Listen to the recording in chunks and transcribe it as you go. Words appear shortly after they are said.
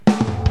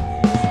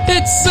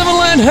It's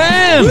Civilland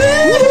Ham!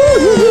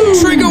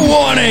 Trigger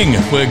warning!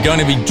 We're going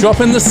to be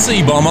dropping the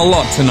C-bomb a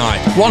lot tonight.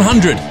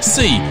 100,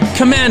 C.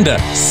 Commander,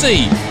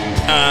 C.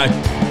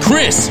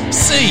 Chris,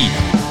 C.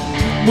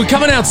 We're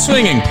coming out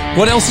swinging.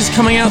 What else is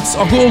coming out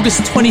on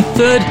August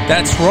 23rd?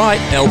 That's right,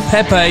 El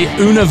Pepe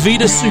Una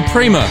Vida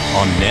Suprema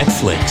on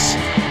Netflix.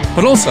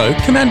 But also,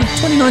 Commander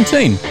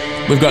 2019.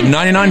 We've got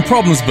 99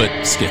 problems, but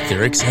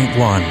Skithyrix ain't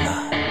one.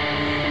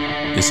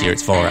 This year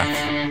it's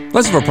Vorath.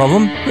 Less of a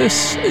problem,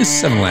 this is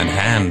Sevenland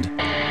Hand.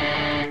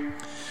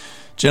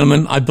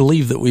 Gentlemen, I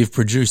believe that we've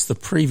produced the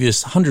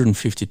previous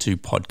 152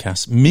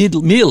 podcasts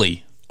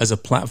merely as a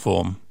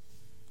platform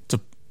to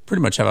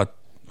pretty much have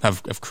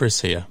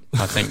Chris here.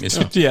 I think this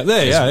is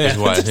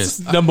why it is.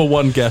 Number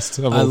one guest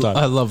of all time.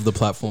 I love the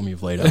platform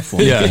you've laid out for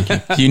me. Yeah,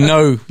 Thank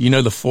you. you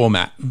know the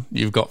format.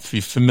 You're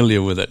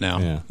familiar with it now.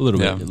 Yeah. A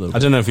little bit. I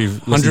don't know if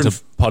you've listened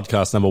to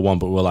podcast number one,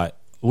 but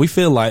we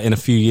feel like in a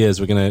few years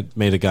we're going to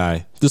meet a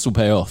guy. This will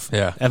pay off.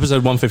 Yeah.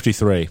 Episode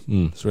 153.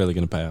 It's really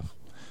going to pay off.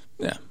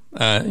 Yeah.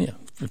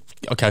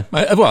 Okay.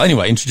 Well,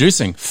 anyway,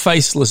 introducing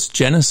Faceless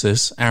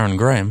Genesis, Aaron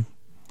Graham.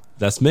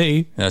 That's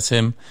me. That's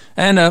him.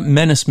 And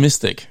Menace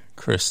Mystic,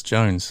 Chris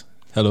Jones.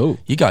 Hello.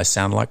 You guys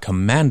sound like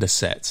commander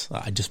sets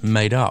that I just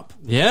made up.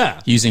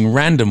 Yeah. Using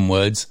random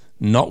words,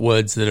 not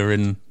words that are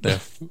in the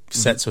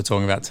sets we're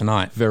talking about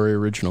tonight. Very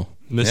original.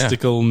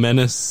 Mystical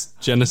menace,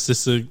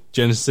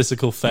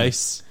 genesical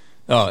face.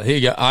 Oh, here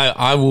you go.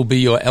 I will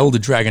be your Elder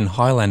Dragon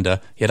Highlander,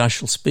 yet I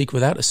shall speak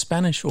without a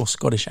Spanish or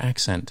Scottish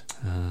accent.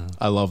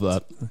 I love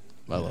that.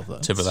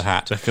 Tip of the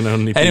hat. There can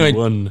only be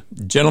one.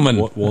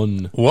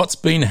 Gentlemen, what's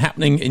been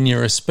happening in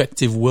your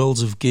respective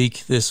worlds of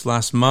geek this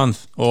last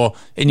month, or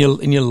in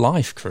your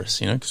life, Chris?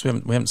 You know, because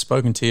we haven't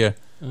spoken to you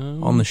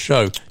on the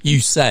show.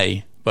 You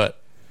say, but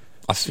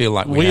I feel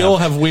like we all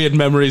have weird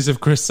memories of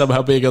Chris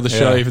somehow being on the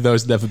show, even though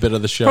he's never been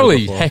on the show.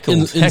 Probably before.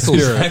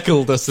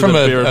 heckled us from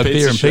a beer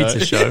and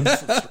pizza show.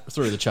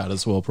 Through the chat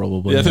as well,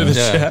 probably. Yeah, through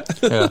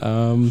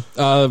the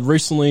chat.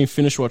 Recently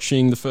finished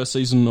watching the first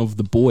season of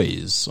The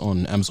Boys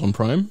on Amazon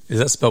Prime. Is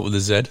that spelled with a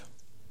Z?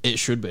 It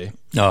should be.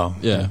 Oh,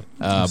 yeah.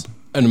 An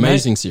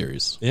amazing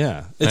series.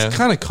 Yeah, it's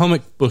kind of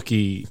comic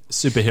booky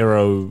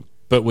superhero,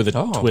 but with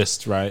a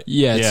twist, right?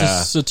 Yeah, it's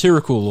a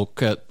satirical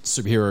look at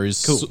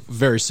superheroes. Cool.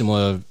 Very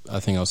similar,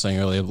 I think I was saying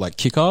earlier, like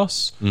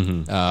Kick-Ass.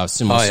 Mm-hmm.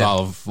 Similar style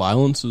of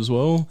violence as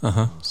well.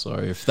 Uh-huh. So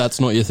if that's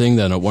not your thing,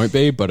 then it won't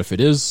be. But if it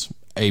is,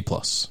 A+.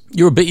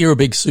 You're a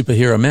big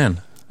superhero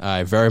man.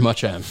 I very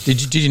much am.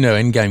 Did you know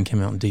Endgame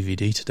came out on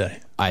DVD today?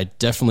 I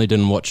definitely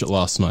didn't watch it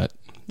last night.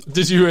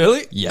 Did you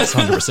really? Yes,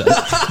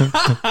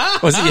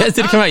 100%. Was it? Yes,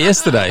 did it come out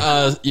yesterday?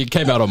 It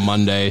came out on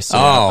Monday, so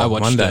I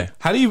watched Monday. it.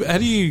 How do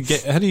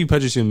you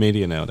purchase your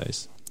media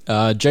nowadays?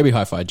 JB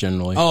Hi-Fi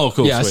generally. Oh,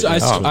 cool. Yeah,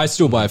 sweet. I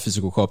still buy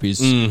physical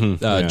copies.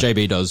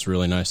 JB does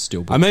really nice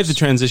steel books. I made the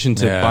transition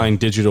to buying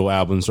digital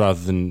albums rather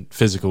than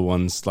physical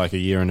ones like a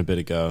year and a bit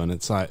ago, and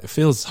it's like it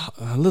feels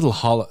a little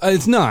hollow.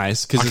 It's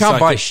nice because I can't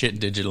buy shit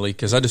digitally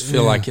because I just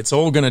feel like it's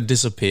all going to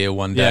disappear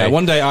one day. Yeah,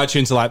 one day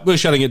iTunes are like, we're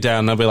shutting it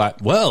down, and I'll be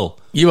like, well,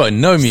 you own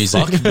no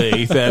music. Fuck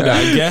me, then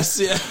I guess.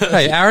 Yeah.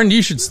 Hey, Aaron,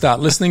 you should start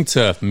listening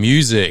to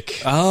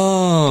music.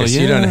 Oh, because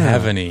you don't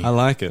have any. I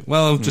like it.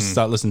 Well, I'll just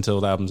start listening to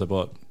old albums I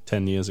bought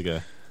 10 years ago.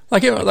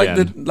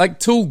 Like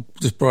Tool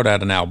just brought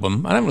out an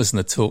album. I don't listen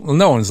to Tool. Well,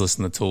 no one's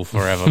listened to Tool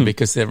forever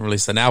because they haven't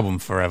released an album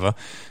forever.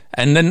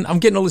 And then I'm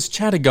getting all this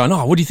chatter going,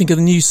 what do you think of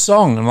the new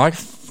song? I'm like, I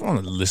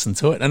want to listen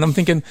to it. And I'm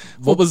thinking,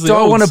 do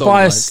I want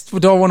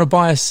to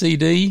buy a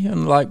CD?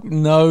 And like,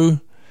 no.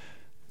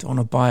 Do I want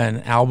to buy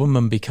an album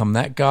and become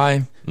that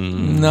guy?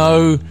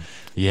 No.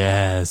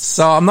 Yes.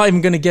 So I'm not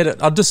even going to get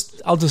it. I'll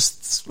just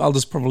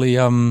probably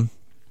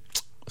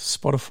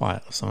Spotify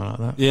it or something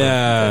like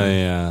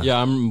that.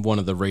 Yeah, I'm one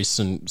of the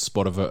recent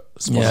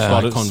Spotiverts. That's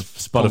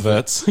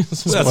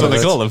what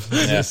they call them.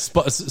 Yeah.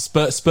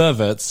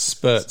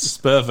 Spurverts.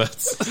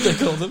 They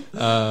call them.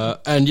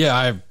 And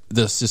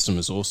the system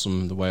is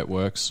awesome the way it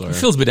works. So it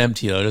feels a bit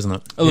empty though, doesn't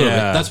it? A little bit.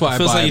 That's why it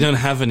feels like you don't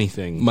have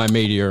anything. My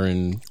media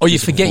and or you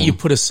forget you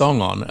put a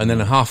song on, and then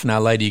half an hour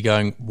later you're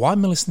going, "Why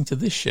am I listening to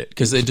this shit?"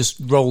 Because it just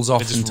rolls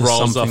off into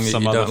something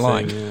that you don't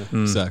like. Yeah.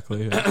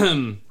 Exactly.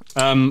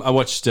 I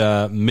watched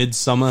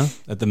Midsommar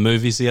at the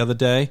movies the other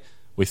day.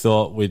 We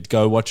thought we'd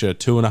go watch a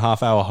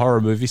 2.5-hour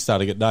horror movie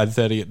starting at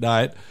 9:30 at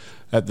night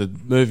at the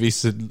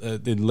movies in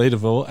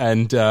Leederville,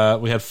 and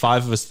we had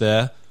 5 of us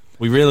there.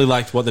 We really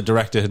liked what the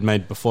director had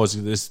made before.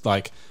 This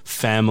like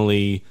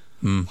family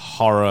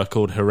horror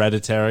called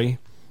Hereditary,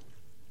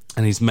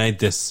 and he's made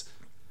this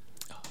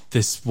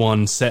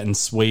one set in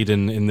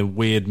Sweden in the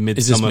weird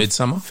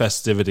Midsommar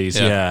festivities.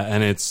 Yeah,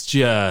 and it's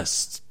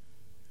just.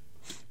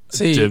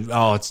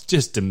 It's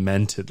just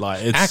demented. Like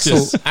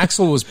it's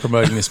Axel was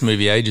promoting this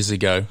movie ages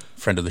ago.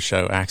 Friend of the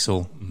show,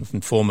 Axel,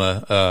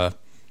 former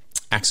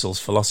Axel's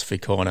Philosophy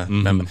Corner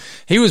member.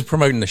 He was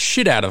promoting the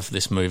shit out of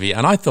this movie,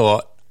 and I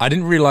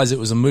didn't realize it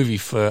was a movie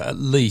for at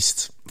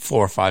least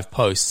 4 or 5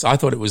 posts. I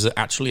thought it was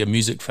actually a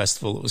music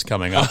festival that was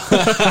coming up,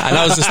 and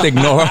I was just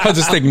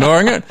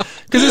ignoring it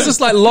because it's just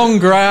like long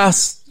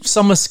grass,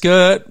 summer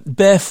skirt,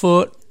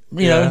 barefoot.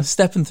 you know,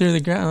 stepping through the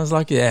ground. I was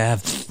like, yeah,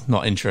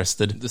 not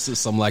interested. This is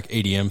some like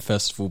EDM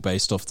festival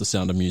based off The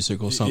Sound of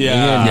Music or something.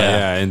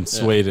 Yeah, in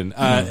Sweden.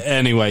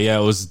 Anyway, it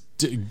was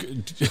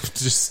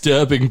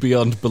disturbing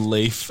beyond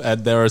belief,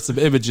 and there are some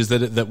images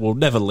that will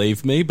never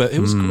leave me, but it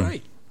was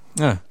great.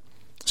 Yeah.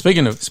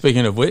 Speaking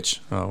of which,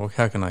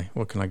 what can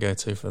I go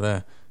to for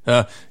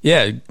there?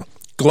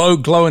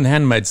 Glow and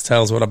Handmaid's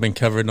Tale is what I've been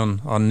covering on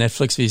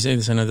Netflix. Have you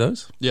seen any of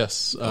those?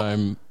 Yes,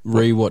 I'm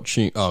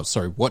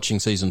watching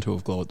season 2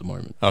 of Glow at the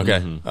moment.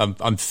 Okay,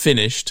 I'm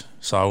finished,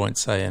 so I won't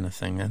say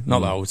anything. Not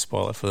that I would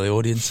spoil it for the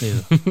audience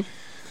either.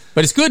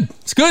 But it's good.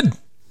 It's good.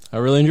 I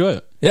really enjoy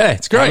it. Yeah,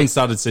 it's I haven't great.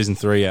 started season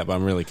 3 yet, but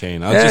I'm really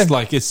keen. I was just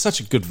like, it's such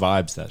a good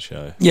vibes, that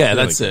show. Yeah, Really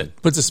that's good.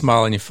 it. Puts a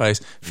smile on your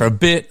face. For a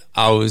bit,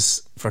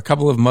 for a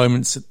couple of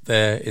moments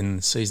there in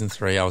season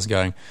 3, I was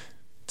going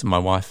to my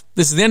wife,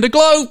 this is the end of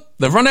Glow.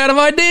 They've run out of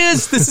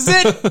ideas. This is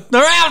it.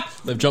 They're out.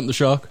 They've jumped the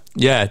shark.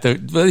 Yeah,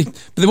 but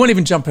they weren't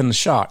even jumping the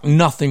shark.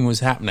 Nothing was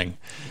happening.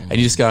 And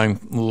you're just going,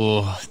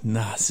 oh,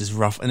 nah, this is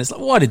rough. And it's like,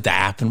 why did that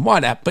happen?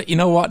 Why that? But you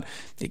know what?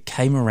 It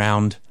came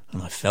around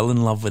and I fell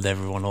in love with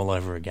everyone all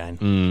over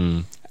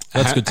again.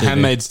 That's good TV.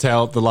 Handmaid's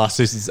Tale, the last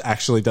season's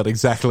actually done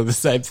exactly the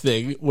same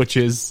thing, which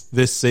is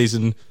this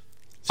season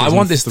I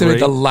want this 3. to be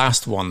the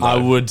last one, though. I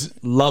would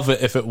love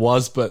it if it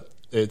was, but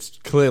it's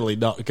clearly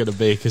not going to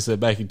be because they're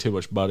making too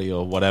much money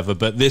or whatever.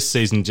 But this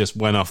season just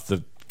went off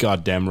the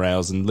goddamn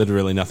rails and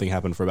literally nothing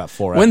happened for about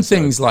 4 When episodes.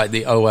 things like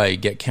the OA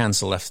get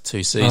cancelled after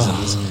 2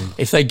 seasons,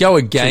 if they go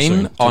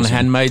again on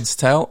Handmaid's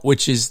Tale,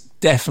 which is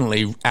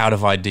definitely out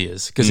of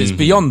ideas because it's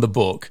beyond the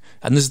book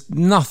and there's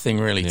nothing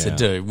really to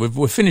do.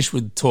 We're finished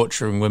with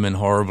torturing women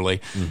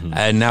horribly,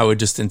 and now we're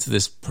just into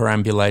this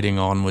perambulating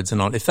onwards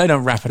and on. If they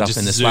don't wrap it up just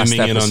in this last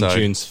zooming in episode, on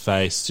June's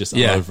face just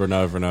over and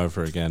over and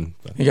over again.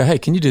 But you go, hey,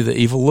 can you do the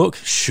evil look?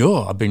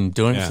 Sure, I've been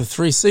doing it for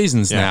 3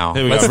 seasons now.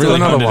 Here we Let's go. do Really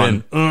another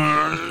honed it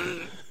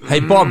one. Hey,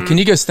 Bob, can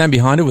you go stand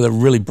behind her with a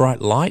really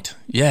bright light?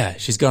 Yeah,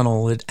 she's gone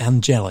all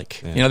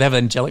angelic. You know, they have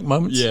angelic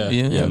moments. Yeah.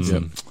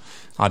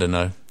 I don't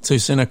know. Too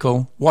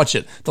cynical. Watch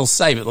it. They'll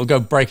save it. They'll go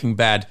Breaking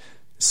Bad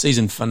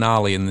season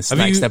finale in this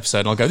next episode,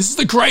 and I'll go, this is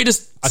the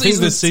greatest I think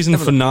the season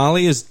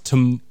finale is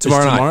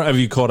tomorrow night. Have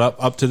you caught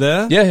up to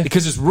there? Yeah.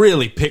 Because it's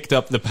really picked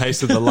up the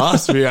pace of the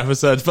last few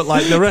episodes. But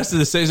like the rest of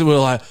the season, we're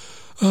like,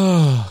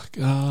 oh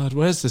God,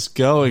 where's this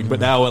going? But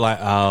now we're like,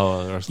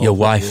 oh, Your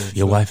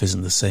wife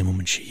isn't the same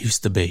woman she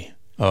used to be.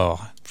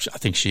 Oh, I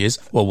think she is.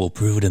 Well, we'll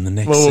prove it in the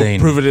next We'll scene.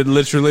 prove it in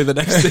literally the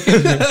next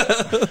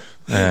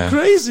scene.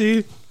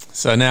 Crazy.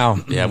 So now,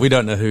 we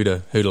don't know who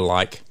to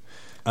like.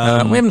 We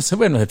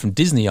haven't heard from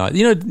Disney Eyes.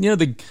 You know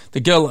the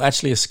girl that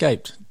actually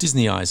escaped.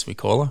 Disney Eyes, we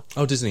call her.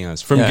 Oh, Disney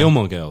Eyes from Yeah.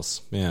 Gilmore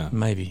Girls. Yeah.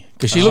 Maybe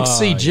because she looks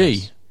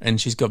CG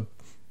and she's got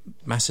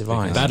massive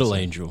eyes. Battle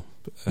Angel.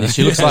 Yeah,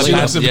 she looks like She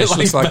she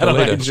looks like Battle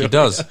Alita. Angel. She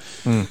does.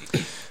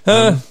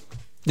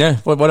 Yeah.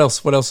 What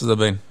else? What else has there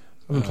been?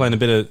 I've been playing a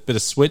bit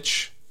of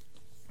Switch.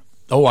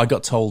 Oh, I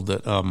got told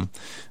that.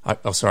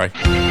 Sorry.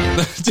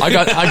 I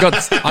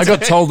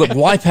got told that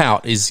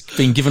Wipeout is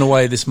being given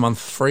away this month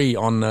free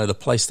on the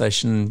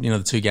PlayStation. You know,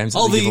 the 2 games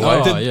that they give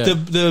away.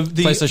 The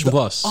PlayStation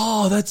Plus.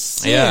 Oh, that's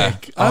sick. Yeah.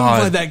 I haven't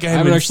played that game. I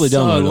haven't in actually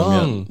so downloaded them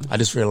long. yet. I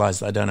just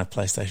realised that I don't have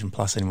PlayStation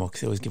Plus anymore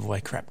because they always give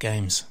away crap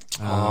games.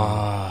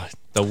 The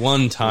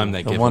one time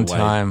they The give one away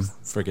time.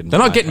 friggin' They're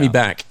not getting me Wipeout.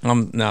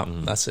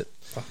 back. That's it.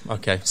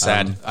 Okay,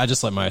 sad. I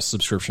just let my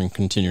subscription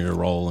continue to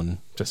roll and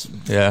just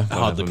Yeah.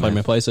 hardly play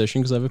my PlayStation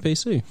because I have a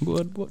PC.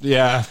 What?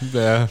 Yeah.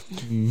 I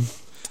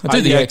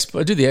do the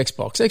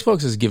Xbox.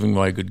 Xbox is giving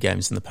away good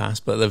games in the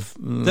past, but they've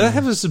Do they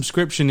have a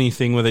subscription-y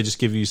thing where they just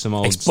give you some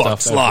old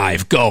Xbox stuff?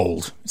 Live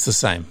Gold. It's the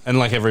same. And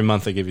like every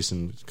month they give you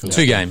some... Cool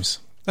 2 games.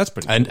 That's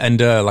pretty cool.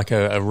 And like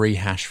a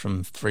rehash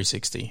from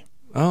 360.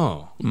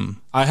 Oh,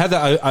 I had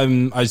that.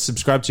 I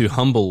subscribed to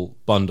Humble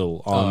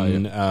Bundle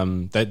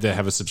on. They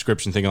have a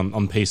subscription thing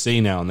on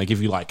PC now, and they give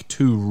you like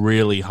 2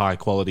 really high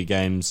quality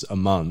games a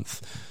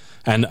month.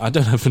 And I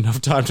don't have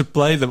enough time to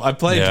play them. I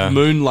played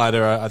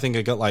Moonlighter. I think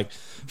I got like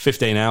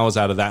 15 hours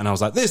out of that, and I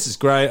was like, "This is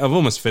great." I've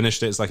almost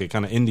finished it. It's like a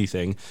kind of indie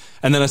thing.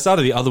 And then I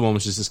started the other one,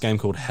 which is this game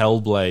called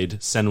Hellblade: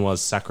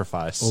 Senua's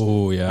Sacrifice.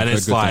 Oh yeah, and I've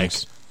it's heard good like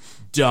things.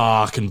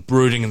 dark and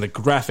brooding, and the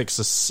graphics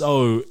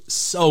are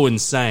so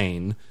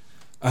insane.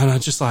 And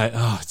I'm just like,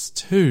 oh, it's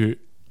too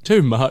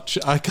much.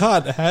 I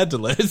can't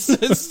handle it. It's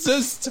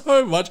just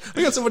so much.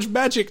 I got so much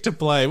magic to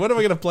play. When am I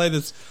going to play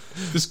this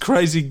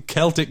crazy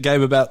Celtic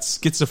game about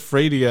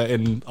schizophrenia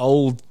in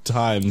old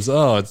times?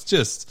 Oh, it's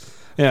just,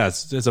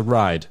 it's a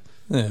ride.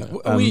 Yeah.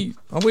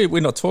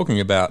 We're not talking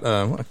about.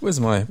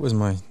 Where's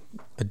my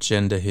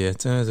agenda here?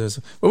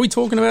 Were we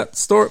talking about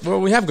story?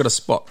 Well, we have got a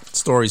spot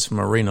stories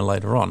from Arena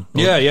later on.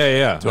 Yeah. Do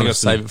you want to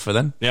save it for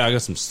then? Yeah, I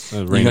got some.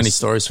 You got any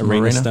stories from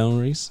Arena?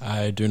 Stories?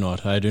 I do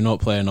not. I do not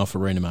play enough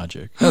Arena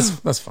Magic.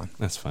 That's fine.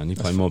 That's fine. You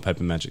play more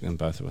Paper Magic than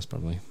both of us,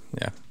 probably.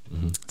 Yeah.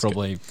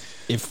 Probably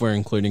if we're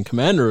including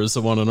Commander as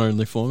the one and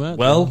only format.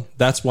 Well,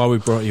 that's why we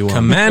brought you on,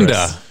 Commander.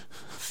 Chris.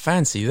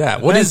 Fancy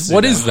that. What is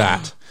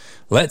that?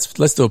 Let's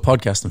do a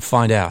podcast and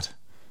find out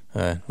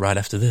right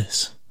after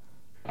this.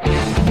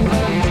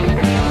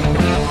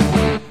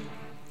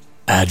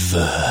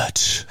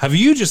 Advert. Have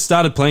you just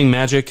started playing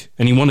Magic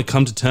and you want to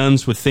come to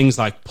terms with things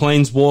like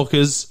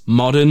Planeswalkers,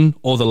 Modern,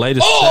 or the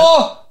latest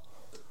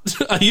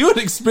set? Are you an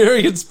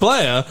experienced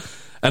player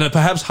and are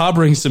perhaps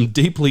harboring some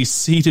deeply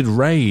seated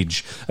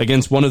rage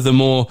against one of the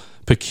more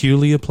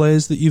peculiar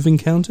players that you've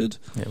encountered?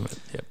 Yep.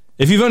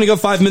 If you've only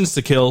got 5 minutes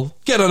to kill,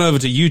 get on over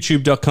to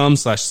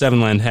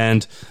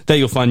youtube.com/7landhand. There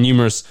you'll find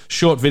numerous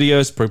short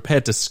videos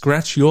prepared to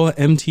scratch your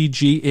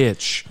MTG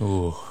itch.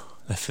 Ooh,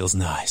 that feels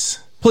nice.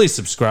 Please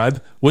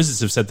subscribe. Wizards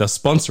have said they'll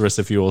sponsor us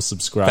if you all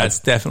subscribe. That's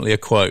definitely a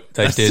quote.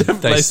 They did.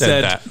 They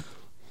said that.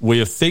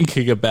 We are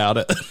thinking about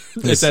it.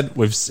 They said,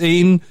 we've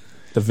seen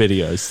the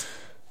videos.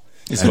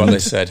 Is what they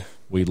said.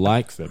 We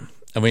like them.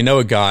 And we know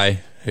a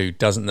guy who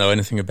doesn't know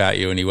anything about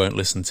you and he won't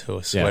listen to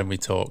us when we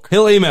talk.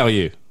 He'll email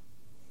you.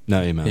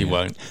 No email. He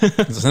won't.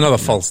 It's another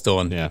false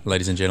dawn, Yeah.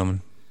 ladies and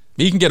gentlemen.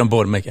 You can get on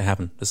board and make it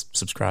happen. Just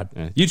subscribe.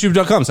 Yeah.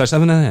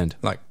 YouTube.com/7landhand.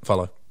 Like,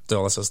 follow. Do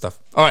all that sort of stuff.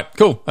 All right,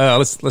 cool.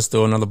 Let's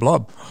do another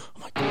blob. Oh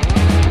my God.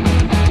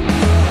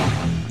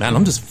 Man,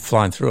 I'm just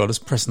flying through. I'm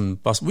just pressing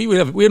bus. We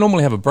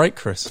normally have a break,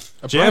 Chris.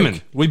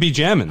 Jamming. We be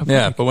jamming.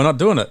 Yeah, but we're not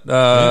doing it.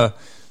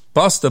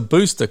 Buster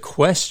Booster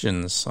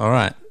questions. All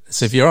right.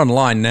 So if you're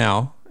online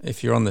now,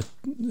 if you're on the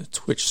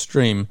Twitch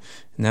stream,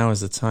 now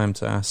is the time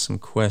to ask some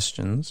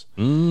questions.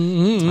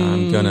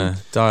 I'm going to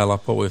dial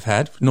up what we've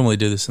had. We normally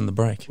do this in the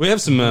break. We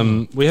have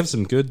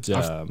some good...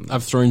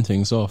 I've thrown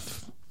things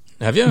off.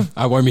 Have you?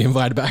 I won't be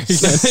invited back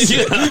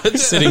again.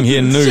 Sitting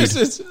here nude.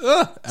 Aaron's too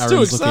looking at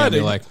me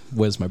exciting. like,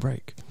 where's my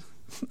break?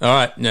 All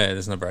right. No,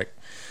 there's no break.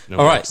 No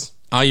All right. breaks.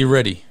 Are you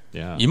ready?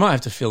 Yeah. You might have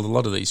to field a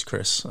lot of these,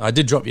 Chris. I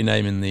did drop your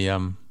name in the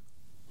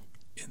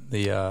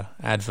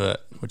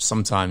advert, which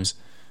sometimes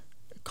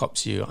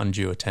cops you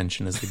undue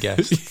attention as the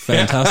guest.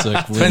 Fantastic.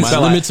 With Depends my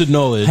how limited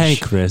knowledge. Hey,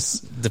 Chris.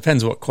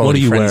 Depends what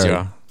quality What are you friends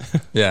wearing? you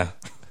are. Yeah.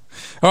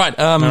 All right.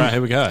 All right,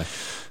 here we go.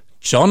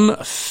 John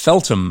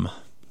Feltham.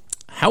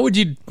 How would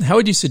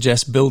you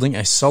suggest building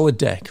a solid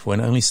deck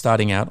when only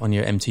starting out on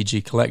your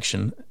MTG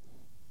collection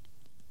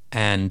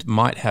and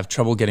might have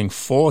trouble getting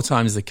 4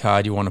 times the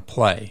card you want to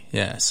play?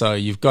 Yeah, so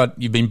you've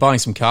been buying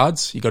some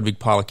cards, you've got a big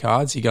pile of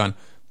cards, you're going,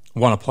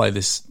 want to play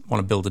this,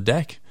 want to build a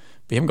deck,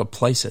 but you haven't got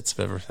play sets of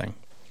everything.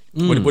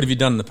 What have you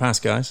done in the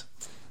past, guys?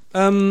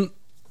 This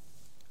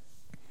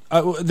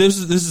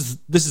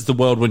is the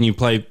world when you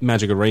play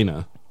Magic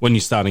Arena. When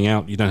you're starting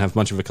out, you don't have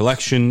much of a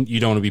collection. You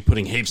don't want to be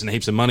putting heaps and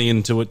heaps of money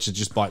into it to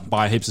just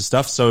buy heaps of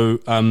stuff. So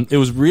it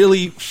was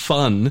really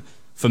fun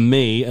for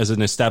me as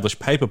an established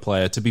paper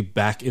player to be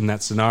back in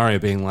that scenario,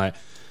 being like,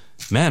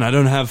 man, I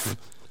don't have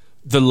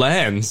the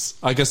lands.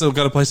 I guess I've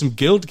got to play some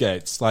Guild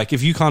Gates. Like,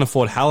 if you can't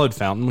afford Hallowed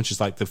Fountain, which is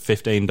like the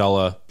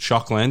 $15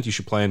 shock land you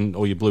should play in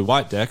all your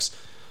blue-white decks,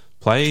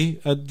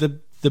 play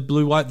the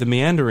blue-white, the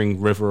Meandering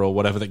River or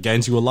whatever that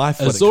gains you a life.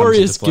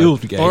 Azorius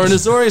Guild Gate. Or an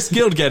Azorius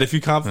Guild Gate if you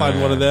can't find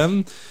one of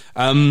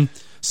them.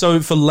 So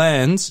for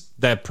lands,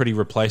 they're pretty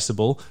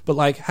replaceable. But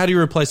like, how do you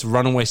replace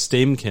Runaway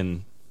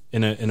Steamkin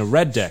in a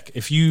red deck?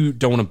 If you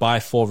don't want to buy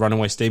 4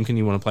 Runaway Steamkin,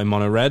 you want to play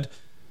mono red,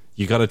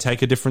 you got to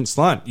take a different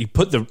slant. You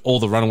put all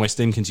the Runaway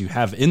Steamkins you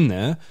have in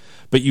there,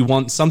 but you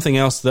want something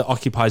else that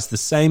occupies the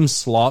same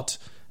slot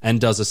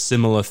and does a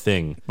similar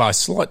thing. By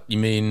slot, you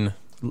mean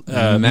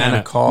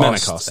mana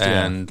cost,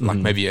 and yeah. like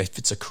maybe if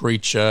it's a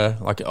creature,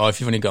 like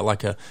if you've only got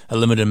like a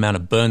limited amount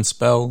of burn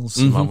spells,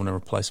 you might want to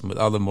replace them with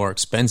other more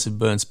expensive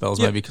burn spells,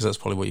 maybe because that's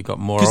probably what you've got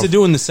more of. Because they're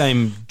doing the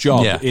same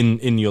job Yeah.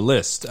 in your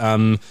list.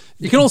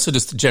 You can also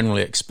just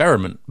generally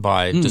experiment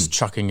by just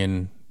chucking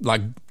in,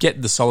 like,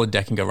 get the solid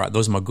deck and go, right,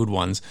 those are my good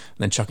ones,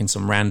 and then chuck in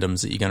some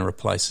randoms that you're going to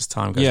replace as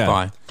time goes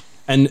by.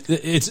 And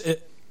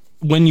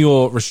when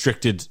you're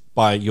restricted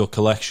by your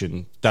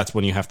collection, that's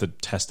when you have to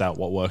test out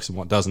what works and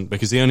what doesn't.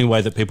 Because the only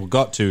way that people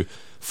got to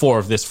 4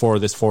 of this, 4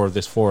 of this, 4 of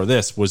this, 4 of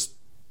this was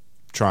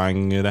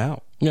trying it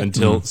out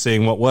until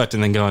seeing what worked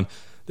and then going,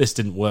 this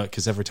didn't work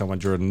because every time I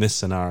drew it in this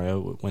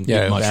scenario, it went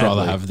I'd much badly.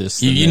 rather have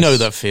this. You than know this.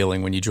 that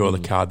feeling when you draw the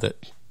card that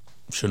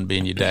shouldn't be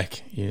in your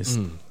deck. You just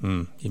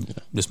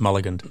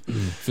mulliganed.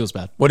 Feels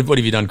bad. What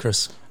have you done,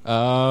 Chris?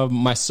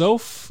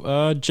 Myself,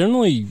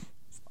 generally,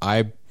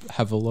 I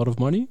have a lot of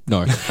money.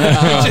 No.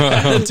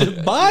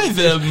 to buy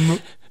them.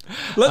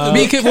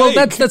 Well,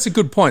 that's a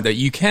good point, that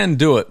you can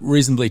do it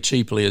reasonably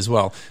cheaply as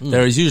well.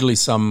 There is usually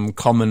some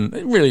common,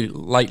 really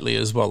lately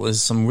as well,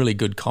 there's some really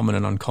good common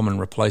and uncommon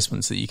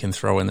replacements that you can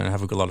throw in there and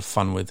have a lot of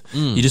fun with.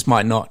 You just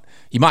might not,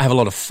 you might have a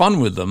lot of fun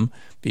with them,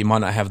 but you might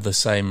not have the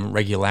same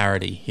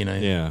regularity, you know?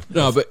 Yeah.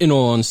 No, but in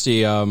all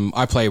honesty,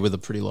 I play with a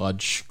pretty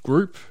large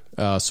group,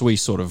 so we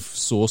sort of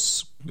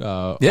source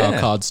our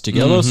cards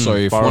together. So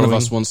if one of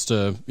us wants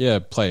to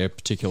play a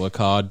particular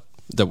card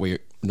that we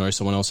know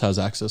someone else has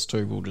access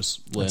to, we'll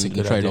just lend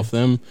and trade off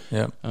them.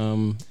 Yeah.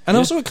 And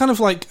also it kind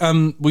of like,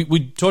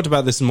 we talked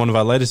about this in one of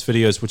our latest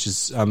videos, which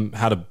is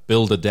how to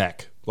build a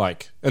deck.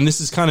 Like, and this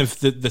is kind of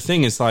the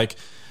thing is like,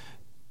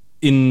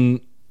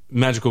 in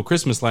Magical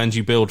Christmas Land,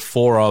 you build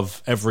 4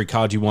 of every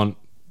card you want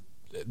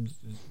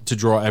to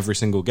draw every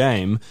single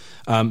game.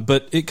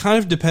 But it kind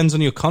of depends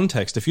on your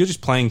context. If you're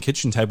just playing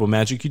kitchen table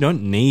Magic, you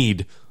don't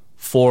need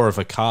 4 of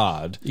a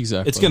card,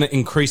 Exactly. it's going to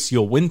increase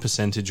your win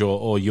percentage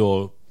or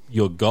your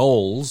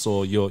goals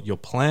or your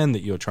plan that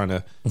you're trying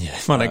to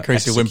It might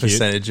increase your win execute.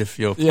 percentage if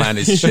your plan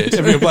is shit.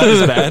 If your plan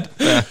is bad.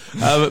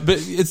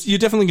 But you're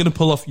definitely going to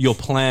pull off your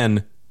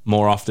plan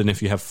more often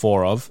if you have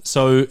 4 of.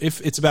 So if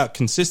it's about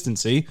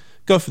consistency,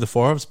 go for the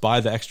 4 ofs,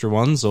 buy the extra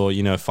ones, or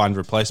find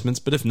replacements.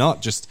 But if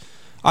not,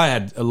 I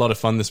had a lot of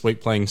fun this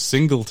week playing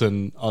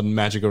Singleton on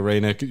Magic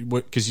Arena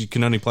because you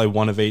can only play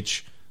 1 of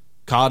each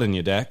card in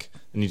your deck,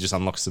 and you just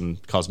unlock some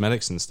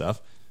cosmetics and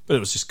stuff. But it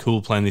was just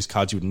cool playing these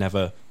cards you would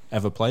never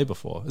ever play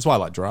before. That's why I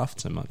like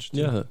Draft so much too.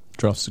 Yeah,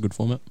 Draft's a good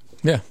format.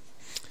 Yeah.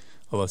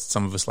 Although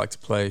some of us like to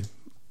play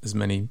as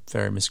many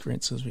Fairy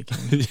Miscreants as we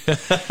can.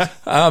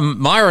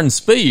 Myron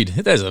Speed.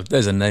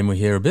 There's a name we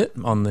hear a bit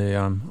on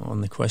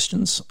the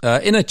questions.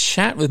 In a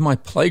chat with my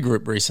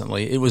playgroup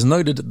recently, it was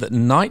noted that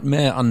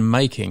Nightmare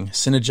Unmaking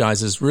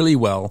synergizes really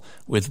well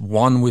with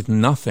One with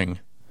Nothing.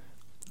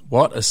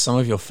 What are some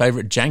of your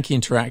favorite janky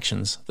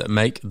interactions that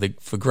make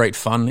for great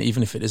fun,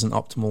 even if it isn't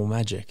optimal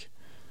Magic?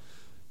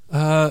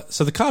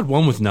 So the card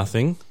One with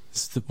Nothing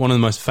is one of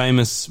the most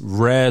famous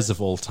rares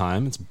of all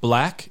time. It's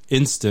black,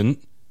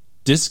 instant,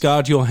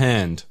 discard your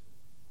hand.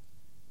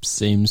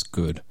 Seems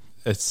good.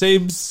 It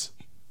seems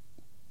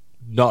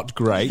not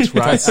great,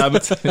 right?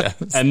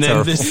 And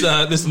then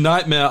this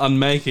Nightmare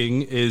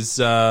Unmaking is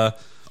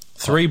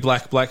 3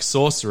 black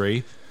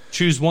sorcery.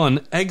 Choose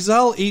 1.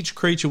 Exile each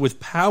creature with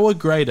power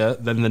greater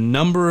than the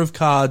number of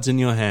cards in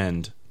your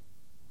hand.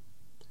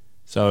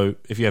 So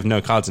if you have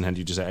no cards in hand,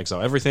 you just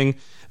exile everything.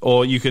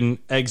 Or you can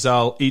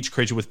exile each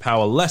creature with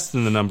power less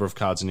than the number of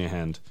cards in your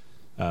hand,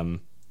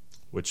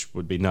 which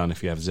would be none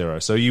if you have 0.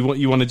 So you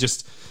want to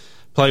just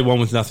play One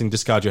with Nothing,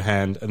 discard your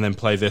hand, and then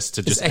play this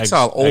to just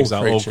exile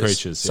all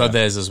creatures. So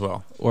theirs as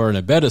well. Or in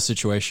a better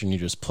situation, you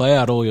just play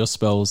out all your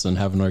spells and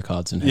have no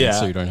cards in hand, Yeah.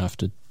 so you don't have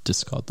to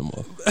discard them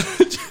all.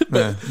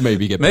 Yeah.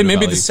 Maybe get better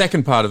Maybe value. the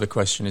second part of the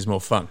question is more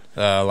fun,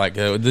 the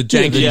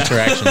janky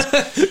interactions.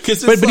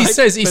 But But he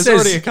says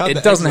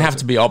it doesn't have to.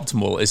 to be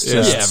optimal. It's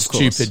just Yeah, of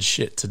course. stupid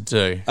shit to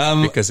do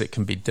because it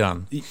can be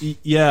done.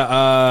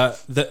 Yeah,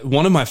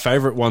 one of my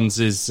favorite ones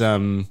is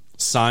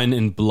sign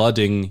in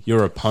blooding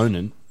your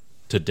opponent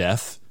to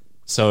death.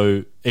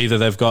 So either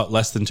they've got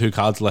less than 2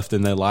 cards left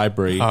in their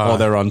library or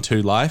they're on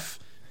 2 life.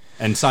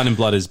 And sign in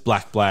blood is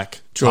black.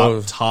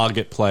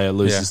 Target player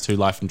loses 2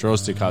 life and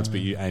draws 2 cards,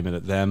 but you aim it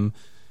at them.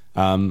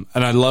 And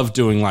I love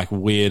doing like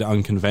weird,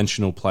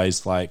 unconventional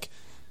plays, like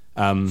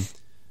in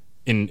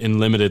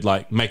limited,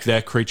 like make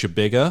their creature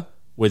bigger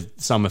with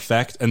some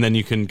effect, and then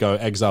you can go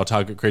exile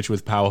target creature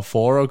with power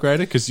 4 or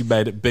greater because you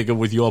made it bigger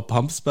with your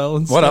pump spell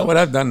and stuff. What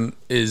I've done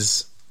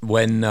is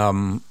when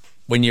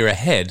you're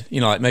ahead,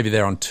 like maybe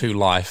they're on 2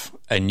 life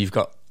and you've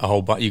got a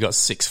whole bunch, you got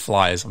 6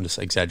 flyers. I'm just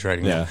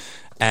exaggerating Yeah.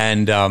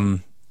 there.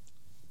 And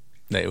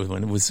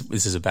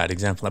this is a bad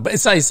example, but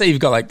say you've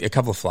got like a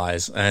couple of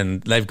flyers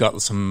and they've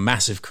got some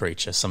massive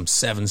creature, some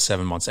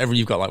 7/7 monster.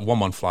 You've got like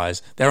 1/1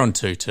 flyers. They're on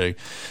 2/2,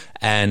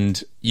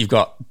 and you've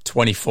got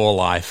 24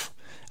 life,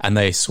 and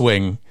they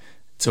swing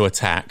to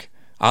attack.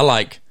 I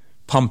like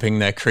pumping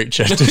their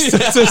creature just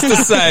to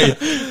say,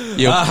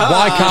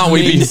 why can't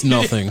we be Means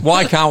nothing.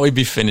 Why can't we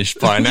be finished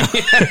by now?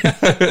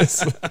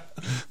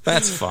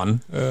 That's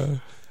fun.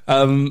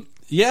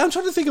 Yeah, I'm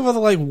trying to think of other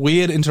like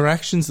weird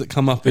interactions that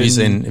come up. Have you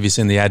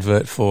seen the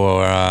advert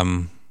for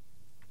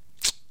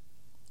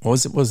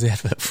what was the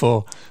advert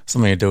for?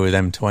 Something to do with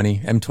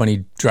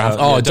M20 draft.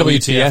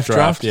 WTF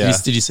draft. Yeah.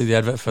 Did you see the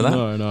advert for that?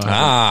 No,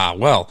 I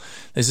haven't. Well,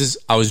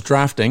 I was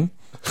drafting.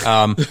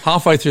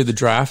 Halfway through the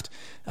draft,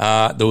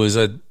 I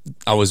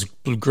was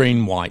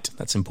green-white.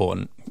 That's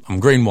important.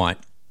 I'm green-white.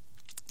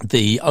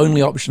 The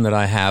only option that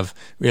I have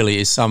really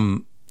is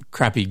some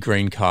crappy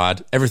green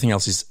card. Everything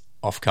else is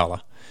off color.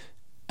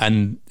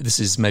 And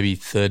this is maybe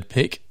 3rd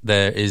pick.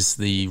 There is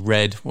the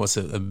red,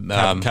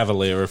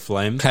 Cavalier of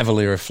Flames.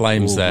 Cavalier of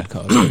Flames there.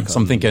 good card. So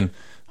I'm thinking,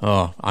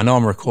 I know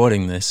I'm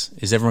recording this.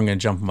 Is everyone going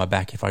to jump on my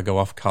back if I go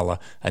off color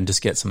and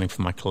just get something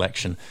from my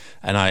collection?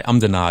 And I'm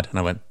denied. And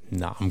I went,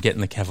 no, I'm getting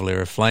the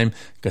Cavalier of Flame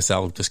because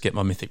that'll just get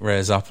my mythic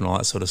rares up and all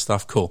that sort of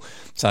stuff. Cool.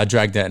 So I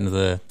dragged that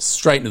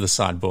straight into the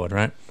sideboard,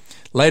 right?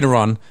 Later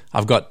on,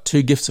 I've got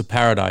 2 Gifts of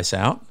Paradise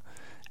out.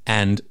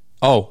 And,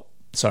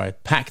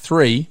 pack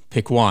 3,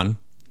 pick 1.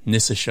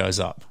 Nissa shows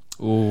up.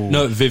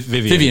 No,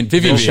 Vivian.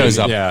 Vivian shows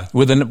up, yeah.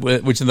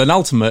 which is an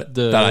ultimate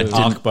that I didn't,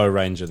 Arcbow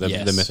Ranger, the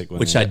mythic one.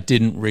 which I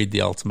didn't read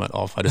the ultimate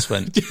of. I just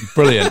went,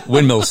 brilliant,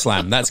 Windmill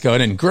Slam, that's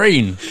going in.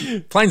 Green,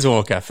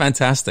 Planeswalker,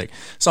 fantastic.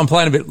 So I'm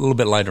playing a little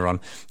bit later on,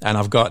 and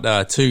I've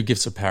got 2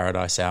 Gifts of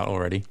Paradise out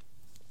already.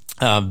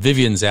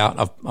 Vivian's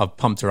out. I've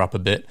pumped her up a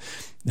bit,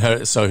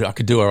 so I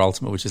could do her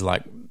ultimate, which is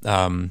like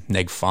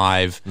neg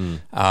 5.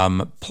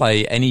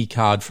 Play any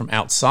card from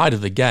outside of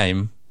the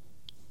game.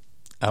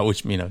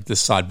 Which, the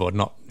sideboard,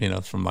 not,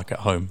 from like at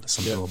home.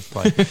 Some people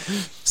play.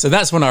 So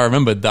that's when I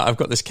remembered that I've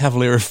got this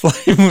Cavalier of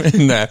Flame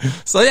in there.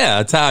 So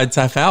yeah, I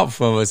tap out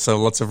for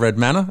lots of red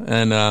mana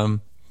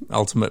and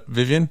ultimate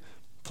Vivian,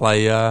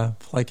 play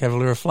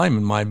Cavalier of Flame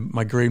in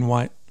my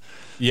green-white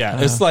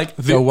Yeah, it's like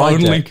the white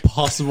only deck.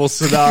 possible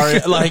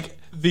scenario. Like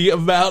the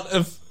amount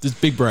of This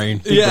big brain.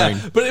 Big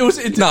brain. but it was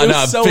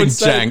so big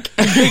insane. jank.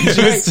 Big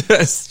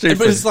jank. Stupid.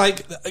 But it's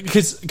like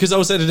because I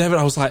was saying to David,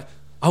 I was like,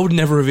 I would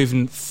never have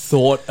even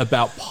thought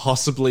about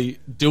possibly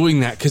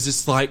doing that because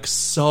it's like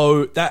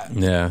so that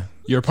Yeah.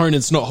 Your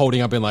opponent's not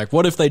holding up in like,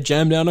 what if they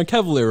jam down a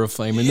Cavalier of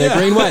Flame in their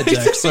green-white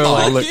deck? So Oh,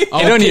 like, look,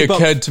 I'll it only keep up-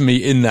 occurred to me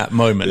in that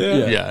moment.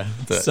 Yeah. Yeah.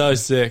 so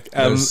sick.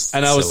 was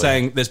And I was silly.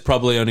 saying there's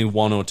probably only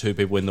one or two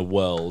people in the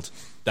world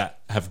that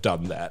have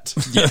done that.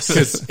 Yes,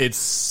 because it's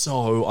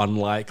so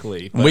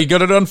unlikely. But we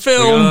got it on we got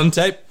film. it on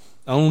tape.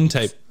 On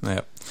tape.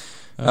 Yeah.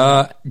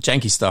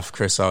 Janky stuff,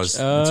 Chris.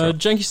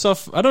 janky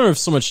stuff. I don't know if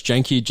so much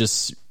janky,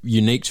 just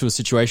unique to a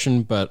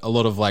situation, but a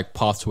lot of like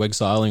Path to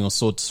Exiling or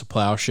Swords to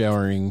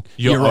Plowsharing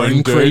Your your own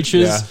own dude,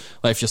 creatures. yeah.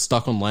 Like if you're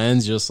stuck on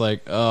lands, you're just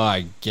like, oh,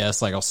 I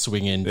guess like I'll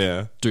swing in,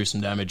 Yeah. do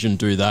some damage and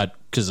do that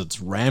because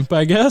it's ramp,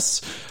 I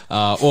guess.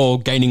 Or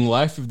gaining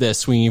life if they're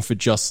swinging for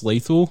just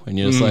lethal, and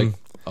you're just like,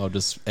 I'll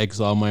just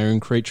exile my own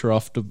creature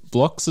after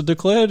blocks are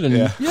declared, and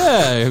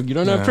yeah, you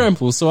don't have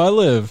trample, so I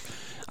live.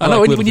 I know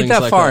like when little you're things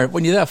that like far, that.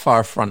 when you're that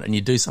far front, and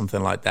you do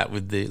something like that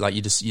with the like,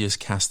 you just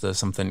cast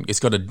something. It's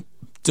got to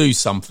do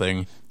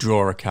something,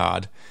 draw a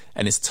card,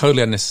 and it's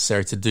totally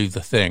unnecessary to do the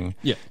thing.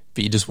 Yeah.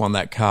 but you just won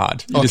that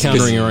card. You Or just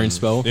countering your own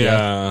spell.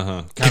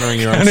 Countering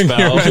your own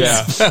spell.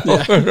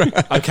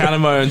 I counter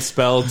my own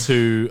spell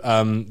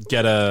to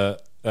get a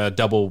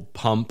double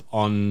pump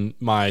on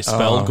my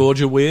spell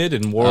Gorger Weird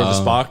in War of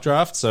the Spark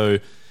Draft. So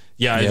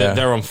Yeah.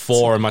 they're on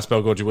 4 and my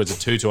spell Gorger Weird's a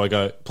 2-2. I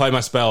go play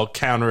my spell,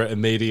 counter it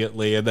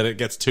immediately, and then it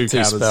gets 2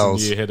 counters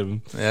spells. and you hit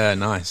him. Yeah,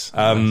 nice.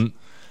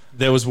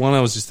 There was one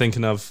I was just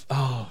thinking of.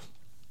 Oh,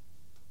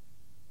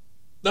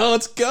 no,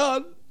 it's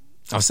gone.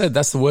 I've said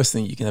that's the worst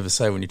thing you can ever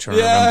say when you're trying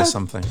to Yeah. remember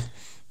something.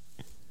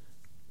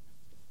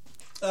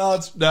 Oh,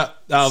 it's no.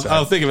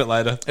 I'll think of it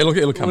later. It'll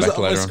come Was back it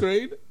on my later on.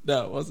 screen?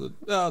 No, it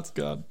wasn't. No, it's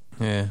gone.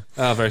 Yeah.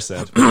 Oh, very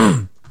sad.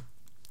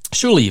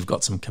 Surely you've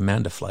got some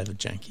Commander flavored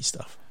janky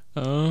stuff.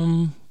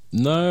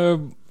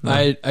 No.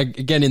 I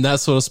again in that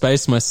sort of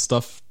space, my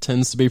stuff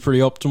tends to be pretty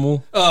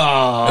optimal.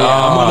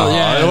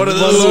 Oh, one of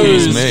those.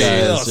 Excuse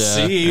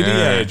me.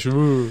 CEDH.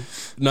 Ooh.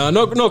 No,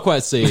 not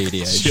quite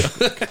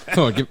CEDH.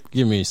 Come on,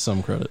 give me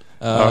some credit.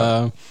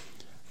 No,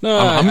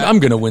 I'm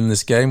going to win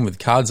this game with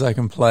cards I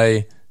can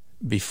play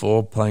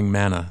before playing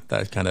mana.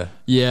 That kind of.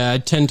 yeah, I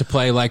tend to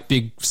play like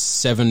big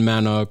 7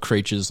 mana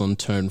creatures on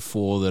turn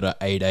 4 that are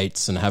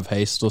 8/8s and have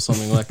haste or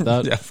something like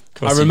that. Yeah, of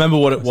course I remember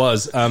what it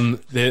was.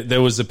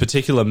 There was a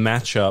particular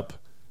matchup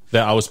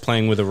that I was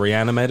playing with a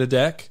Reanimator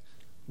deck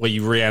where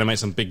you reanimate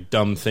some big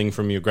dumb thing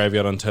from your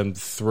graveyard on turn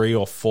 3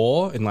 or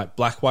 4 in like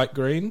black, white,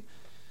 green.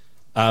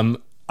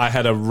 I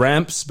had a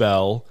ramp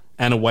spell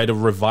and a way to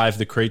revive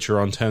the creature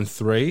on turn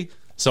 3.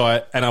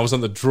 I was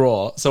on the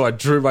draw, so I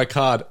drew my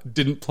card,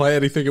 didn't play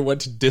anything, and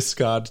went to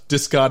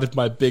discarded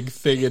my big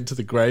thing into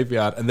the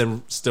graveyard, and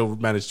then still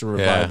managed to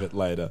revive it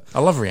later. I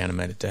love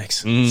reanimated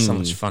decks. It's so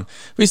much fun.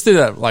 We used to do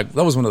that. Like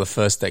that was one of the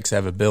first decks I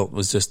ever built.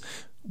 Was just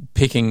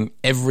picking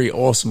every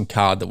awesome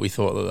card that we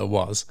thought that there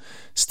was,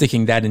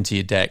 sticking that into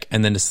your deck,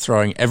 and then just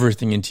throwing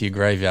everything into your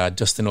graveyard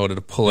just in order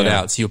to pull it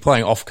out. So you're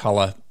playing off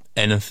color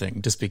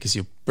anything just because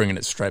you're bringing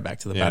it straight back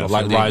to the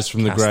battlefield. Like Rise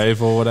from the Cast it.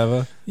 Grave or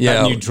whatever.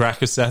 Yeah. That new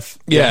Drakoseth.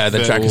 Yeah, the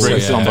that Drakoseth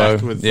brings it combo.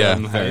 back with Yeah.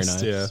 very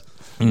nice. Yeah.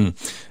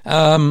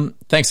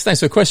 Thanks for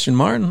the question,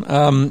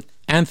 Myron.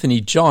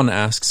 Anthony John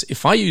asks,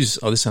 if I use...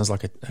 Oh, this sounds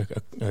like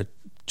a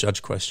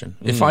judge question.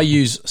 If I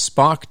use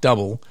Spark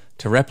Double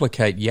to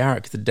replicate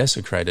Yarok the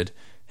Desecrated,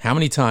 how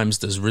many times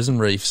does Risen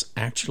Reef's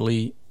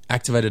actually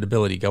activated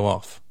ability go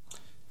off?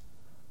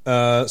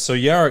 So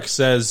Yarok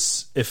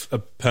says if a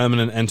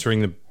permanent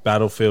entering the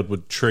battlefield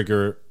would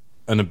trigger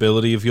an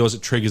ability of yours,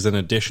 it triggers an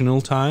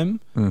additional time.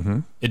 Mm-hmm.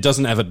 It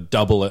doesn't ever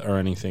double it or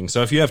anything.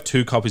 So if you have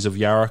 2 copies of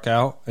Yarok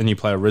out and you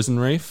play a Risen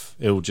Reef,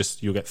 you'll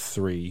get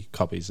 3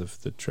 copies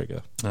of the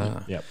trigger.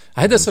 Yep.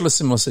 I had that sort of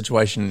similar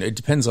situation. It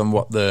depends on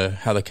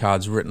how the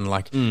card's written,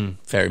 like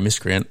Fairy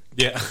Miscreant.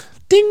 Yeah.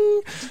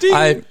 Ding!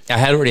 I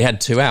had already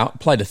had 2 out,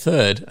 played a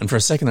third, and for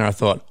a second there I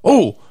thought,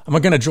 oh, am I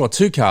going to draw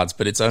 2 cards?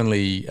 But it's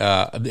only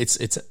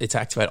it's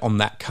activated on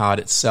that card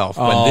itself.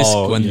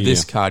 When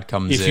this card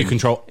comes in, if you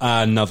control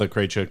another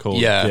creature called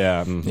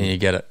yeah, mhm. you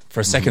get it. For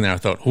a second there I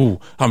thought, ooh,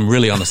 I'm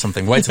really onto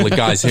something. Wait till the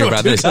guys hear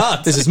about this.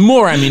 cards. This is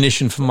more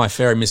ammunition for my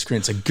Fairy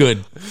Miscreants. A good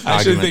I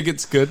actually argument. think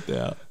it's good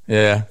now.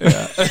 Yeah.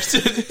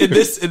 in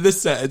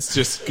this set, it's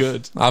just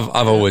good. I've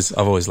always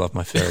loved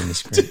my Fairy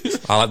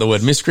Miscreant. I like the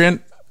word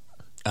miscreant.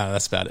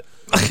 That's about it.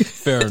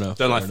 Fair enough.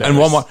 Don't like that. And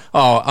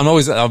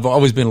I've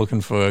always been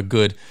looking for a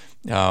good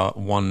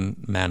 1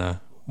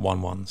 mana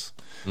 1/1s.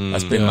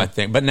 That's been my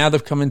thing. But now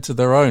they've come into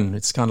their own.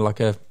 It's kind of like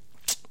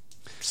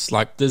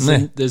There's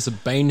a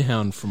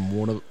Banehound from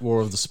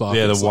War of the Spark.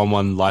 Yeah, the It's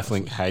 1/1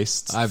 lifelink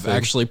haste. I'm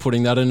actually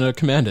putting that in a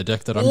commander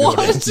deck that I'm What?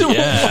 building.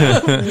 Yeah.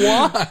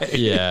 Why?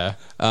 Yeah.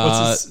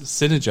 What's it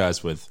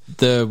synergize with?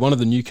 One of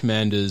the new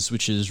commanders,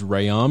 which is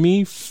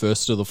Rayami,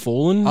 First of the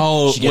Fallen.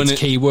 Oh, she gets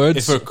keywords.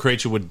 If a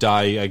creature would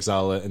die, you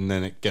exile it, and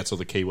then it gets all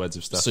the keywords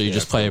of stuff. so you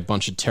just play a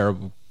bunch of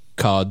terrible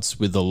cards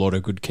with a lot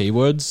of good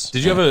keywords.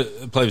 Did you ever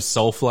play with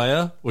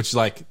Soulflayer, which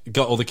like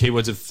got all the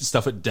keywords of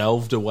stuff it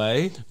delved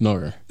away?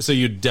 No. So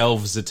you'd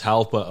delve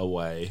Zatalpa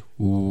away,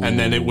 and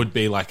then it would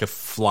be like a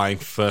flying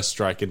first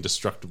strike,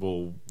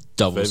 indestructible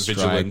Double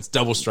vigilance, strike.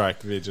 double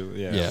strike, vigilance,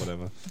 Yeah.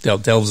 whatever.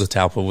 Delve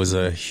Zatalpa was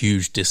a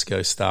huge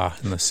disco star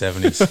in the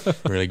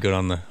 70s. Really good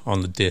on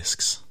the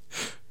discs.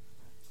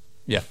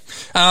 Yeah.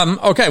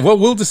 Okay, well,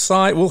 we'll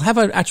decide. We'll have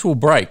an actual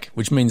break,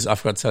 which means, I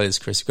forgot to tell you this,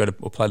 Chris, we'll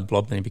play the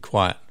blob, then be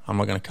quiet. I'm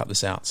not going to cut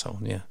this out, so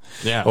yeah.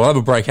 Yeah. We'll have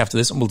a break after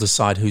this, and we'll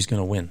decide who's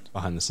going to win.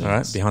 Behind the scenes. All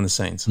right, behind the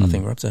scenes. I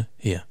think we're up to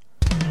here.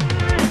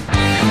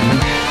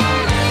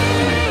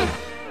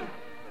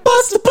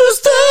 Bust the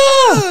booster!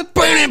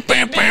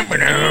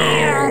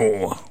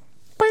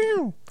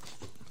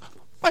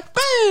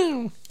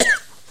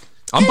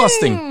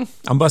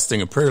 I'm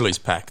busting a pre-release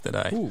pack that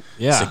I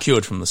yeah.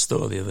 secured from the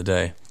store the other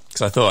day.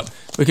 Because I thought,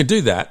 we could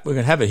do that. We're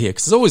going to have it here.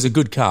 Because there's always a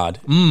good card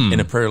in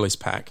a pre-release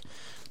pack.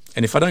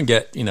 And if I don't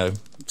get,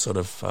 sort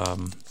of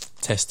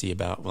testy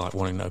about like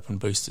wanting to open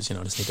boosters,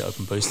 I just need to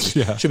open boosters.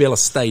 Yeah. Should be able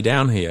to stay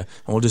down here, and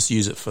we'll just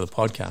use it for the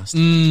podcast.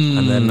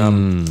 And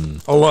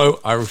then, although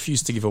I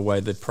refuse to give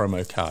away the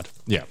promo card.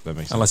 Yeah, that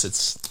makes sense. Unless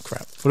it's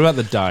crap. What about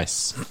the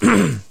dice?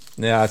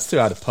 Yeah, it's too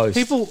hard to post.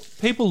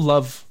 People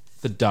love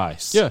the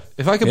dice. Yeah.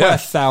 If I could Yeah. buy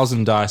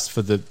 1,000 dice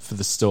for the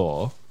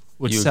store,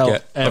 would You would sell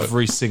get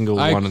every single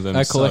one of them.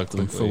 I collect so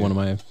them for quickly. one of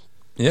my...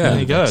 Yeah, There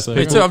you go. So-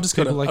 Me too. I've got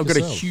people like I've got a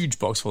yourself. huge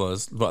box full of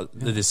those. But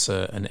this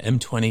an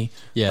M20.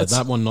 Yeah, That's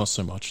that one not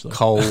so much, though.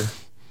 coal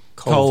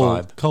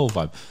vibe. Coal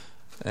vibe.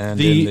 And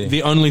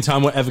The only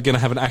time we're ever going to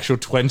have an actual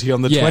 20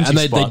 on the Yeah, 20 and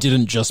they spot.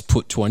 didn't just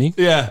put 20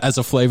 Yeah. as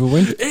a flavor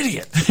win.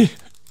 Idiot.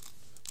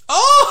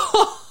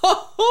 Oh!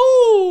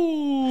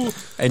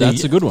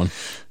 That's a good one.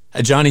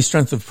 a Johnny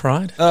Strength of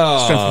Pride.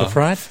 Strength of the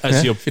Pride.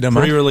 As your if you don't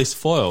mind. pre-release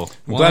foil.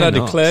 I'm glad Why I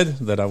not? declared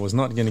that I was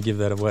not going to give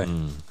that away.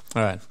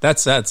 All right,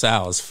 that's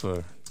ours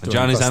for. doing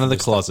Johnny's Bust out of the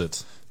Booster.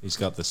 closet. He's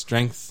got the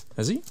strength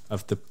Has he?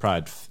 of the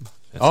pride.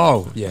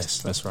 Oh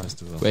yes, that's right.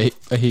 Festival.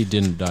 But he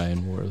didn't die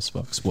in War of the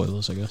Spark.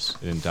 Spoilers, I guess.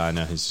 He didn't die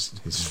now. He's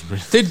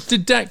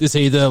Did Dak? Is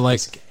he the, like...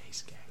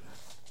 He's gay.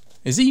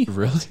 Is he?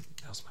 Really?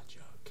 That was my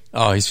joke.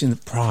 Oh, he's in the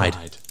Pride.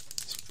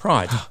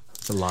 Pride.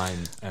 It's a line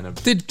and a.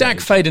 Did Dak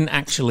Faden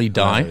actually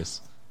die?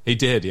 He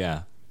did,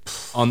 yeah.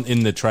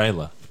 In the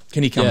trailer.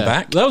 Can he come Yeah.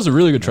 back? That was a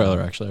really good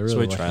trailer, actually. I really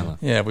Sweet liked it. trailer.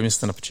 Yeah, we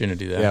missed an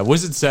opportunity there. Yeah,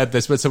 Wizard said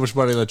they spent so much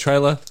money on the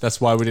trailer. That's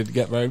why we didn't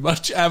get very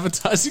much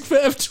advertising for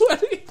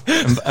F20.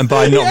 And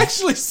by He not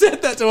actually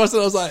said that to us,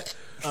 and I was like,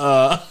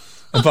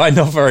 and by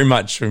not very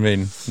much, we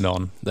mean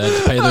none. They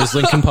had to pay those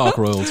Linkin Park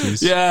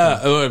royalties. yeah.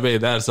 Oh, I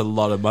mean, that's a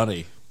lot of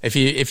money. If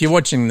you're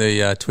watching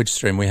the Twitch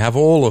stream, we have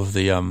all of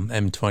the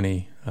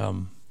M20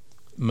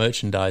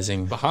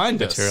 merchandising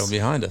Behind us. material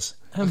behind us.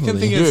 I can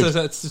think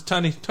it's a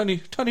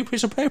tiny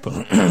piece of paper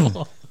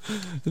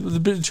with a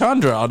bit of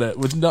Chandra on it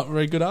with not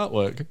very good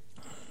artwork.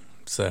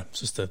 So it's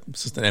just an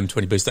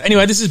M20 booster.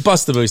 Anyway, this is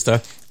Buster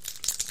Booster.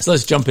 So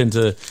let's jump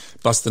into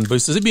Bustin'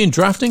 Boosters. Have you been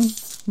drafting,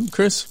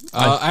 Chris?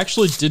 I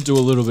actually did do a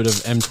little bit of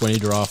M20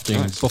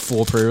 drafting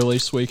before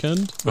pre-release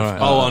weekend. All right.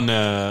 On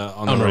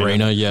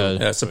Arena, yeah.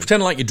 Yeah, so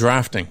pretend like you're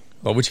drafting.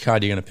 Well, which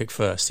card are you going to pick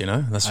first,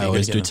 That's what I you're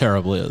always gonna do get.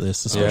 terribly at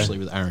this, especially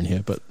with Aaron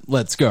here, but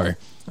let's go.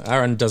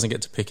 Aaron doesn't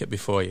get to pick it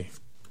before you.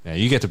 Yeah,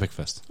 you get to pick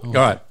first. All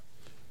right.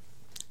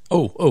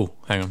 Oh,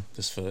 hang on.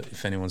 Just for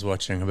if anyone's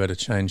watching, I better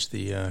change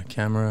the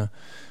camera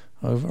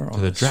over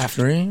on The the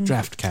stream.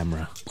 draft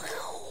camera.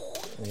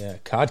 Yeah,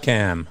 card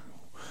cam.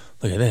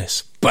 Look at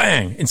this.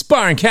 Bang!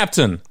 Inspiring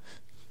Captain.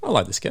 I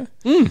like this guy.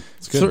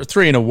 It's good.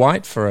 3 and a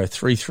white for a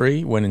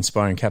 3/3. When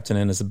Inspiring Captain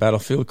enters the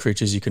battlefield,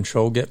 creatures you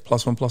control get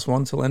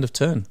 +1/+1 till end of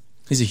turn.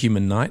 He's a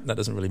human knight. That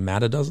doesn't really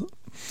matter, does it?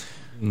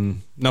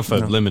 Not for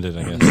limited,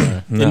 I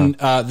guess. No.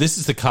 And, this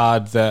is the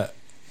card that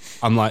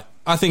I'm like,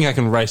 I think I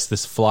can race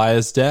this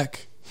Flyers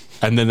deck.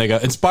 And then they go,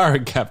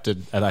 Inspiring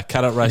Captain. And I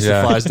cannot race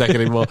the Flyers deck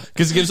anymore.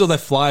 Because it gives all their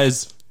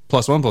Flyers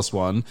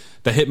 +1/+1.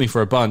 They hit me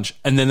for a bunch.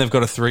 And then they've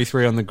got a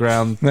 3/3 on the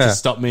ground Yeah. to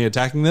stop me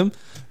attacking them.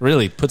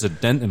 Really puts a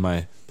dent in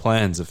my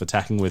plans of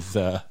attacking with...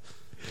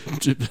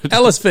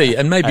 LSV,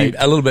 and maybe Eight,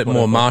 a little bit more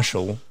whatever.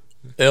 martial.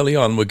 Early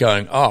on, we're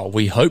going,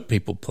 we hope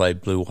people play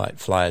blue-white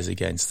Flyers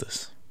against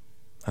us.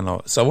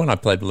 So when I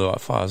played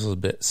blue-white Flyers, I was a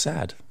bit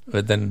sad.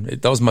 But then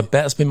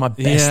that's been my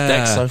best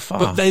deck so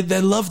far. But they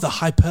love the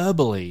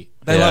hyperbole.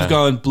 They Yeah. love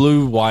going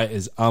blue-white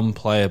is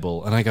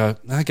unplayable. And I go,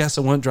 I guess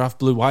I won't draft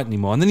blue-white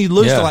anymore. And then you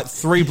lose Yeah. to like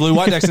 3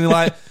 blue-white decks and you're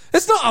like,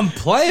 it's not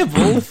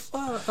unplayable.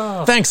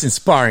 Thanks,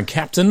 Inspiring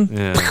Captain.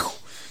 Yeah.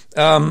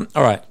 All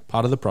right.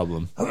 Part of the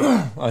problem.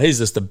 Oh, he's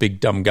just a big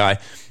dumb guy.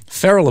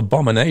 Feral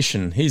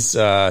Abomination. He's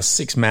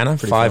 6 mana,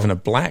 5 and a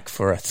black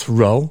for a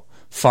throw.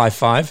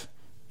 5/5.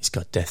 He's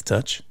got Death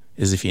Touch,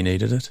 as if he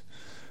needed it.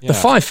 The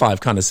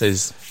 5/5 kind of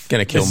says going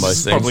to kill This most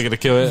is things. probably going to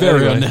kill it. Very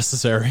anyway.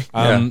 unnecessary.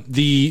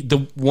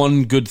 The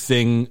one good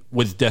thing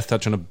with Death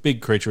Touch on a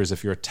big creature is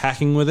if you're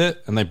attacking with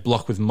it and they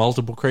block with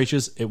multiple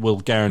creatures, it will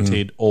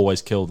guaranteed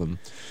always kill them.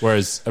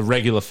 Whereas a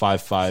regular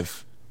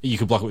 5/5, you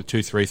could block it with 2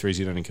 3/3s,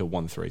 you'd only kill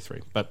 1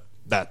 3/3. But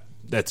that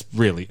that's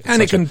really...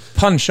 And it can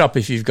punch up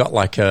if you've got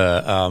like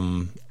a...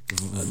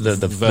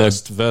 the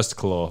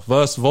Vorstclaw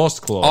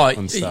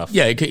and stuff.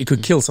 Yeah, it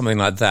could kill something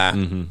like that.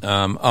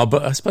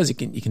 But I suppose you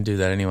can do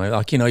that anyway.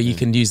 Like, you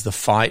can use the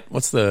fight.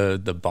 What's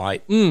the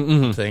bite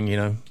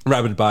thing,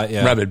 Rabid bite,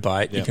 yeah. Rabid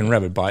bite. You can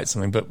rabid bite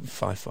something, but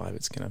 5/5,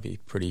 it's going to be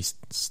pretty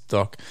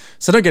stock.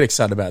 So don't get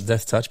excited about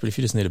Death Touch, but if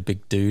you just need a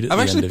big dude at I've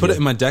the actually end put of it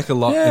in my deck a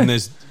lot, and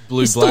there's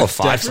blue-black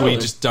decks where you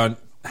just don't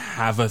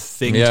have a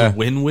thing to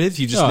win with.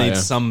 You just need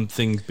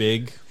something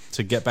big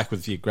to get back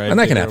with your grave. And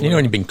that can happen.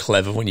 When you've been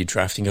clever, when you're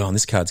drafting,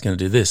 this card's going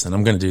to do this, and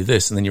I'm going to do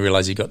this, and then you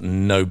realise you've got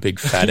no big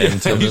fat end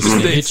to you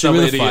just need some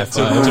idiot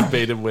to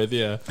beat him with,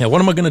 Yeah,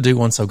 what am I going to do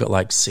once I've got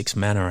like 6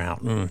 mana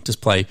out? Just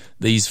play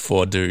these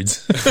 4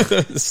 dudes.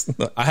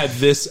 I had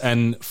this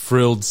and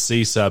Frilled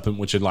Sea Serpent,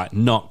 which are like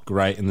not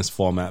great in this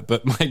format,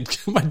 but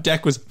my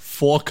deck was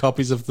 4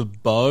 copies of the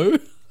bow.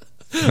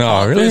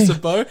 Oh, really?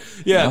 Of bow?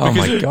 Yeah,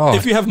 because my God.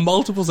 if you have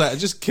multiples out, it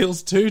just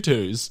kills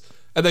 2/2s,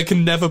 and they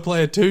can never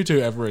play a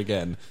 2/2 ever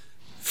again.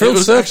 It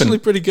was actually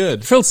pretty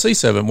good. Frilled Sea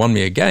Serpent won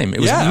me a game.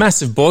 It was a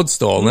massive board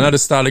stall, and I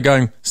just started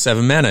going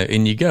 7 mana,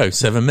 in you go,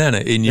 7 mana,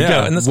 in you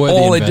go, and that's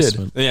all I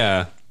did.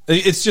 Yeah,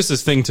 it's just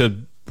this thing to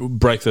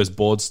break those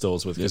board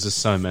stalls with, because there's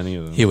so many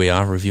of them. Here we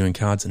are reviewing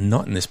cards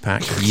not in this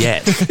pack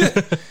yet.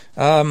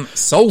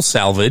 Soul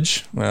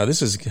Salvage. Well,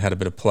 this has had a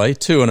bit of play.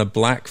 2 and a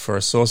black for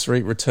a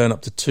sorcery. Return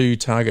up to 2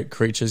 target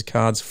creatures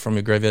cards from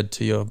your graveyard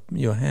to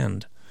your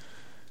hand.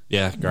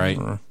 Yeah, great.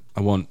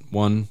 I want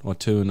 1 or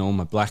 2 in all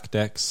my black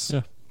decks.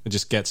 Yeah. It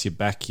just gets you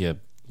back your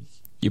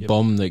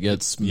bomb that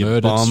gets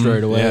murdered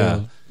straight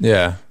away.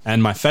 Yeah.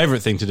 And my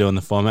favourite thing to do in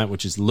the format,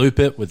 which is loop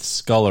it with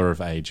Scholar of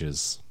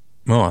Ages.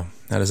 Oh,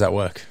 how does that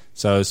work?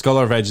 So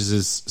Scholar of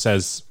Ages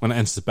says when it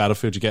enters the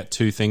battlefield, you get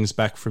 2 things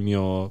back from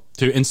 2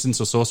 instants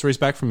or sorceries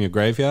back from your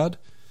graveyard.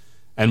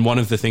 And one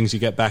of the things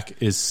you get back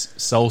is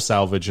Soul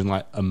Salvage and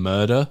like a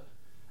murder.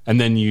 And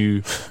then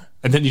you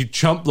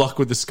chump block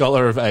with the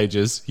Scholar of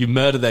Ages, you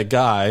murder their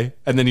guy,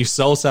 and then you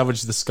Soul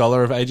Salvage the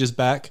Scholar of Ages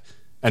back.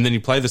 And then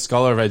you play the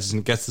Scholar of Ages and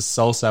it gets the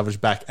Soul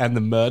Salvage back and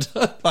the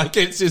murder. Like,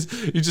 it's just,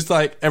 you just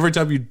like, every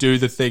time you do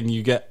the thing,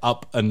 you get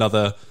up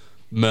another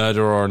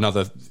murder or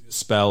another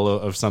spell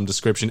of some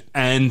description,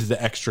 and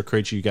the extra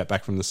creature you get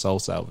back from the Soul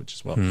Salvage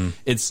as well.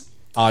 It's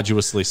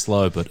arduously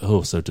slow, but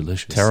so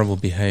delicious. Terrible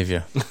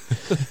behaviour.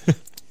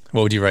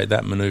 What would you rate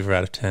that maneuver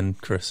out of 10,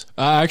 Chris?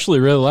 I actually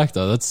really like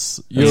that. That's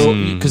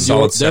because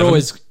they're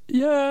always.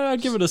 Yeah,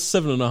 I'd give it a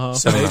 7.5.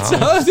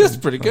 7.5. That's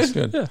pretty good. That's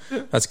good.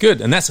 Yeah. That's good,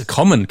 and that's a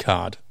common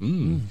card.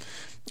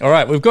 All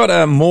right, we've got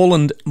a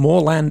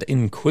Moorland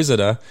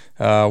Inquisitor,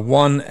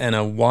 1 and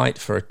a white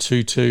for a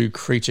 2/2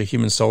 creature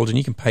human soldier, and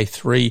you can pay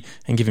 3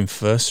 and give him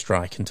first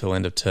strike until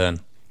end of turn.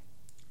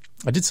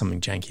 I did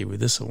something janky with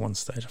this at one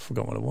stage. I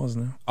forgot what it was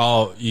now.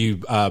 Oh,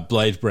 you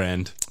Blade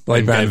Brand.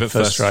 Blade Brand gave it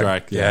first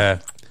strike. Yeah.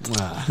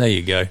 There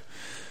you go.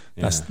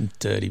 Yeah. That's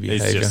dirty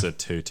behaviour. It's just a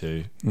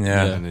 2/2.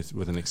 Yeah. And it's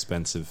with an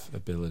expensive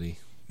ability.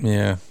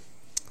 Yeah.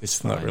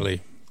 It's not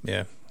really,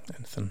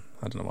 anything.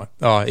 I don't know why.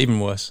 Oh,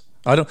 even worse.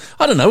 I don't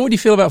know. What do you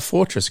feel about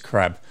Fortress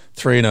Crab?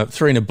 3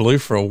 and a blue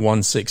for a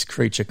 1/6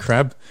 creature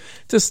crab.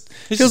 Just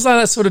feels like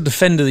that sort of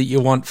defender that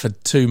you want for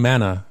 2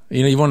 mana.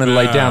 You want to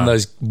lay down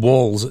those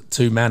walls at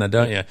 2 mana,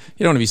 don't you? You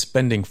don't want to be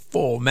spending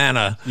 4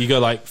 mana. You go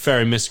like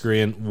Fairy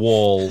Miscreant,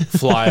 wall,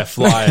 flyer,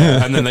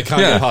 and then they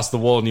can't get past the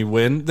wall and you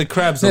win. The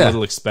crab's a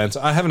little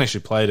expensive. I haven't actually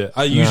played it.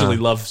 I usually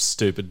love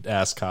stupid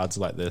ass cards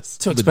like this.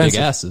 Too The expensive.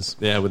 big asses.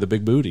 Yeah, with the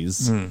big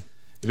booties. It'd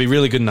be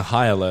really good in a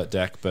high alert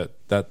deck, but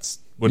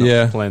we're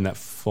not playing that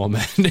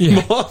format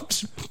anymore.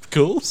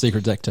 Cool.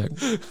 Secret deck tech.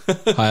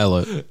 High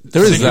alert.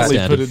 There is Secretly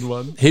that. put in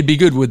one. He'd be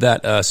good with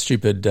that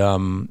stupid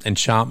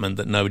enchantment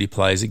that nobody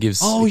plays. It gives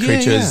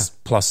creatures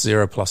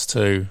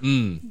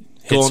 +0/+2.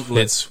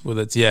 Gauntlets with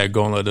its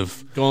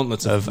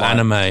gauntlets of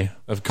anime.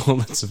 Of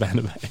gauntlets of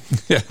anime.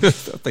 Yeah, I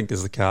think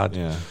is the card.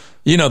 Yeah.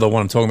 You know the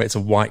one I'm talking about. It's a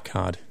white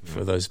card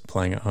for those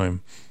playing at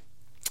home.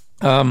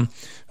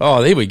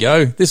 There we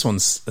go. This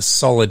one's a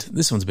solid.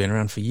 This one's been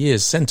around for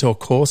years. Centaur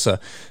Corsa,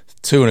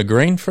 2 and a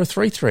green for a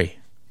 3/3.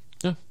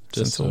 Yeah.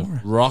 Just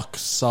Centaur. a rock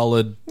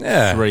solid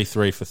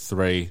 3/3 for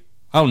 3.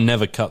 I'll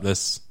never cut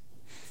this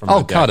from I'll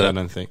my deck, cut it. I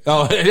don't think.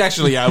 Oh,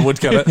 actually, I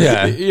would cut it.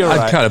 Yeah, You're I'd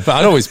right. cut it, but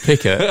I'd always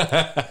pick it.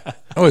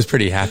 I was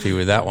pretty happy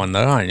with that one,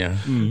 though, aren't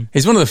you?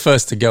 He's one of the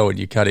first to go when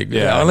you cut it.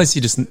 Yeah. Unless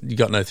you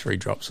got no 3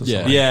 drops or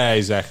something. Yeah,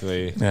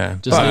 exactly. Yeah.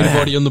 Just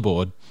anybody on the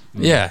board.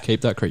 Yeah.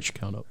 Keep that creature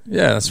count up.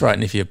 Yeah, that's right.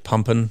 And if you're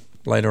pumping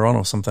later on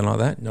or something like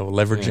that, or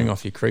leveraging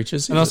off your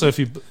creatures. And also,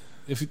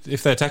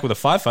 if they attack with a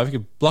 5/5, you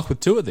can block with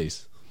 2 of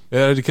these. It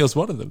only kills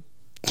 1 of them.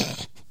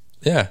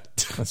 Yeah,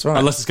 that's right.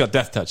 Unless it's got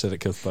Death Touch, then it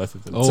kills both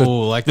of them.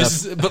 Oh, like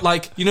that. But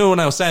when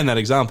I was saying that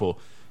example,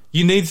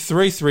 you need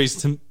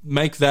 3/3s to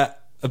make that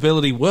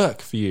ability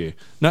work for you.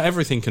 Not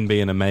everything can be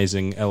an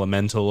amazing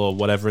elemental or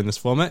whatever in this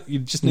format. You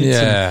just need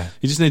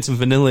some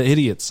vanilla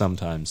idiots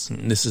sometimes.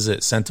 This is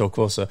it. Centaur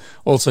Corsa,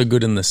 also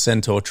good in the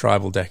Centaur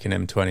tribal deck in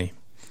M20.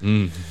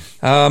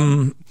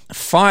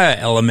 Fire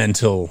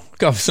Elemental.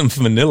 Got some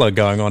vanilla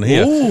going on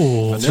here.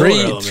 Ooh,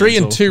 three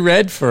and 2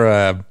 red for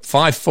a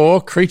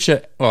 5/4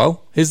 creature.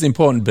 Well, here's the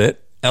important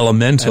bit.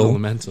 Elemental.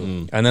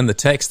 And then the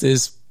text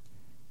is...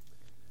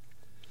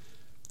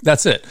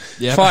 That's it.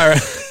 Yep.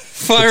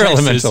 Fire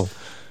Elemental.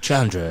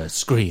 Chandra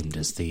screamed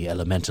as the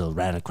elemental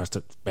ran across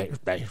the...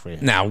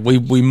 Now,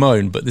 we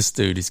moan, but this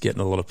dude is getting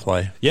a lot of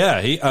play.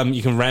 Yeah, he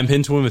you can ramp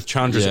into him with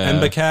Chandra's Yeah.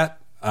 Embercat.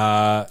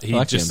 He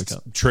like just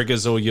Embercat.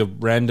 triggers all your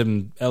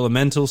random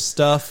elemental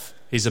stuff.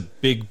 He's a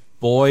big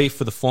boy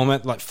for the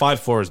format. Like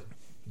 5/4 is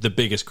the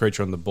biggest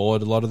creature on the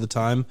board a lot of the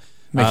time.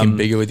 Make him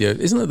bigger with you.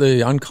 Isn't it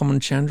the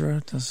uncommon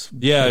Chandra?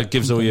 Yeah, it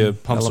gives all your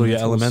pumps all your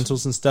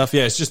elementals and stuff.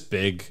 Yeah, it's just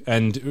big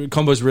and it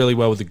combos really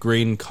well with the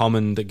green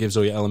common that gives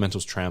all your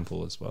elementals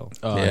trample as well.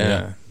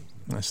 Yeah.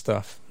 Nice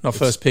stuff. Not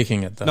first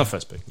picking it though. Not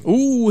first pick.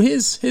 Ooh,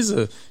 here's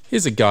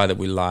a guy that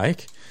we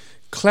like.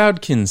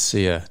 Cloudkin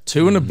Seer,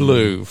 2 and a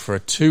blue for a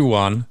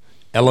 2/1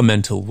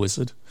 elemental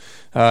wizard.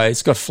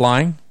 It's got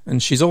flying,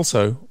 and she's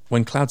also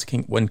when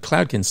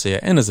Cloudkin Seer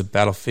enters a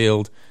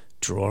battlefield,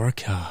 draw a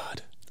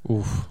card.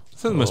 Oof.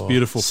 It's the most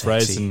beautiful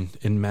phrase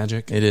in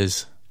Magic. It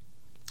is.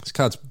 This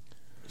card's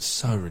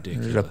so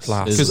ridiculous.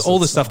 Plus. Because all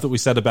the stuff that we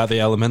said about the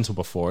elemental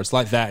before, it's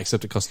like that,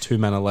 except it costs 2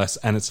 mana less,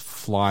 and it's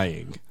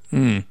flying.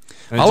 And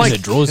I like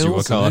it draws you a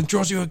kills card. it. It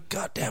draws you a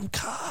goddamn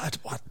card.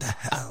 What the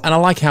hell? And I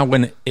like how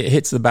when it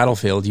hits the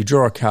battlefield, you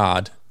draw a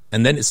card,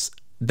 and then it's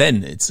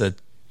a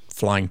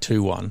flying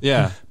 2/1.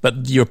 Yeah.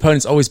 But your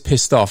opponent's always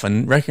pissed off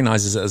and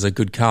recognizes it as a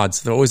good card,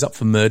 so they're always up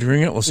for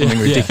murdering it or something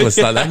ridiculous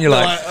like that. And you're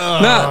like,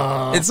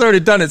 nah, it's already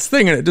done its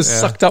thing, and it just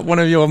sucked up one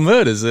of your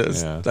murders.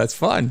 That's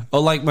fine.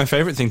 Or like my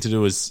favorite thing to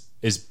do is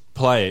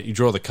play it. You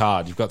draw the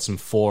card. You've got some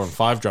 4 and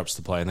 5 drops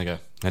to play, and they go,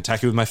 I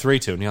attack you with my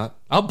 3/2, and you're like,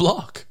 I'll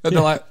block. And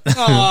they're like,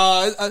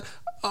 the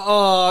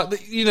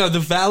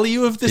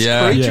value of this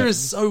creature is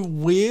so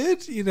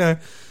weird.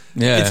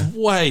 It's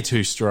way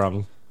too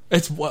strong.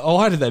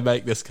 Why did they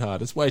make this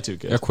card? It's way too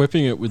good.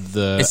 Equipping it with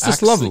the It's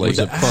just axe, lovely. Was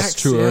it The plus axe,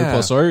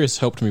 2/0/0 has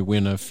helped me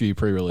win a few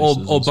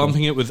pre-releases. Or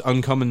bumping it with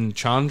uncommon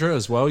Chandra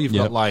as well. You've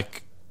got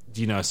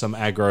some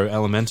aggro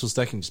elementals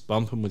deck and just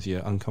bump them with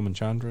your uncommon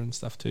Chandra and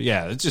stuff too.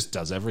 Yeah, it just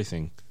does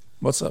everything.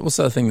 What's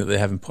that thing that they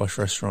have in Posh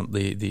Restaurant?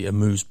 The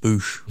amuse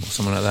bouche or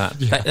something like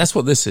that. That's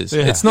what this is.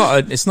 Yeah. It's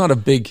not a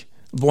big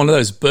one of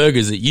those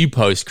burgers that you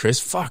post, Chris.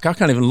 Fuck, I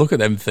can't even look at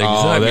them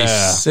things. That'd be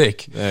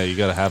sick. Yeah, you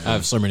got to have them. I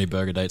have so many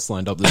burger dates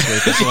lined up this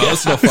week as well.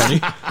 It's not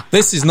funny.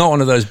 This is not one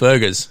of those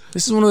burgers.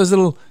 This is one of those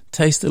little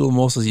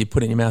morsels you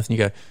put in your mouth and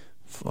you go,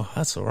 oh,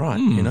 that's all right.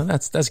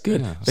 That's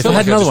good. Yeah. If I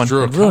had another one,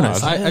 I'd ruin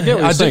it. I get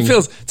what you're saying.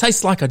 It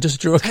tastes like I just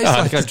drew a card. Tastes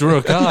like I drew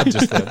a card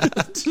just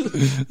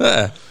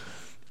then.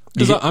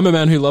 Because I'm a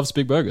man who loves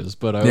big burgers,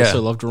 but I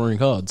also love drawing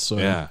cards. So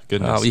Yeah,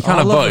 goodness. You can't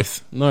have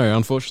both. No,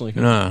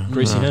 unfortunately, No,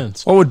 greasy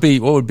hands. What would be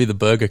the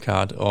burger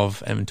card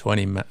of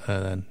M20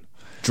 then?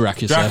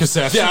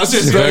 Dracuseth. Yeah, I was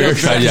just Burger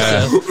card,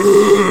 yeah.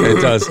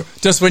 It does.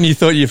 Just when you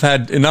thought you've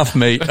had enough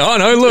meat. Oh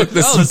no, look,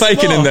 there's some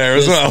bacon in there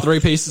as There's well. 3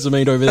 pieces of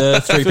meat over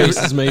there, 3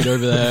 pieces of meat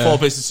over there. 4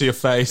 pieces to your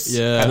face.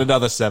 Yeah. And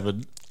another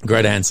 7.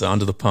 Great answer,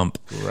 under the pump.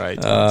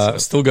 Great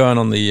Still going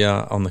on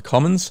the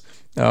commons.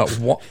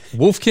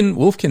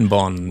 Wolfkin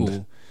Bond.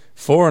 Ooh.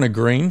 4 and a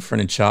green for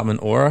an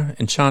enchantment aura.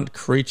 Enchant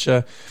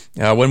creature.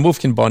 When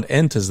Wolfkin Bond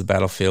enters the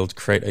battlefield,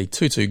 create a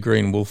 2/2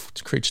 green wolf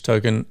creature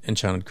token.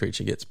 Enchanted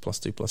creature gets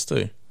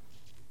 +2/+2.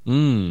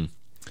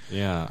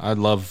 Yeah, I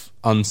love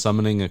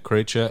unsummoning a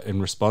creature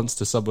in response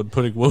to someone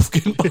putting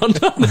Wolfkin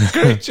Bond on a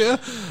creature.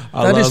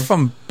 That is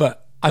fun,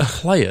 but I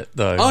play it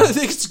though. I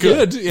think it's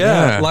good.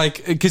 Yeah.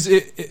 Like, because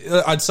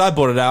I'd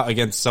sideboard it out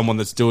against someone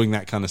that's doing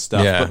that kind of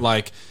stuff. Yeah. But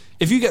like,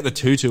 if you get the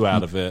 2/2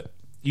 out of it,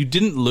 you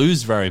didn't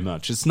lose very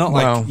much. It's not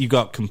like you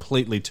got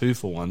completely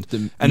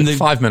 2-for-1. And the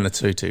 5 mana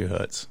 2/2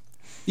 hurts.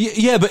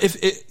 Yeah, but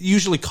if it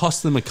usually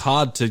costs them a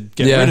card to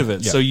get rid of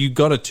it, so you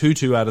got a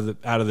 2/2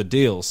 out of the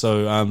deal.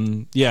 So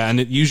and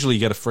it usually you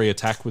get a free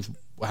attack with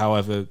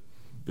however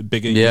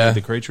bigger you make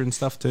the creature and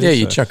stuff too. Yeah,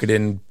 you chuck it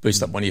in,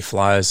 boost up one of your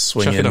flyers,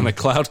 swing chuck in. it on a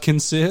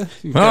Cloudkin Seer.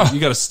 You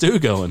got a stew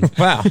going.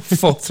 Wow,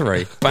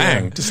 4/3,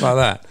 bang, just like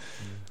that.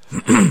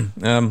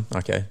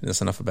 Okay,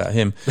 that's enough about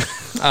him.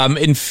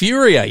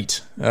 Infuriate.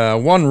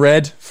 1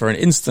 red for an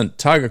instant.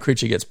 Target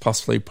creature gets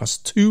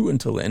 +3/+2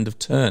 until the end of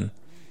turn.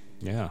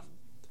 Yeah.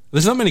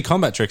 There's not many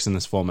combat tricks in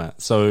this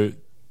format, so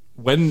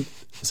when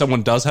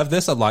someone does have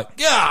this, I'm like,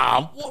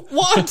 yeah,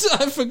 what?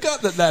 I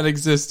forgot that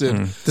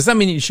existed. Does that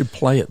mean you should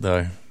play it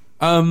though?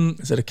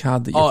 Is it a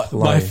card that you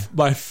play?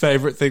 My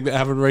favorite thing that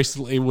happened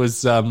recently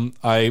was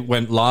I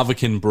went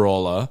Lavakin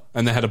Brawler,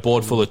 and they had a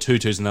board full of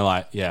 2/2s, and they're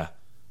like, yeah,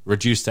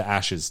 reduce to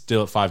ashes,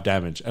 deal it 5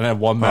 damage. And I had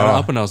 1 mana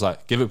up, and I was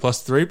like, give it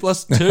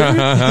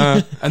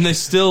 +3/+2. And they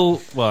still,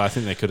 I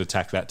think they could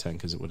attack that turn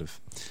because it would have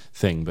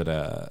thing,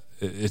 but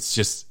it's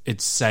just, it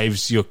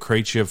saves your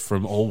creature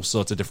from all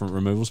sorts of different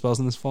removal spells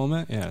in this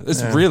format. Yeah,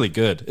 it's really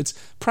good. It's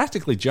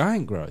practically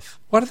giant growth.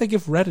 Why did they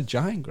give red a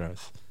giant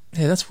growth?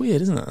 Yeah, that's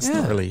weird, isn't it? That's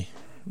not really...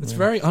 It's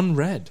very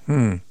unread.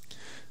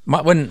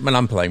 When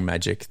I'm playing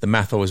Magic, the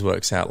math always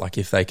works out. Like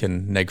if they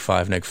can neg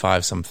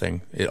 5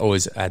 something, it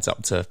always adds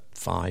up to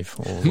 5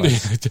 or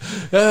less.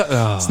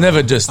 It's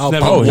never just I'll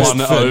never put one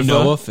one for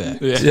no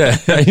effect. Yeah,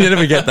 you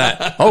never get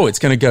that. Oh, it's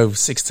going to go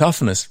 6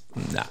 toughness.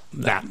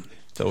 Nah.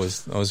 I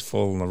always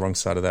fall on the wrong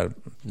side of that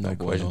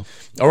equation.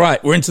 All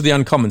right, we're into the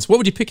uncommons. What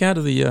would you pick out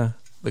of the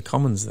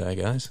commons there,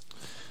 guys?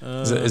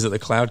 Is it the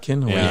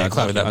Cloudkin? Or Yeah,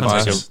 with that I'd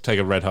bias? take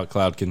a red hot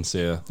Cloudkin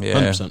Seer. Yeah.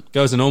 100%.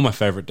 Goes in all my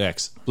favorite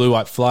decks: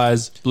 blue-white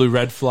flyers,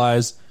 blue-red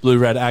flyers,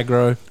 blue-red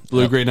aggro,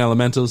 blue-green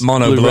elementals,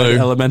 Mono blue-red blue.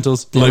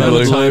 elementals, Blue mono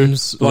blue.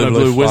 times, Blue mono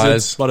blue blue flyers.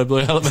 wizards, mono blue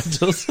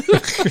elementals.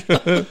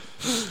 That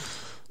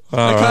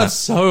card's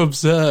so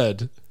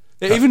absurd.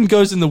 It even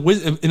goes in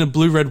in a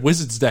blue-red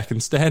wizards deck in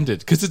standard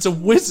because it's a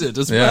wizard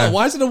as Yeah. well.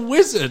 Why is it a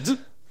wizard?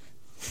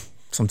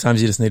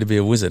 Sometimes you just need to be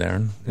a wizard,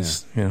 Aaron.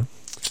 It's, you know.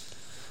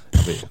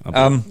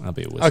 I'll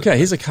be a wizard. Okay,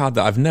 here's a card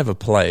that I've never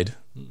played,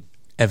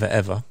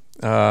 ever.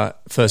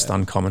 First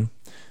uncommon.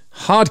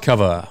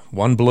 Hardcover,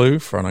 1 blue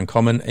for an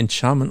uncommon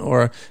enchantment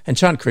or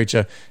enchant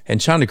creature.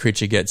 Enchanted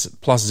creature gets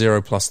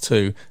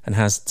 +0/+2 and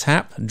has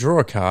tap, draw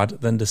a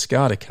card, then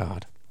discard a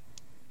card.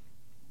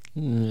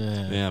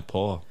 Yeah,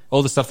 poor.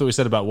 All the stuff that we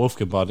said about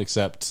Wolfkin Bond,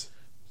 except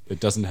it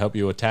doesn't help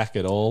you attack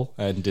at all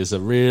and is a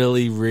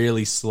really,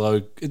 really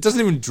slow... It doesn't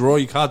even draw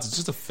you cards. It's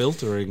just a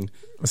filtering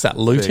What's that,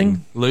 looting?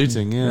 thing.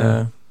 Looting,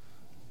 yeah.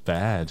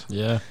 Bad.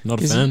 Yeah, not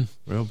a Is it- fan.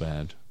 Real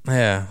bad.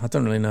 Yeah, I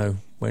don't really know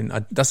when.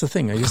 That's the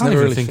thing. I I just can't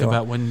never even really think feel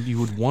about when you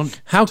would want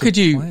How to could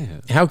you? play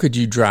it. How could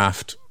you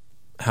draft?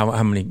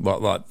 How many?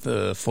 Like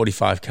the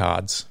 45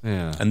 cards?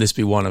 Yeah. And this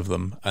be one of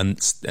them, and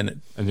it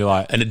And you're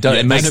like...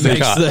 it makes It the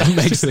makes card. the,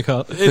 makes the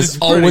card. There's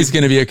always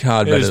going to be a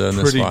card It better is than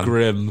this pretty one.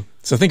 grim.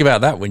 So think about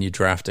that when you're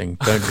drafting.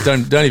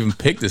 Don't even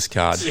pick this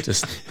card.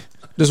 Just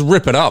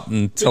rip it up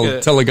and tell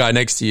the guy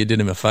next to you did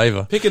him a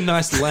favor. Pick a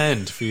nice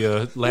land for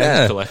your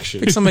land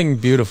collection. Pick something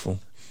beautiful.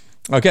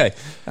 Okay,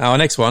 our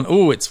next one.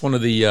 Oh, it's one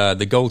of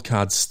the gold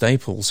card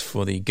staples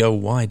for the Go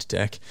Wide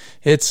deck.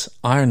 It's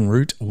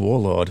Ironroot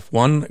Warlord.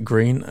 1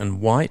 green and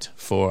white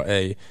for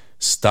a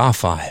star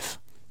 5.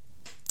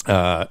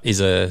 Is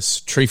a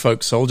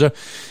treefolk soldier.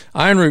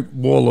 Ironroot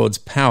Warlord's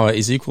power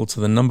is equal to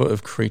the number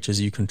of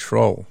creatures you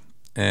control.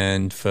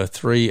 And for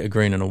 3, a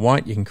green and a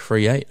white, you can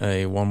create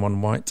a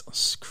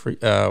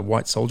 1/1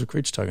 white soldier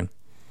creature token.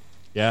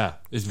 Yeah,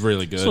 it's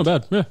really good. It's not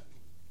bad. Yeah.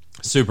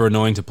 Super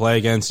annoying to play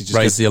against. You just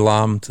Raise the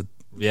alarm to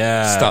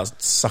yeah.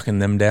 start sucking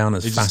them down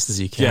as It fast just- as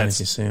you can yeah, if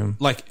you see them.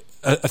 Like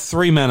a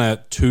 3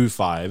 mana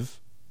 2/5,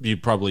 you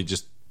probably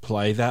just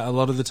play that a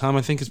lot of the time.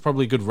 I think is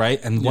probably a good rate,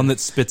 and one that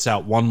spits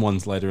out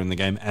 1/1s later in the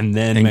game and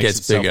then And makes gets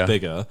itself bigger.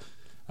 bigger.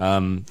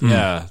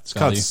 Yeah, this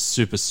Value. card's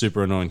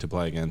super annoying to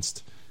play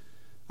against.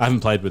 I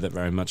haven't played with it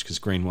very much because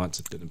green whites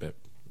have been a bit.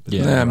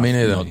 Yeah, me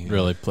neither. Not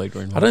really played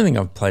green. I don't think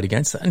I've played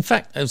against that. In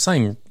fact, I was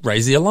saying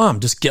raise the alarm.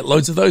 Just get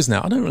loads of those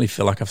now. I don't really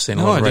feel like I've seen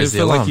a No, lot I of do raise the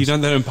feel alarms. like you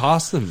don't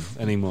pass them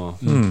anymore.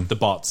 The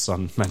bots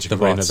on Magic The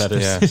Arena, bots, that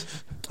is. yeah.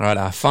 All right,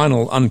 our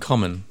final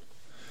uncommon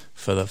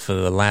for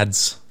the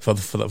lads for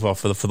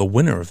the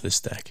winner of this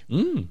deck.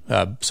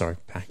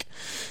 Pack.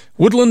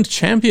 Woodland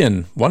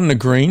Champion, 1 and a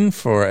green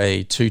for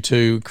a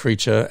 2/2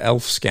 creature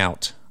elf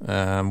scout.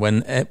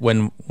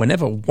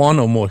 Whenever 1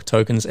 or more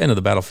tokens enter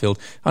the battlefield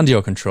under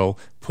your control,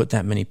 put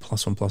that many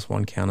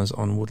 +1/+1 counters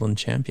on Woodland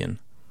Champion.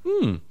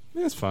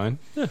 That's fine.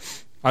 Yeah.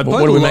 What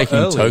are we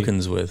making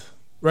tokens with?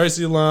 Raise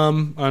the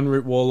Alarm,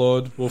 Ironroot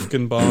Warlord,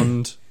 Wolfkin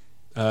Bond,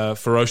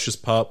 Ferocious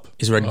Pup.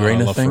 Is red I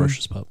green a love thing?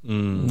 Ferocious Pup.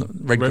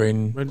 Red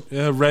green.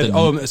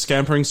 A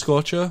Scampering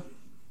Scorcher.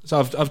 So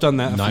I've done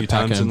that a few Night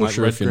Pack times in like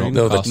Ambusher red if you're green.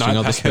 not The casting Night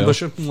other Pack spells.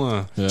 Ambusher.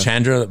 Mwah. Yeah.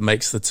 Chandra that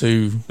makes the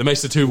 2. That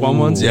makes the 2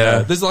 1/1s. yeah.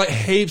 There's like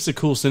heaps of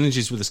cool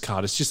synergies with this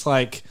card. It's just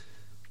like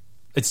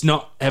it's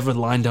not ever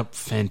lined up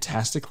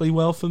fantastically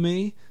well for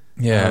me.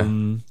 Yeah.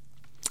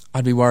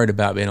 I'd be worried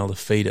about being able to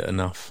feed it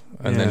enough.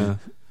 And then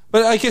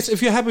But I guess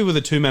if you're happy with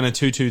a 2 mana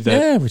 2/2 that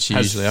Yeah, which you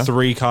has usually are.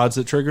 3 cards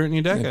that trigger it in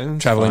your deck,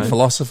 it's Traveling fine.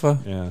 Philosopher.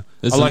 Yeah,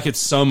 There's I a- like it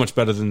so much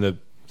better than the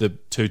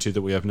 2/2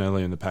 that we have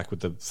earlier in the pack with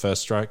the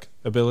first strike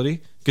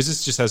ability because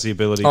this just has the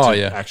ability to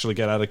yeah. actually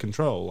get out of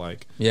control.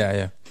 Like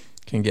Yeah.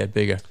 Can get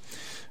bigger.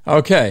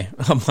 Okay.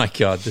 Oh my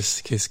God,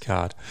 this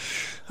card.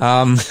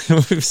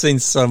 We've seen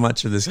so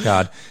much of this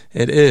card.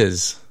 It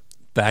is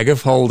Bag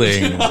of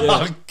Holding.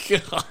 oh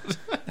god,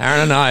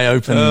 Aaron and I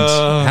opened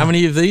how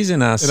many of these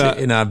in our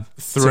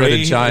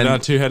three giant, in our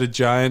 2-headed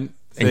giant,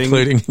 thing.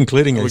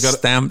 including a We got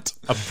stamped.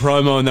 a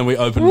promo, and then we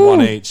opened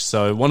one each.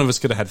 So one of us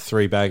could have had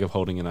 3 Bag of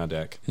Holding in our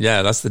deck.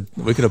 Yeah,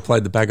 we could have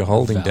played the Bag of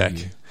Holding deck.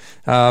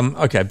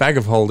 Okay, Bag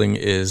of Holding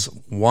is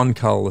 1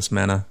 colorless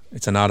mana.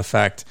 It's an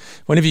artifact.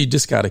 Whenever you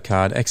discard a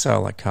card,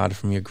 exile that card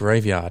from your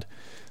graveyard.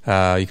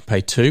 You can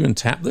pay 2 and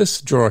tap this,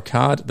 draw a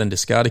card, then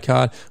discard a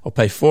card, or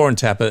pay 4 and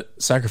tap it,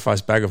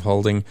 sacrifice Bag of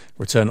Holding,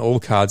 return all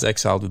cards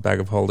exiled with Bag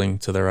of Holding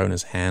to their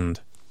owner's hand.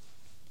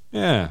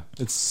 Yeah,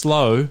 it's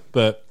slow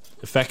but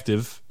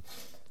effective.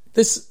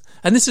 This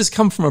has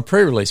come from a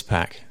pre-release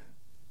pack.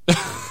 Yeah,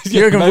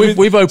 You reckon maybe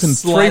we've opened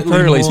 3 slightly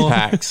pre-release more.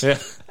 packs, Yeah.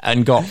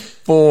 and got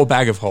 4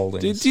 Bag of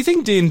Holdings. Do you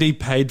think D&D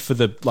paid for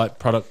the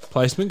product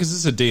placement? Because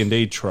it's a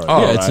D&D trope.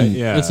 Oh, it's right?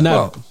 an ad.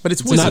 Well, but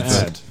it's It's an Wizards.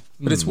 ad.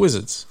 But it's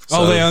Wizards.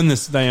 Oh, so- they own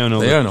this. They own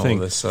all. They own all thing.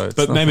 this, so it's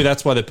but not- maybe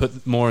that's why they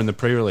put more in the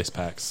pre-release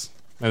packs.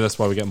 Maybe that's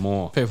why we get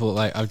more. People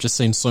I've just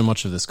seen so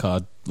much of this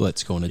card.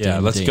 Let's go on a Yeah,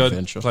 D&D let's go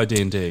adventure. play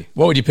D&D.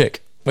 What would you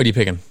pick? What are you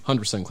picking?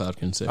 100% Cloud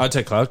Conceal. I'd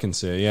take Cloud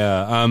Conceal,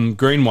 yeah.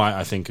 Green-White,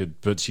 I think,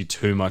 it puts you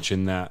too much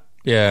in that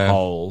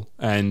hole.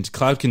 And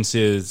Cloud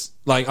Conceal is...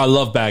 I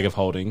love Bag of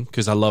Holding,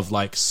 because I love,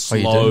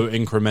 slow,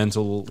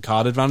 incremental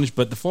card advantage,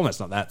 but the format's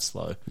not that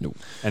slow. Nope.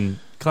 And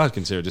Cloud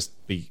Conceal would just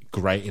be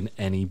great in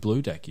any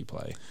blue deck you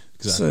play.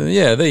 So,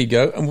 yeah, there you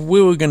go. And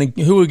who are we going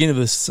to give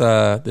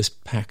this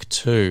pack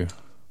to?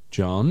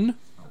 John?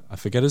 I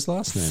forget his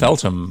last name.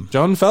 Feltham.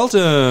 John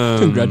Feltham.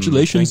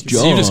 Congratulations,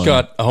 John. So you just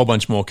got a whole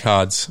bunch more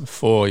cards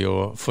for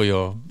your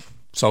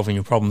solving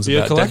your problems Your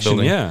about deck collection,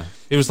 building. yeah.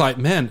 It was like,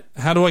 man,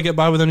 how do I get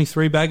by with only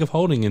 3 Bag of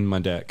Holding in my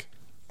deck?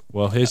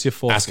 Well, here's your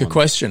 4th Ask a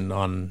question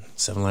on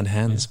 7-Land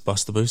Hands.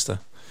 Bust the booster.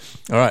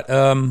 All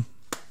right.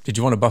 Did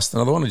you want to bust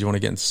another one, or do you want to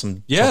get into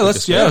some? Yeah,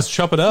 let's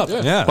chop it up.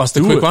 Yeah, Bust a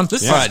quick one.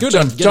 This All right, is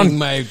good.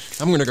 John, I'm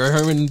going to go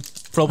home and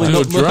probably Do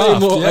not a draft,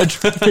 more yeah.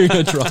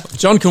 a draft.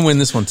 John can win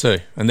this one too,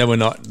 and then we're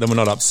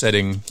not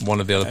upsetting one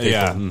of the other people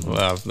Yeah.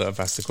 that have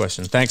asked the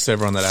question. Thanks to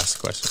everyone that asked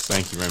the question.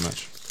 Thank you very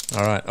much.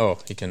 All right. Oh,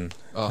 he can.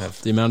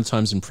 The amount of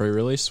times in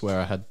pre-release where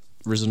I had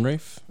Risen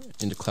Reef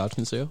into Cloud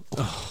Conceal.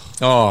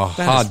 Oh,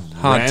 hard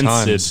rancid.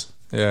 times.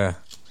 Yeah.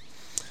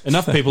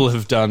 Enough people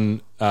have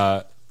done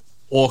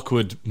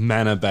awkward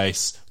mana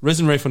base.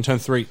 Risen Reef on turn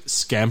 3,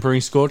 Scampering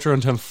Scorcher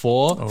on turn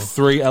 4,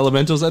 3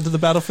 elementals enter the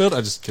battlefield.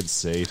 I just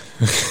concede.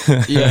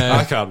 Yeah,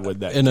 I can't win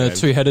that in game. a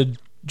 2-headed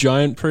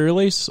giant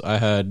pre-release, I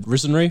had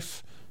Risen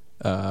Reef,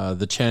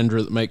 the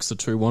Chandra that makes the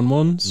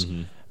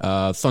 2/1/1s,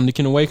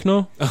 Thunderkin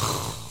Awakener,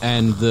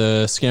 and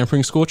the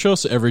Scampering Scorcher.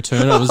 So every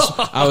turn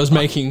I was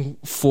making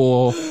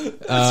 4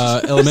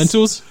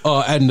 elementals.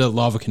 Oh, and a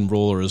Lavakin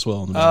Ruler as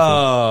well. On the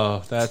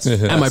battlefield. Oh, that's...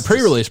 And my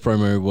pre-release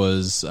promo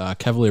was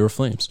Cavalier of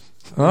Flames.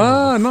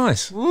 Ah,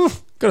 nice.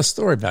 Got a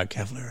story about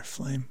Cavalier of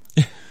Flame.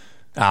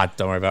 Don't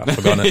worry about it. I've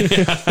forgotten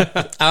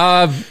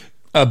it.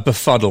 A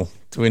befuddle.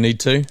 Do we need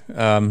to?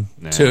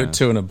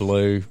 Two and a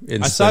blue. I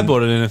Instant.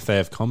 sideboard it in if they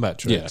have combat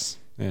tricks.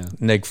 Yeah.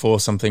 Neg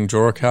 4 something,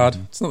 draw a card.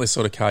 It's not the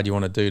sort of card you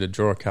want to do to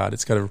draw a card.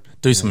 It's got to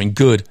do something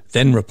good,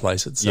 then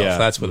replace itself. Yeah.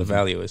 That's where the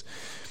value is.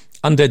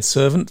 Undead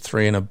Servant,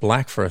 3 and a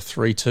black for a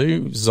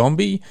 3/2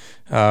 zombie.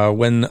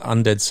 When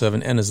Undead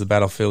Servant enters the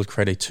battlefield,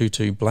 create a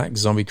 2/2 black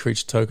zombie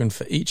creature token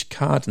for each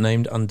card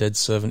named Undead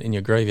Servant in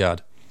your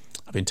graveyard.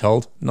 I've been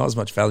told not as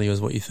much value as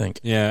what you think.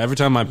 Yeah, every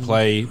time I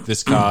play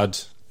this card,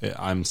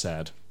 I'm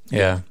sad.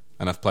 Yeah.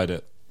 And I've played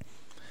it,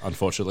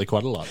 unfortunately,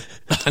 quite a lot.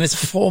 And it's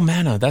 4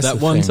 mana. That's That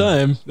the one thing.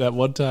 time. That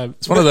one time.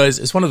 It's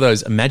one of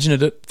those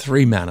imaginative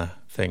 3 mana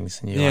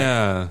things. And you're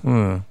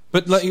Yeah.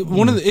 But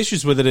one of the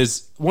issues with it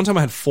is, one time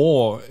I had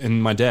 4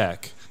 in my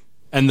deck,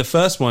 and the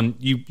first one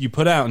you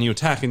put out and you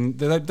attack, and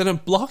they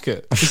don't block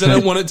it because they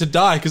don't want it to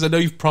die, because I know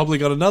you've probably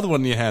got another one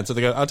in your hand. So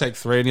they go, I'll take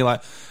 3, and you're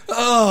like, no,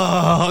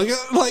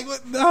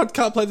 I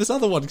can't play this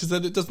other one because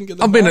then it doesn't get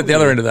the I've been at the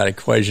value. other end of that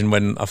equation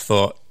when I've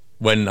thought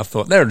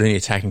they're only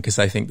attacking because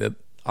they think that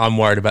I'm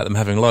worried about them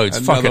having loads.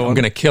 Fuck it, Another I'm one.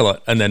 going to kill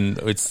it, and then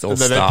it's all And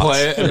then they starts.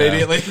 play it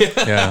immediately.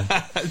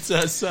 Yeah.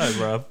 It's so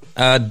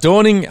rough.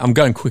 Dawning. I'm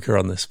going quicker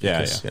on this.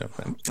 Yeah, Because, you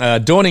know,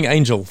 Dawning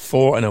Angel,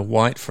 4 and a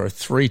white for a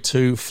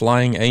 3/2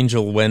 flying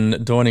angel.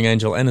 When Dawning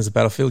Angel enters the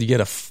battlefield, you get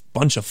a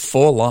bunch of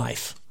 4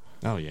 life.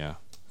 Oh, yeah.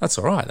 That's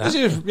all right. That.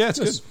 Yeah, it's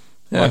good.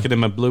 Yeah. I like it in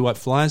my blue-white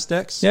flyers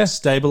decks. Yeah.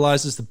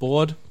 Stabilizes the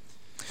board.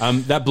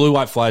 That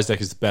blue-white flyers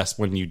deck is the best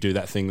when you do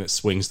that thing that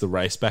swings the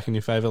race back in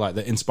your favor, like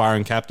the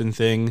Inspiring Captain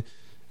thing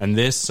and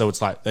this. So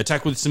it's like they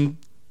attack with some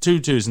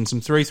 2/2s and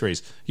some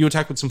 3/3s. You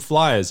attack with some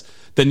flyers.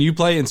 Then you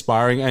play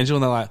Inspiring Angel,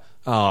 and they're like,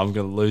 oh, I'm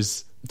going to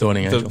lose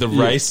Dawning Angel. the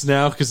race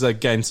now because I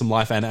gained some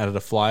life and added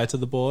a flyer to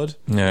the board.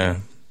 Yeah.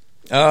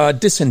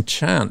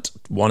 Disenchant,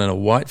 1 and a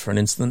white for an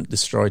instant.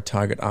 Destroy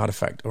target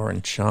artifact or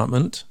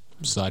enchantment.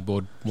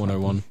 Sideboard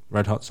 101.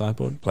 Red Hot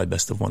sideboard. Play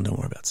best of 1, don't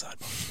worry about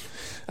sideboard.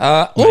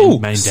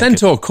 Main deck.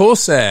 Centaur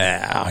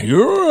Corsair.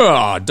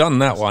 Yeah, done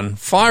that one.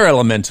 Fire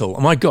Elemental.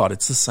 Oh my god,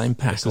 it's the same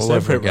pack the all same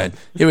over print again. run.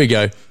 Here we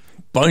go.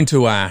 Bone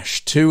to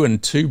Ash, 2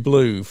 and 2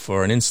 blue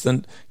for an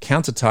instant.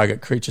 Counter target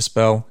creature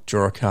spell,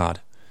 draw a card.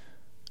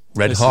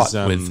 Red This Hot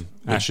is, with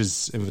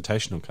Ash's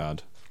invitational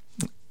card.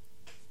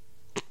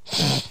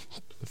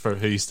 For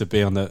who used to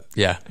be on the...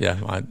 yeah,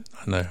 I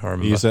know, I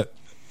remember. Use it.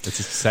 It's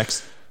a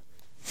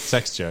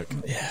sex joke.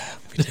 Yeah,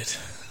 we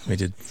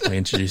did. We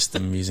introduced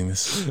them using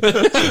this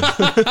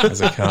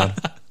as a card.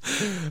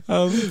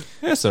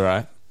 That's all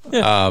right.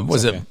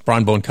 Was okay. it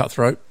Brineborn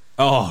Cutthroat?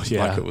 Oh,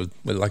 yeah.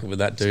 Like it with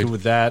that dude. Good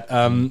with that.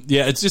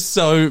 Yeah, it's just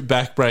so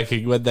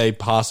backbreaking when they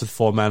pass with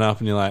 4 mana up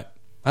and you're like,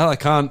 well, I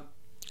can't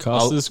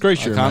Cast this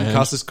creature. I in my can't hand.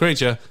 cast this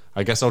creature.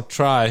 I guess I'll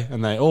try.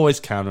 And they always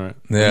counter it.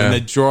 Yeah. And then they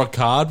draw a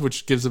card,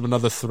 which gives them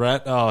another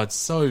threat. Oh, it's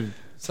so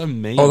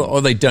mean.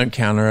 Or they don't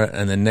counter it,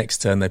 and then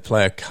next turn they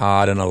play a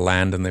card and a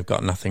land, and they've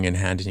got nothing in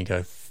hand, and you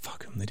go,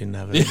 "Fuck 'em." them. They didn't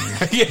have it.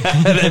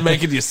 Yeah, they're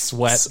making you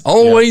sweat. It's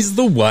always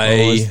the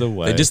way. Always the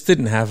way. They just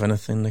didn't have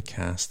anything to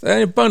cast.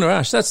 Boner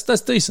Ash, that's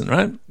decent,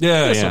 right?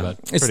 Yeah, not yeah. bad.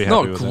 It's Pretty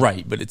not happy with it.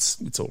 great, but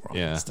it's all right.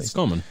 Yeah. It's It's decent.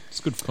 common. It's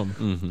good for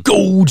common.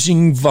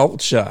 Gorging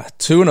Vulture,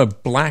 2 and a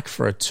black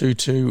for a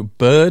 2/2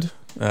 bird.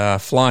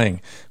 Flying.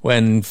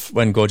 When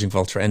Gorging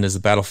Vulture enters the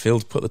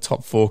battlefield, put the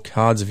top 4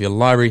 cards of your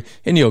library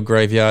in your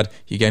graveyard.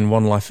 You gain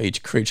 1 life for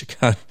each creature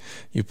card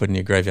you put in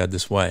your graveyard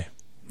this way.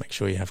 Make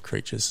sure you have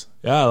creatures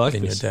Yeah, I like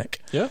in this. your deck.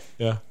 Yeah.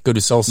 Yeah. Good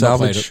with Soul Not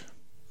played Salvage.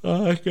 I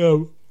like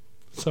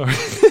sorry.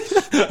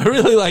 I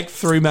really like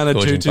 3 mana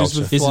Gorging 2/2s Vulture.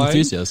 with His flying.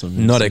 enthusiasm. is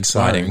Not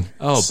inspiring. exciting.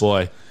 Oh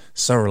boy.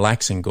 So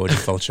relaxing, Gorging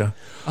Vulture.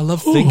 I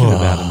love thinking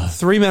about them.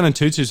 3 mana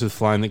 2/2s with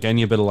flying that gain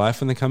you a bit of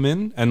life when they come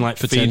in and like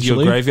feed your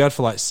Potentially. graveyard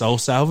for like Soul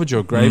Salvage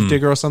or Grave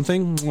Digger or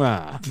something.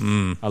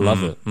 Mwah. I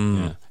love it.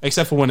 Yeah.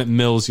 Except for when it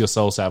mills your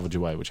Soul Salvage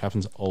away, which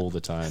happens all the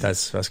time.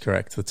 That's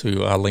correct. The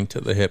 2 are linked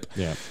at the hip.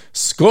 Yeah.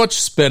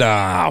 Scorch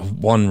Spitter,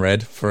 1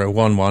 red for a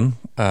 1/1.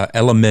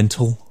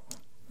 Elemental.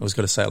 I was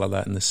going to say it like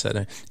that in this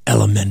setting.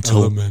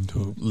 Elemental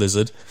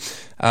lizard.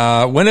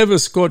 Whenever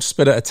Scorch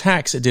Spitter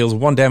attacks, it deals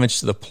 1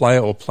 damage to the player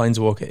or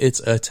planeswalker it's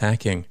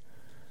attacking.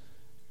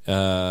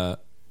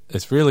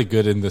 It's really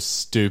good in the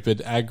stupid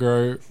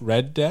aggro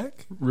red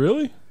deck.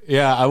 Really?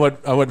 Yeah, I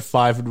went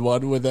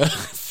 5-1 with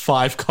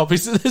 5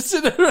 copies of this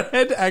in a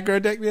red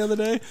aggro deck the other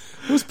day.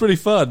 It was pretty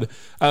fun.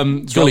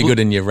 It's really good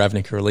in your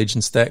Ravnica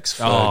Allegiance decks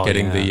for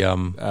getting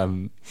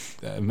the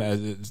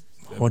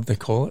what do they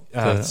call it?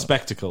 The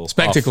spectacle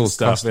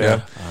stuff. stuff. Yeah.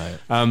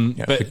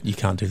 Yeah, but you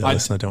can't do that,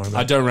 listener. Don't worry about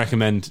I it. don't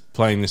recommend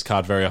playing this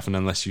card very often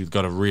unless you've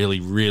got a really,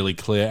 really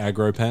clear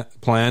aggro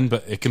plan.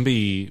 But it can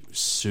be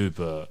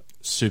super,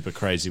 super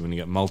crazy when you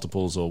get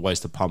multiples or ways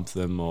to pump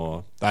them.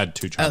 Or I had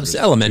 2 Chandras. It's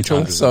elemental,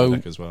 in the so-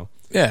 deck as well.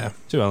 Yeah.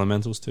 2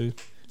 elementals too.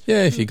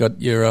 Yeah, if you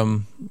got your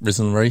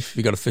Risen Reef,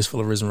 you got a fistful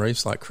of Risen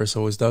Reefs like Chris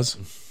always does.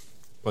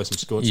 Play some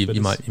Scorch You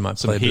Spitters. might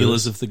some play a bit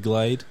Healers of the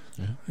Glade.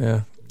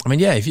 Yeah. I mean,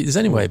 yeah, if there's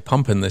any way of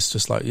pumping this,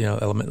 just like,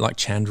 element like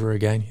Chandra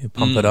again, you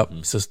pump it up.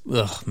 It's just,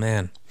 ugh,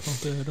 man.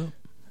 Pump it up.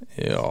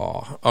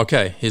 Yeah.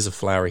 Okay, here's a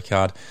flowery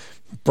card.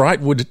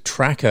 Brightwood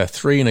Tracker,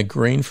 3 and a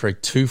green for a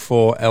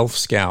 2/4 Elf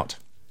Scout.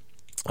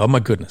 Oh my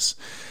goodness.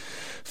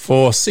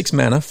 For 6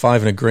 mana,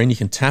 5 and a green, you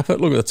can tap it.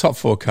 Look at the top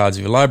 4 cards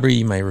of your library.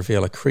 You may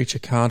reveal a creature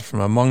card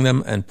from among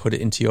them and put it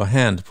into your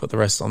hand. Put the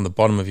rest on the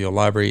bottom of your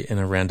library in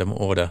a random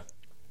order.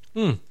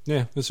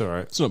 Yeah, that's all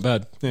right. It's not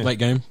bad. Late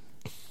game.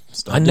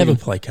 I never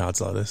play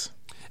cards like this.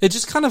 It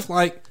just kind of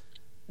like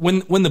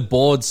when the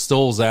board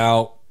stalls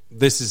out,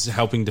 this is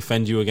helping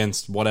defend you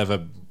against whatever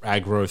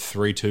aggro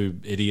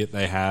 3/2 idiot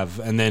they have,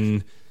 and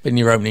then In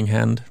your opening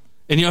hand,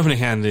 in your opening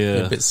hand,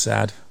 you're a bit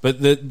sad.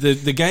 But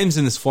the games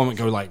in this format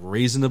go like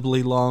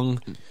reasonably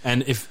long,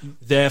 and if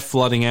they're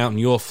flooding out and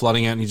you're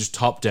flooding out and you're just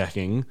top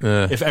decking,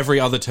 if every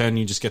other turn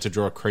you just get to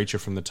draw a creature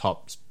from the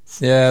top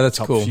Yeah, that's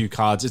top cool. few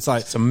cards, it's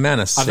like It's a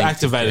mana I've sink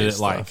activated to it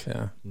do like stuff,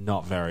 yeah.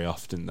 not very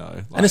often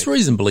though, And it's Like,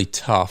 reasonably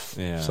tough.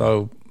 Yeah.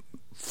 So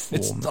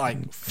it's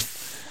like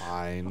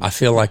fine, I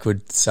feel like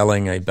we're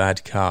selling a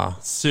bad car.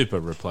 super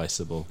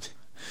replaceable.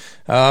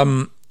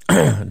 Diviners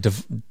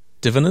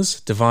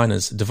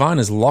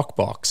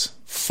Lockbox.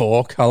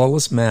 4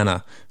 colorless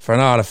mana for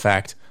an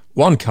artifact.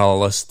 1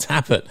 colorless.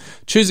 Tap it.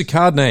 Choose a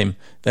card name.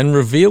 Then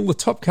reveal the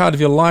top card of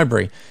your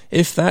library.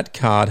 If that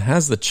card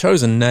has the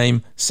chosen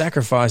name,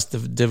 sacrifice the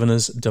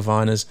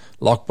Diviners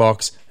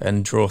Lockbox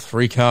and draw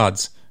 3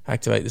 cards.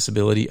 Activate this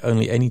ability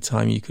only any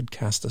time you could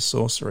cast a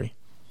sorcery.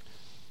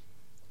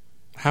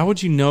 How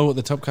would you know what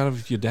the top card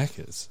of your deck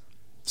is?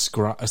 A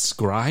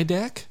scry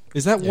deck?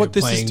 Is that what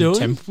this is Playing doing?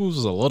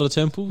 Temples, a lot of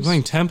temples. You're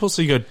playing Temple,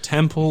 so you go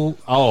Temple.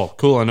 Oh,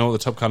 cool! I know what the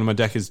top card of my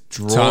deck is.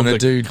 Draw Time the to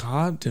do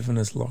card.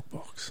 Diviners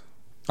Lockbox.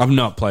 I've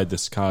not played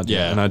this card yet,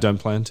 Yeah. and I don't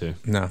plan to.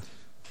 No.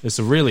 It's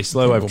a really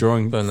slow way of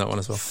drawing Burn that one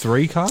as well.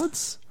 3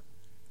 cards.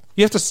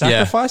 You have to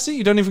sacrifice it.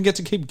 You don't even get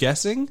to keep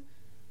guessing.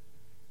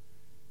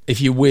 If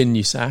you win,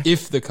 you sack.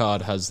 If the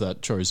card has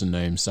that chosen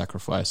name,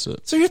 sacrifice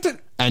it So you have to.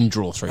 and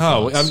draw 3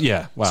 Oh, cards.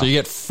 yeah. Wow. So you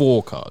get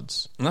 4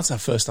 cards. And that's our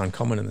first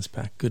uncommon in this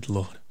pack. Good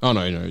lord. Oh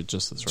no,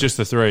 just the 3. just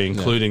the 3,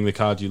 including the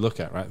card you look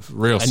at. Right.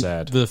 Real and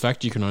sad. the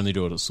fact you can only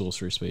do it at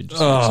sorcery speed.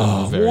 Just makes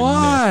it very meh.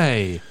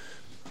 Why?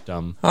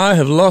 Dumb. I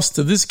have lost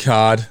to this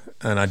card,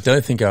 and I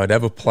don't think I would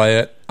ever play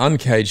it.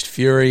 Uncaged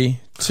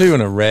Fury, 2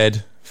 and a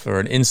red for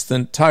an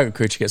instant. Target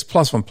creature gets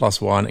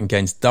 +1/+1 and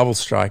gains double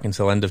strike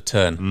until end of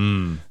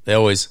turn. They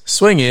always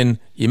swing in,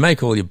 you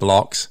make all your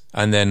blocks,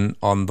 and then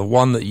on the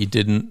one that you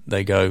didn't,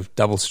 they go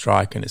double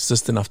strike, and it's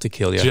just enough to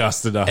kill you.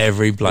 Just enough.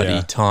 Every bloody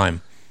Yeah.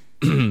 time.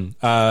 The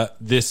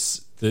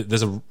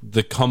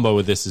combo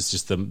with this is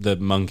just the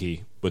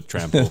monkey with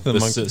trample. the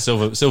monkey.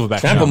 Silverback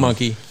Trample shaman.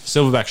 monkey.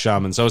 Silverback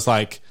shaman. So it's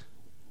like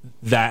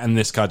that, and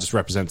this card just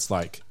represents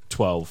like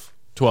 12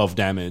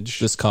 damage.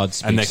 This card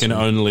and they speaks can to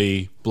me.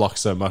 only block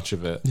so much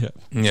of it.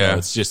 Yeah.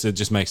 So it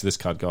just makes this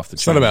card go off the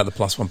It's chain. not about the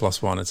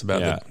 +1/+1, it's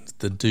about Yeah.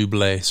 the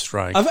double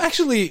strike. I've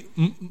actually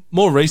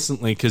more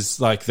recently, because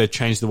like they've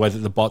changed the way that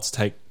the bots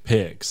take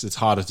picks, it's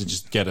harder to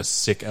just get a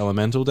sick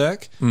elemental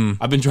deck.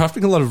 I've been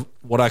drafting a lot of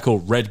what I call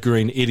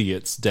red-green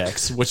idiots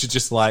decks, which are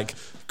just like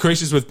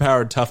creatures with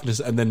power and toughness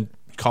and then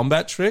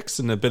combat tricks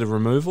and a bit of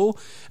removal.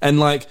 And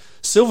like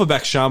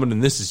Silverback Shaman,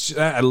 and this is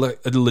a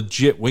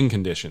legit win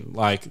condition.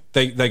 Like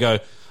they go,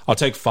 I'll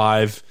take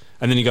 5,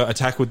 and then you go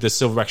attack with the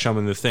Silverback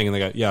Shaman the thing, and they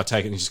go, yeah, I'll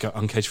take it, and you just go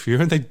Uncaged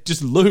Fury, and they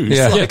just lose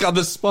on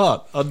the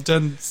spot on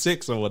turn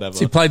 6 or whatever.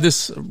 So you played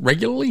this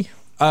regularly?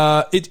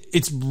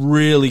 It's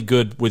really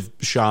good with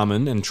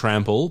Shaman and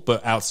Trample,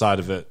 but outside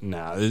of it,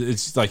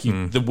 it's like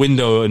the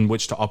window in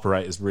which to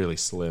operate is really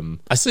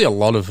slim. I see a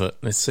lot of it.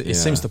 It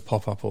seems to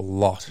pop up a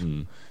lot.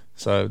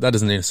 So that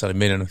doesn't necessarily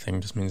mean anything.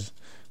 It just means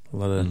a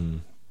lot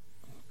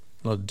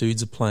of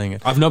dudes are playing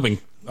it. I've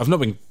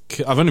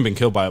only been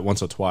killed by it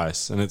once or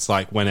twice, and it's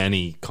like when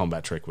any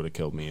combat trick would have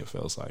killed me, it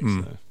feels like.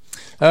 So.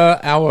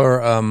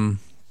 Our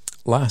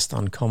last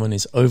uncommon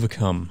is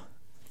Overcome.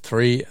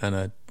 3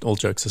 and all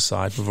jokes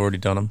aside, we've already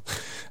done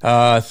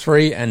them.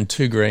 3 and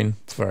 2 green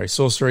for a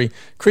sorcery.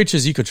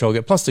 Creatures you control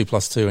get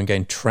 +2/+2 and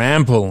gain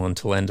Trample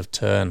until end of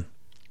turn.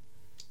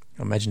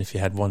 Imagine if you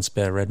had 1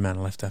 spare red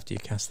mana left after you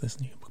cast this,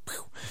 and you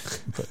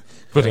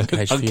put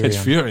Uncaged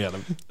Fury on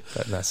them.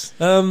 But that's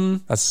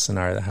a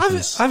scenario that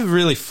happens. I've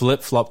really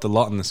flip-flopped a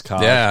lot in this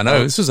card. Yeah, I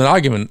know. This was an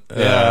argument.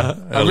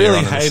 I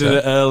really hated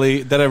it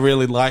early, then I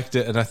really liked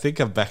it, and I think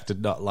I'm back to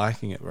not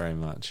liking it very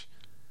much.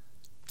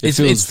 It's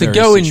to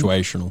go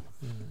situational.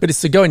 But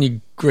it's to go in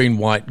your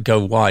green-white,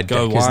 go wide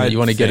deck, isn't it? You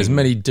want to get as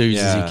many dudes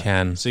as you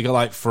can. So you got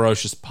like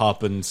Ferocious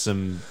Pup and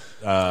some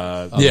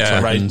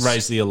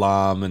raise the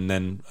alarm, and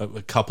then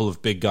a couple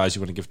of big guys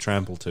you want to give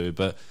Trample to,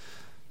 but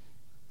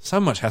so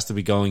much has to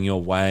be going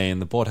your way,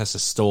 and the board has to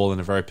stall in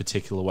a very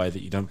particular way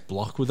that you don't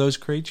block with those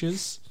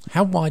creatures.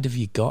 How wide have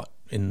you got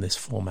in this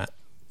format?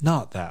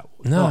 Not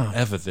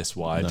ever this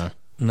wide.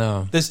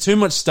 No. There's too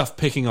much stuff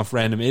picking off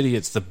random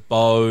idiots. The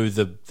bow,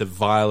 the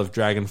vial of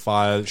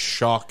Dragonfire,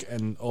 shock,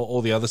 and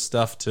all the other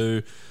stuff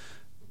too.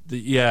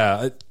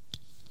 I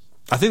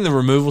think the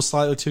removal's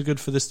slightly too good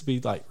for this to be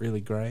like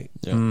really great.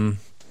 Yeah. You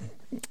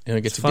don't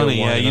get it's to funny,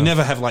 go wide you enough.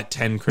 never have like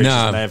 10 creatures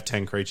and they have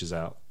 10 creatures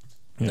out.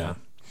 No.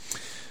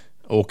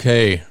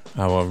 Okay,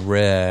 our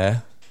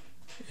rare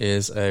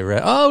is a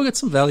rare. Oh, we got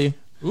some value.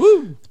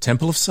 Woo!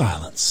 Temple of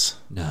Silence.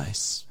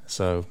 Nice.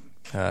 So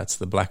it's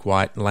the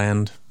black-white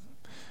land,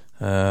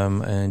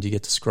 and you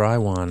get to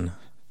scry 1.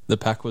 The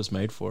pack was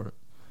made for it.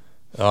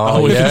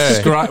 Oh, we yeah.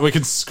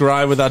 can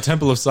scry with our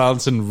Temple of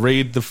Silence and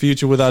read the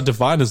future with our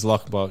Diviner's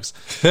Lockbox.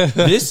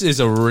 This is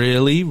a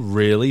really,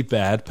 really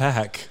bad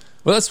pack.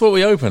 Well, that's what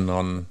we open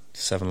on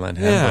 7-land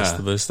Handbox,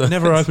 the booster.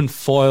 Never opened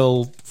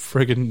foil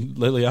friggin'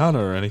 Liliana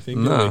or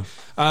anything. No.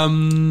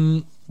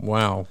 We?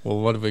 Wow. Well,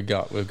 what have we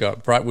got? We've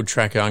got Brightwood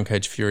Tracker,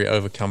 Uncaged Fury,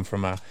 Overcome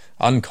from our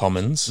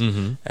uncommons.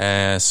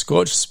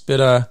 Scorched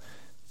Spitter,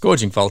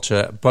 Gorging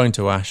Vulture, Bone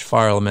to Ash,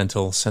 Fire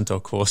Elemental, Centaur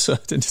Courser,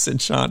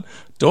 Disenchant,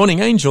 Dawning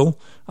Angel,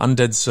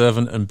 Undead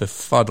Servant, and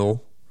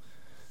Befuddle.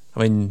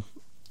 I mean,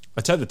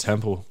 I'd take the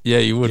Temple. yeah,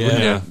 you would,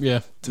 wouldn't you? Yeah.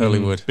 Totally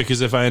would.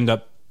 Because if I end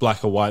up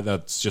black or white,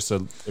 that's just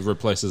it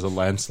replaces a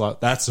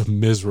landslide. That's a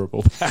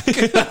miserable pack.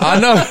 I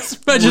know.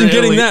 Imagine really-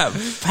 getting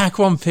that. Pack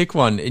 1, pick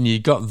 1, and you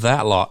got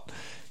that lot.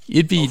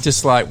 You'd be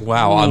just like,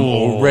 wow, I'm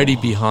already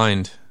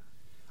behind.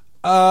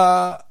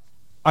 I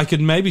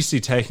could maybe see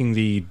taking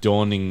the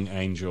Dawning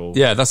Angel.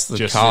 Yeah, that's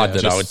the card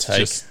that I would take.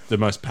 Just the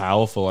most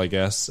powerful, I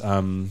guess.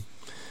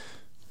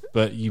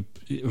 But you...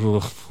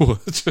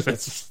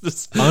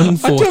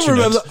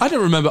 Unfortunate. I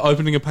don't remember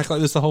opening a pack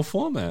like this the whole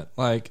format.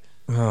 Like...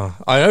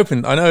 I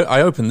opened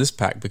this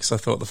pack because I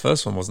thought the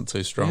first one wasn't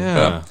too strong.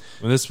 Yeah.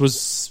 Well, this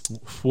was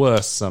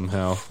worse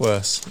somehow.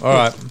 Worse. All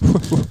right.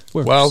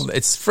 Well,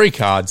 it's free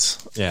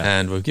cards, Yeah.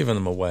 and we've given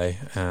them away,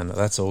 and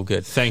that's all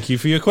good. Thank you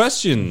for your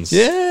questions.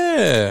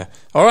 Yeah.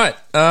 All right.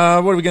 What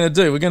are we going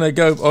to do? We're going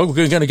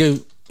to go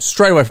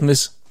straight away from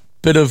this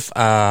bit of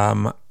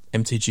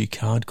MTG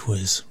card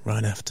quiz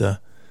right after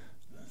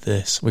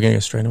this. We're going to go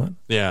straight into it.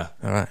 Yeah.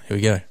 All right. Here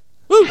we go.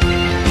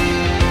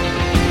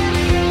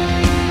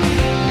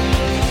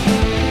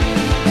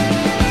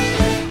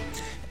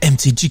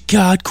 MTG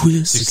card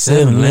quiz.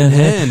 6-7 land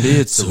hand.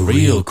 It's a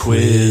real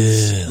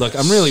quiz. Look,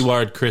 I'm really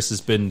worried Chris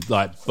has been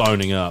like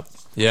boning up.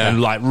 Yeah.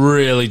 And like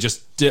really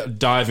just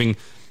diving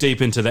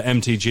deep into the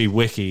MTG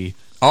wiki.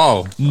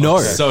 Oh, No.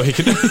 So he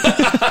can...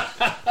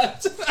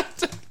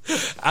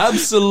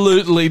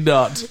 Absolutely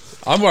not.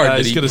 I'm worried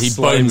that he's gonna he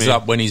slay bones me.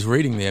 up when he's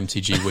reading the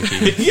MTG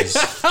wiki.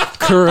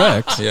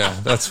 Correct. Yeah,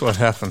 that's what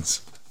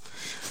happens.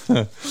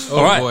 Oh,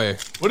 All right. boy.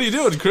 What are you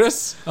doing,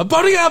 Chris? I'm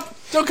boning up.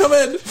 Don't come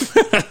in.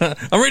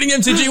 I'm reading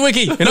MTG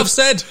wiki. Enough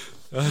said.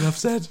 Enough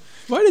said.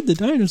 Why did the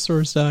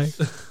dinosaurs die?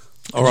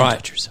 All right.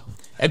 Touch yourself.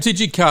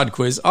 MTG card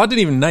quiz. I didn't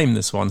even name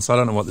this one, so I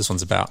don't know what this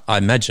one's about. I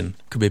imagine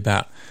it could be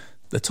about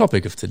the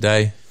topic of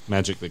today,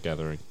 Magic the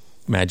Gathering.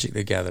 Magic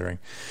the Gathering.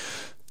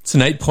 It's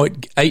an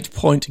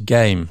 8-point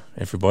game,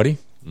 everybody.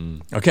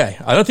 Okay,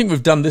 I don't think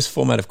we've done this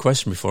format of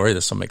question before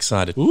either, so I'm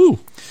excited. Ooh.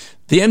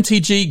 The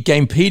MTG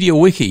Gamepedia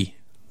wiki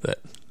that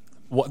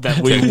what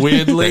that we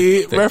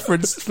weirdly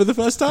referenced for the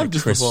first time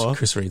just before.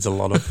 Chris reads a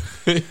lot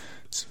of.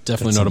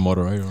 Definitely not a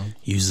moderator.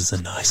 Uses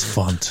a nice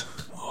font.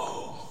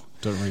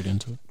 Don't read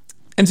into it.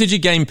 MTG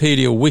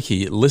Gamepedia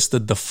Wiki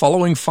listed the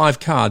following 5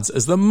 cards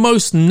as the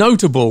most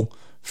notable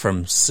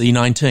from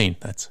C19.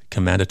 That's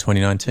Commander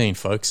 2019,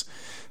 folks.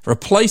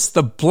 Replace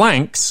the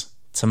blanks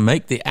to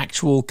make the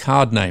actual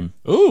card name.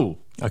 Ooh.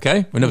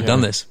 Okay? We've never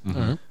done this. Mm-hmm.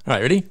 All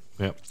right, ready?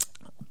 Yep.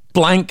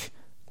 Blank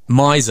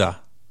Miser.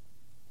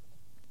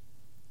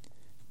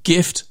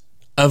 Gift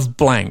of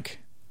blank.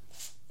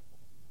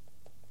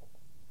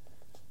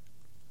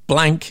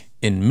 Blank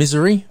in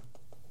Misery,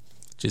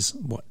 which is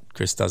what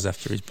Chris does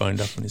after he's boned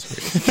up on his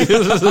rig.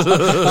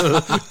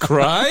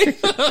 Cry?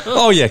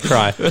 Oh, yeah,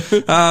 cry.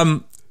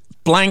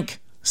 Blank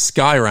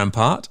Sky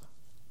Rampart.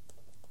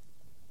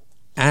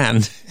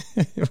 And,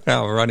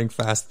 wow, running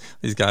fast.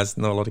 These guys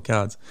know a lot of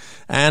cards.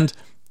 And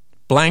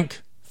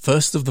blank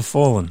First of the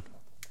Fallen.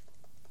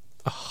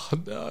 Oh,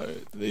 no.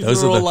 These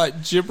Those are are all the-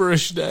 like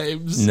gibberish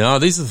names. No,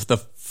 these are the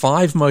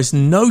 5 most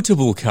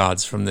notable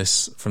cards from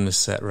this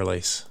set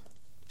release.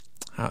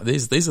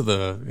 These are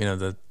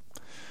the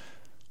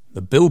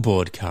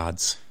billboard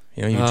cards.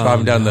 You know, you're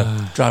driving down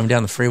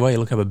the freeway, you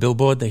look up a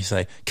billboard, they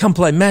say, "Come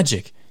play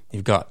Magic."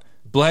 You've got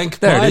Blank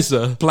there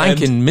Miser. it is, Blank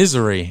and- in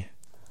Misery.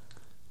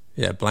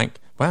 Yeah, blank.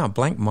 Wow,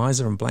 Blank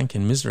Miser and Blank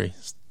in Misery.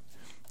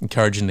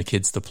 Encouraging the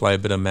kids to play a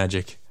bit of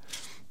Magic.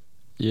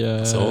 Yeah.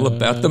 It's all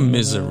about the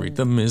misery,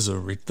 the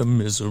misery, the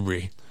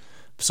misery.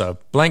 So,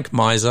 Blank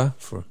Miser,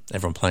 for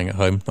everyone playing at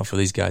home, not for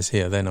these guys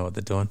here, they know what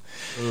they're doing.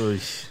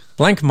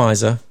 Blank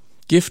Miser,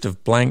 Gift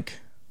of Blank,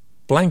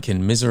 Blank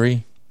in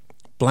Misery,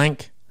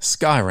 Blank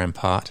Sky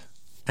Rampart,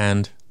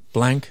 and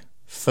Blank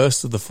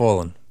First of the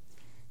Fallen.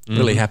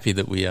 Really happy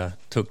that we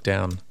took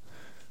down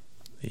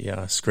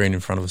the screen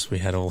in front of us. We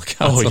had all the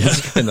cards on the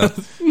screen. That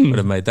would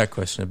have made that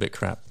question a bit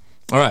crap.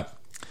 All right,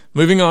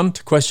 moving on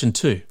to question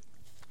 2.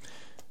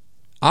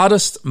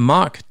 Artist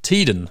Mark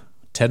Tedin,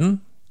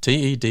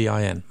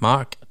 T-E-D-I-N,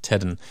 Mark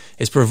Tedin,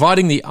 is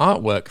providing the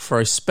artwork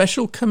for a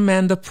special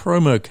Commander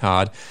promo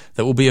card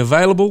that will be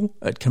available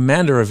at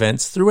Commander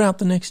events throughout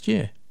the next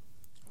year.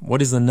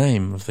 What is the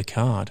name of the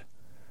card?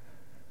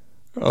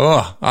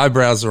 Oh,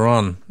 eyebrows are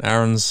on.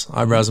 Aaron's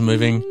eyebrows are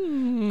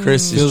moving.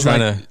 Chris is Feels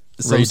trying like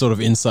to some sort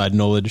of inside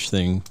knowledge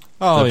thing.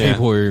 Oh, that yeah.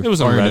 people who It was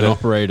on own and Reddit.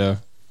 operate a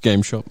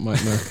game shop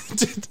might know.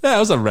 Yeah, it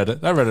was on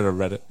Reddit. I read it on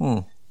Reddit.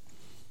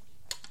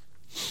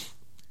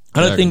 I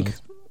don't Yeah, think...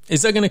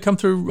 Is that going to come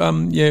through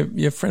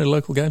your friendly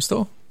local game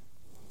store?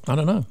 I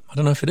don't know. I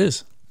don't know if it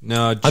is.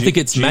 No, I think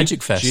it's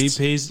Magic Fest.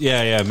 GPs?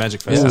 Yeah,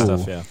 Magic Fest and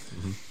stuff, yeah.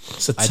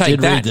 So I take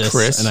did that, read this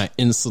Chris. and I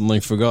instantly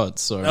forgot.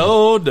 So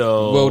Oh,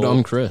 no. well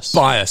done, Chris.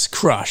 Bias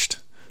crushed.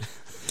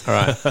 All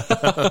right.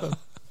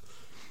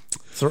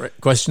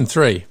 Question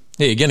 3.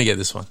 Here, you're going to get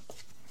this one.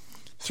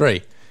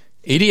 3.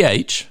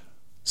 EDH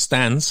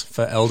stands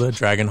for Elder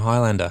Dragon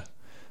Highlander.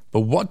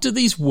 But what do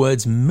these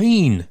words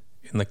mean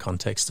in the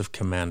context of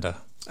Commander?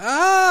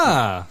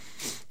 Ah!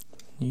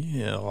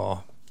 Yeah.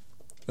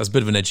 That's a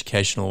bit of an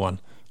educational one.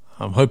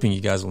 I'm hoping you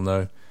guys will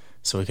know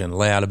so we can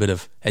lay out a bit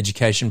of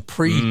education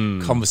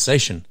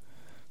pre-conversation.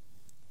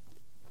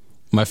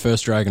 My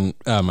first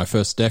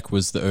deck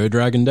was the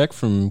Dragon deck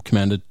from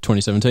Commander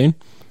 2017.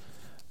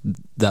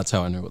 That's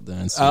how I know what the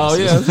answer Oh,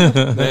 is. yeah.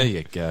 There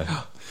you go.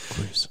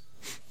 Clues.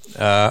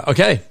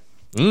 Okay.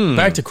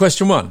 Back to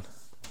question 1.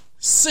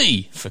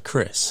 C for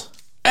Chris.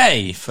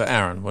 A for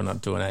Aaron. We're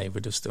not doing A. We're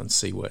just doing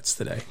C words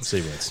today.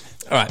 C words.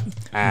 All right.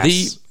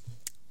 Ass.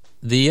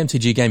 The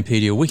MTG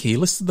Gamepedia Wiki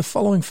listed the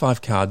following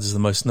 5 cards as the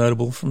most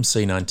notable from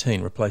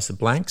C19. Replace the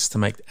blanks to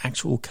make the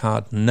actual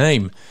card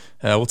name.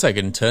 We'll take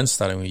it in turns,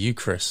 starting with you,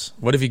 Chris.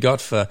 What have you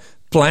got for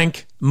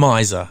Blank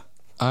Miser?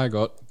 I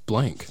got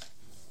blank.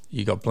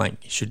 You got blank.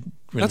 You should.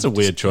 Really That's a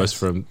weird just choice guess.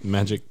 for a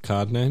Magic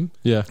card name.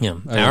 Yeah. Yeah.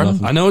 I got Aaron?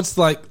 nothing. I know it's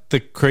like the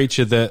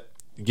creature that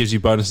gives you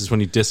bonuses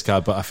when you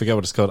discard, but I forget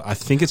what it's called. I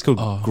think it's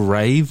called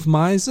Grave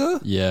Miser?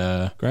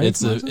 Yeah. Grave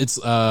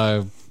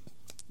Miser?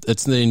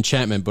 It's the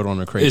enchantment, but on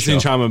a creature. It's the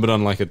enchantment, but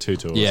on like a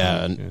 2/2. Yeah,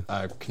 Or something. and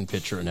I can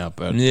picture it now,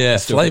 but Yeah,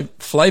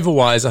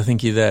 flavor-wise, I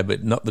think you're there,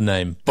 but not the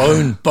name.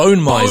 Bone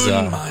Miser.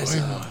 Bone Miser.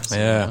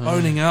 Yeah.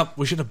 Boning up.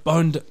 We should have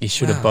boned. You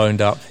should have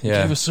boned up.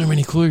 Yeah. gave us so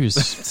many clues.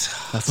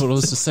 I thought it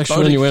was a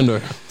sexual innuendo.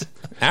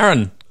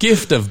 Aaron,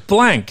 Gift of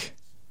Blank.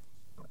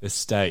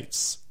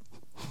 Estates.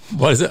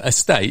 What is it?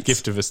 Estate?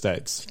 Gift of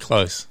Estates.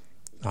 Close.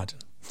 I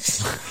don't.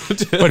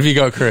 What have you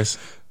got, Chris?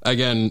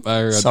 Again,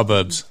 I got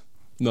Suburbs.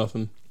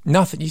 nothing.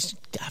 Nothing. You should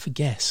have a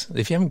guess.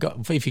 If you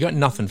got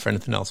nothing for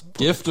anything else,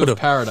 Gift put of a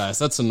Paradise.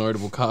 That's a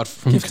notable card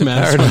from Gift of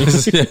Commander 20.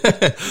 Paradise.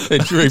 Yeah. They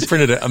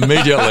reprinted it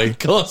immediately.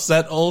 Course,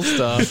 that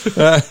all-star. It's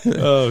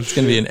going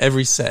to be in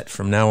every set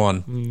from now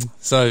on.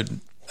 So,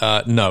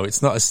 no,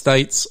 it's not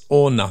Estates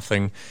or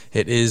nothing.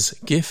 It is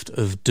Gift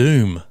of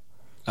Doom.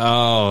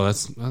 Oh,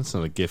 that's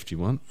not a gift you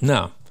want.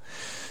 No.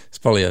 It's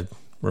probably a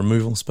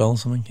removal spell or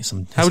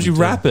something. How would you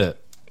wrap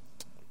it?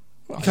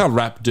 You can't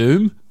wrap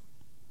Doom.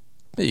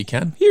 Yeah, you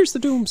can. Here's the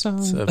Doom song.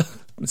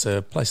 It's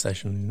a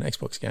PlayStation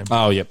Xbox game.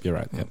 Oh, yep, you're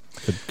right. Yep,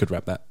 could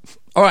wrap that.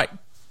 All right.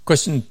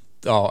 Question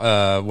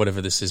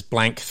whatever this is,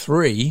 blank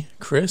 3,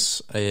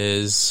 Chris,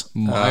 is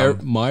Maya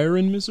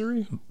in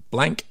Misery?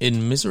 blank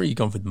in misery. You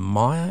gone with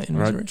Maya in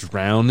misery? Right,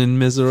 Drown in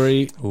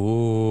Misery.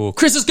 Ooh.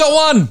 Chris has got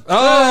one!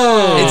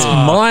 Oh! It's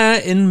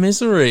Maya in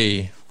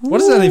Misery. What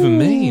does that even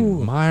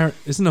mean? Mire,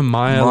 isn't a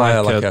mire,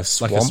 Mire like like a a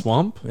swamp? Like a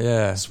swamp?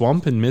 Yeah.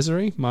 Swamp in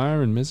Misery?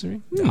 Mire in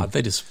Misery? No,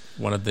 they just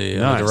wanted the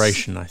Nice.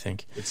 alliteration, I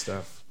think. Good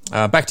stuff.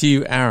 Back to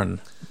you,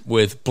 Aaron,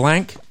 with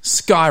blank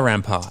Sky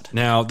Rampart.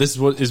 Now, this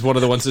is one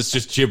of the ones that's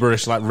just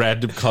gibberish, like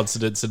random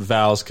consonants and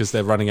vowels because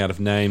they're running out of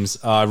names.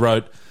 I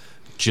wrote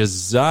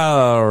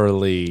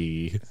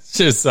Jezarli.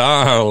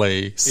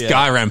 Bizarrely.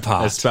 Sky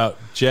Rampart. It's spelled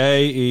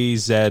Jezarli.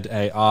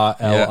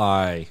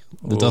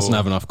 It doesn't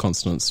have enough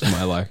consonants for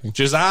my liking.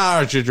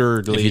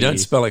 Jezarli. If you don't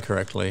spell it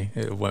correctly,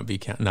 it won't be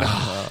counted.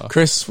 No.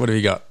 Chris, what have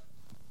you got?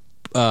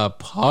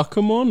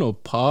 Parkamon or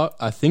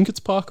I think it's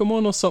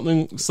Parkamon or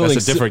something. That's a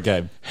different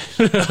game.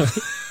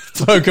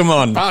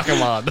 Pokemon.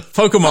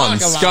 Pokemon.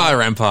 Sky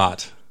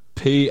Rampart.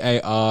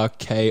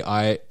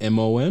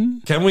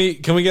 Parkimon. Can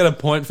we get a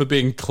point for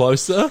being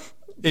closer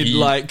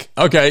in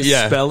Okay,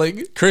 yeah.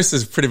 spelling? Chris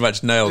has pretty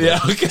much nailed Yeah,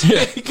 it.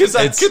 okay. Because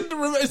I couldn't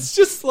remember. It's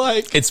just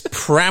like It's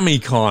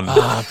Pramicon.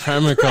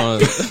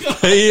 Pramicon.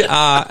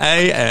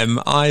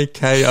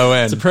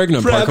 Pramikon. It's a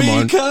pregnant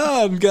Pokemon.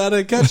 Pramicon,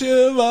 gotta catch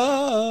 'em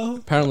all.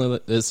 Apparently,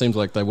 it seems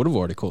like they would have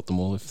already caught them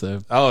all if they're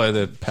Oh,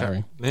 the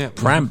pairing. Yeah,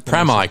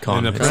 Pramicon.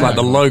 And a It's like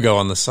the Pramicon. logo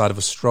on the side of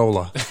a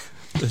stroller.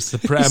 It's the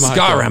Pram Sky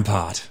icon.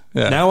 Rampart.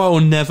 Yeah. Now I will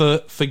never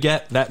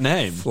forget that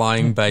name.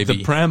 Flying baby.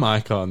 The Pram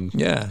icon.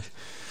 Yeah.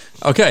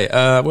 Okay,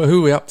 well,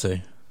 who are we up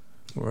to?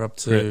 We're up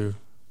to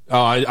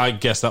Oh, I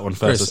guessed that one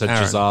first. Chris, I said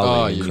Aaron. Jazali.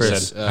 Oh, and you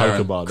Chris, said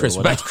Aaron. Pokemon. Chris.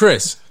 Or Back to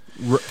Chris.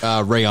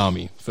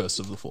 Rayami, First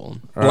of the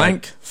Fallen.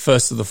 Blank,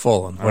 First of the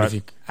Fallen. What have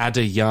you?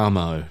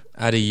 Adayamo.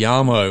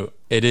 Adiyamo.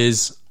 It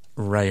is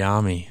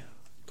Rayami.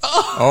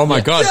 Oh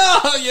my god.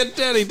 Oh, you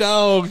dirty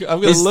dog.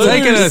 I'm going He's to lose.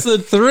 taking a It's the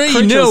 3-0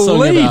 Creature song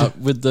lead. about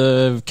with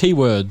the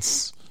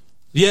keywords.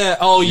 Yeah,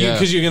 oh, Yeah.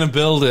 because you're going to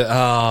build it.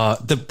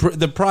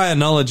 The prior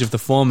knowledge of the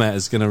format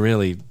is going to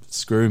really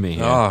screw me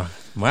here. Oh,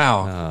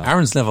 wow.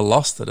 Aaron's never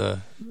lost at a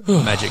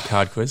Magic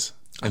card quiz,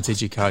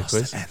 MTG card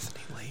quiz.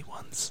 Anthony Lee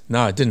once.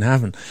 No, it didn't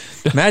happen.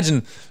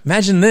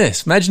 Imagine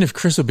this. Imagine if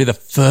Chris would be the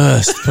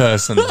first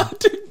person.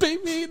 Didn't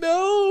beat me,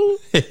 no.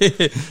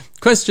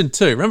 Question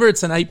 2. Remember,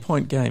 it's an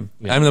 8-point game.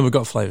 And then we've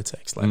got flavor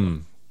text later.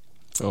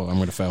 Oh, I'm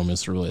going to fail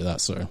miserably at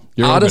that, so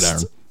you're all good,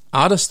 Aaron.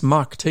 Artist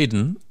Mark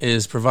Teeden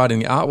is providing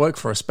the artwork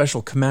for a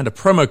special Commander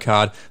promo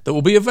card that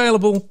will be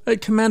available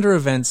at Commander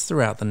events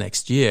throughout the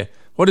next year.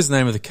 What is the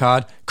name of the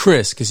card?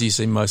 Chris, because you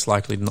seem most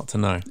likely not to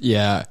know.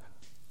 Yeah.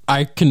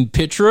 I can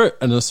picture it,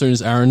 and as soon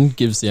as Aaron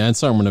gives the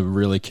answer, I'm going to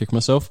really kick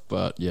myself,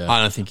 but yeah.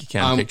 I don't think you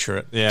can picture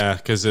it. Yeah,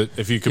 because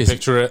if you could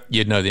picture it,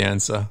 You'd know the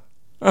answer.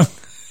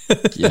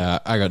 Yeah,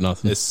 I got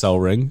nothing. it's Soul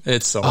Ring.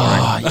 It's so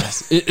Ah,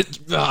 yes. It's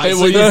well, the you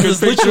could literal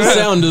picture it.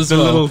 sound as The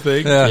well. little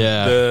thing.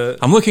 Yeah. The-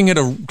 I'm looking at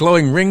a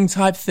glowing ring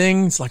type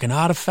thing. It's like an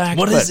artifact.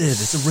 what but- is it?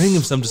 It's a ring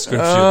of some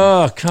description.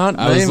 Oh, can't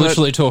I was name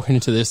literally talking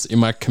to this in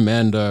my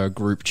Commander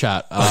group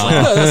chat. I was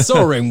like, that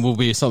Soul Ring will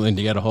be something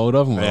to get a hold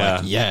of. And we're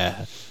like,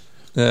 yeah. it.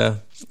 Yeah.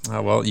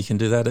 Oh, well, you can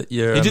do that at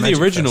your He did Magic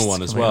the original Fest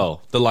one as coming up.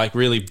 well. The like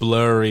really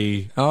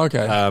blurry Oh,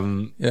 okay.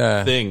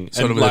 Yeah. thing.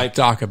 Sort And, of with like a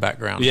darker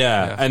background.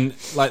 Yeah, and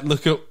like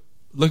look at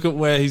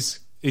where he's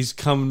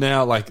come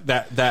now. Like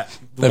that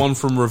one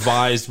from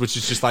Revised, which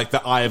is just like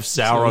the Eye of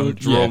Sauron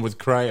drawn with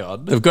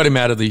crayon. They've got him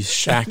out of the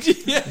shack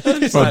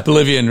It's from like,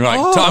 Oblivion.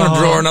 Right, time to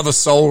draw another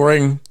soul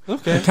ring.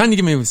 Okay. Can you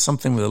give me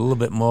something with a little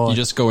bit more? You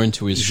just go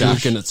into his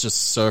shack and it's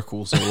just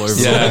circles all over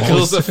Yeah. the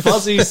circles, a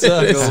fuzzy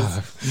circle.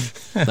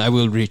 walls. I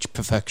will reach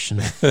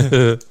perfection.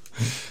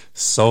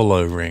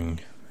 Solo ring.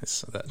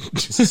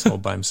 It's all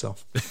by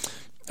himself.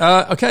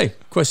 Okay,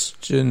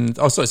 question.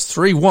 Oh, so it's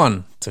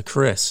 3-1 to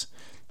Chris.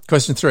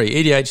 Question 3.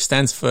 EDH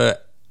stands for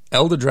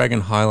Elder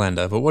Dragon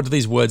Highlander, but what do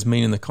these words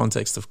mean in the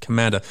context of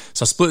Commander?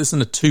 So I split this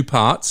into 2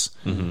 parts.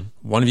 Mm-hmm.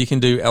 One of you can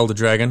do Elder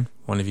Dragon,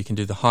 one of you can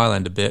do the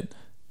Highlander bit.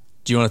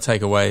 Do you want to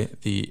take away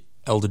the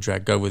Elder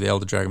Dragon? Go with the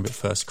Elder Dragon bit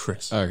first,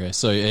 Chris. Okay,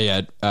 so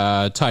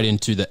tied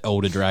into the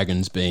Elder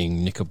Dragons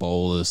being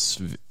Nicobolus,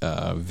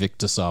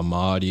 Victor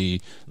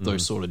Sarmadi,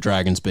 those sort of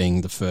dragons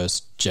being the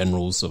first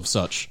generals of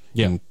such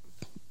in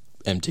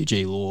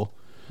MTG lore.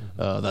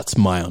 That's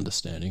my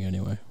understanding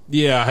anyway.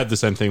 Yeah, I had the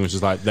same thing, which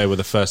is like they were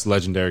the first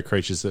legendary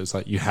creatures that it's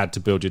like you had to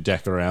build your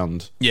deck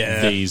around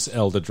these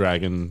Elder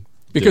Dragon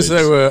Because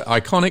dudes. they were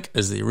iconic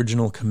as the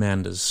original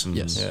commanders.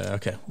 Yes. Yeah,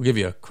 okay. We'll give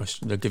you a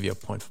question. I'll give you a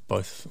point for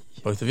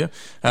both of you.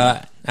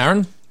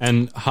 Aaron?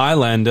 And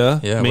Highlander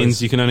Yeah,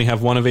 means you can only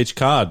have one of each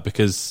card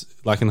because,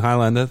 like in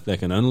Highlander, there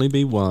can only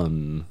be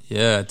one.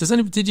 Yeah.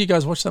 Did you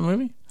guys watch that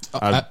movie?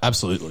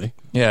 Absolutely.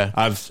 Yeah.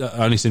 I've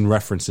only seen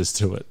references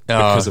to it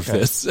Oh, because okay. of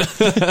this.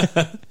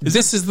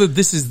 This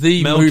is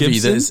the Mel movie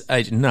Gibson? that is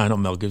aged. No, not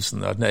Mel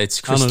Gibson. No,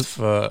 it's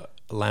Christopher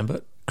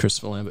Lambert.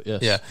 Christopher Lambert,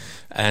 yes. Yeah,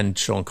 and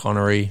Sean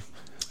Connery.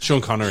 Sean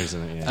Connery's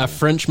in it. Yeah. A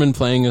Frenchman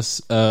playing a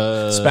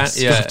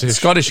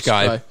Scottish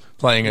guy guy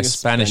playing a a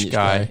Spanish Spanish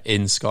guy guy.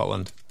 in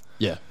Scotland.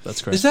 Yeah,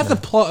 that's correct. Is that the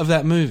plot of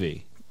that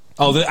movie?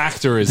 Oh, the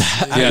actor is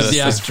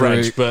that's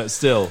French, but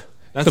still,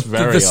 that's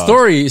very the odd.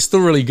 story is still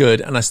really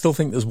good, and I still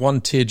think there's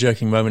one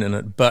tear-jerking moment in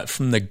it. But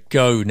from the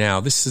go now,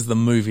 this is the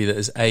movie that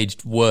has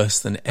aged worse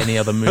than any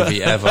other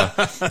movie ever.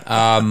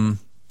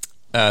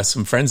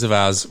 Some friends of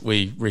ours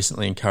we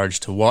recently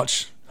encouraged to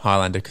watch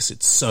Highlander because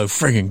it's so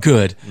friggin'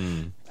 good.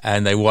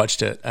 And they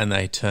watched it and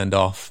they turned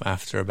off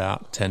after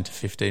about 10 to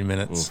 15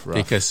 minutes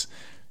because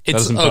That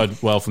doesn't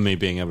bode well for me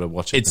being able to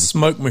watch it. It's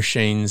smoke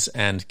machines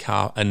and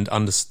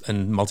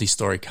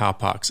multi-story car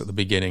parks at the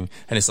beginning,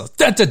 and it's like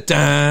da da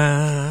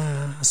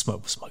da,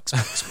 smoke,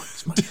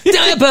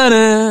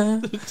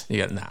 da-ba-da.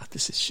 You go, nah,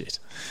 this is shit.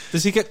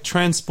 Does he get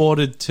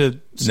transported to?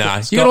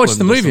 Nah, you gotta watch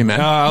the movie,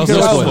 man. I'll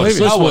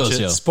watch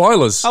it.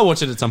 Spoilers. I'll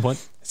watch it at some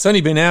point. It's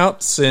only been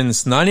out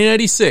since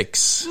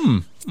 1986.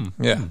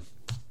 Yeah.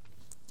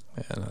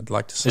 And I'd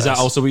like to say... Is that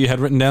also what you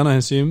had written down, I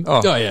assume?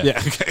 Oh, yeah. Yeah,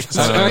 okay.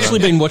 I've actually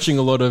been watching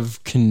a lot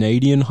of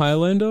Canadian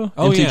Highlander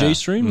MTG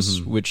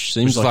streams, which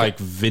seems It's like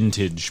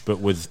vintage, but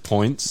with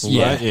points.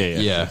 Yeah, right?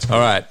 yeah. All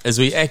right, as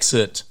we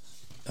exit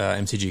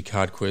MTG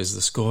Card Quiz, the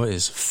score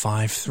is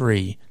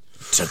 5-3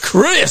 to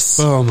Chris.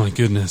 Oh, my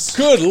goodness.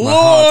 Good My Lord.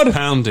 heart's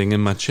pounding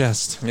in my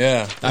chest.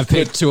 Yeah. I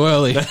picked too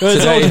early.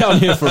 It's all down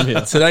here from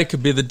here. Today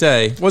could be the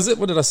day. Was it?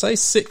 What did I say?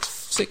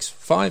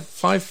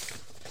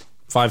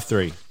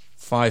 5-3.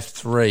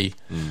 5-3.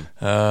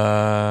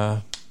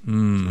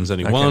 There's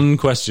only Okay. one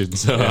question,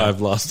 so I've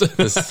lost.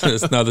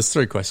 There's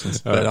 3 questions,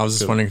 but right, I was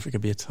just cool. wondering if it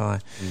could be a tie.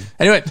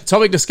 Anyway,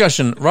 topic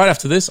discussion right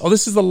after this. Oh,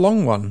 this is the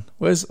long one.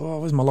 Where's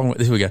my long one?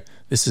 Here we go.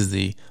 This is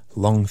the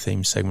long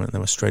theme segment, and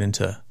then we're straight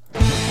into...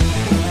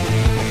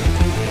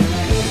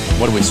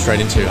 What are we straight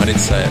into? I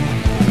didn't say it.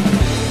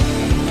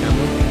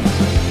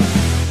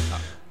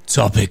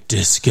 Topic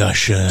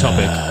discussion.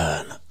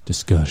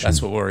 Discussion.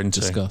 That's what we're into.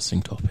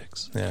 Discussing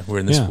topics. Yeah, we're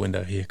in this Yeah.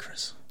 window here,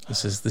 Chris.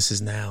 This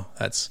is now.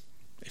 That's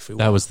if we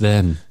That want. was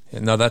then.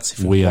 No, that's if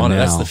We we are want it.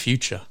 That's now. the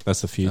future.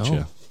 That's the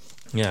future.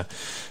 Yeah.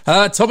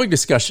 Topic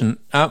discussion.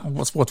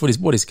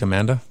 What is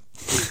Commander?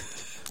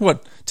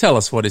 Tell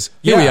us what is.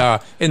 Here we Yeah.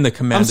 are in the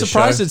Commander I'm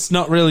surprised show. it's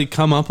not really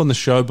come up on the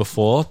show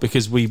before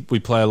because we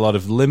play a lot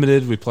of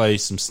limited, we play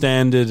some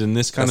standard and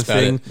this kind That's of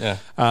thing. about it,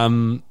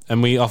 yeah.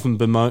 And we often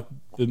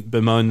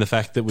bemoan the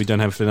fact that we don't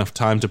have enough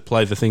time to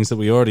play the things that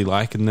we already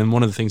like. And then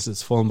one of the things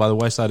that's fallen by the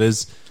wayside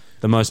is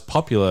the most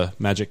popular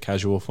Magic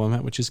casual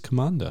format, which is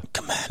Commander.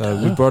 So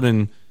we brought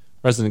in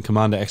resident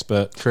Commander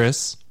expert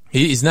Chris.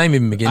 His name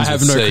even begins I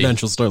have with no C.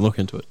 credentials, don't look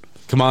into it.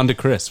 Commander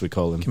Chris, we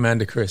call him.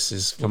 Commander Chris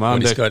is what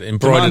Commander, he's got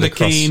embroidered Commander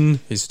across keen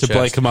his to chest.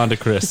 play Commander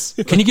Chris.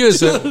 Can you give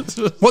us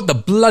what the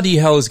bloody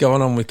hell is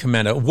going on with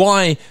Commander?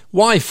 Why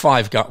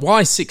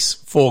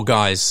 4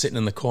 guys sitting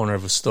in the corner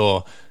of a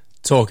store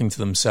talking to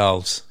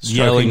themselves,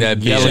 stroking their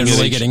beards? yelling at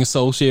Generally each- getting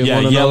salty at yeah,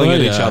 one another. yelling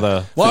at each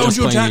other. Why For would just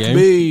you playing attack the game.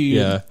 me?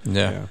 Yeah.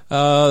 Yeah.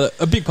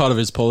 A big part of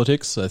it is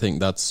politics. I think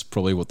that's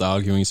probably what the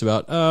arguing is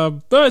about.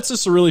 But it's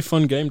just a really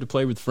fun game to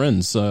play with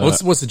friends.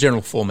 What's the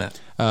general format?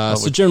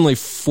 So generally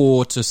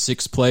 4 to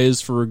 6 players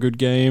for a good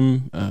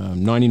game.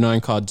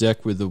 99 card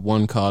deck with a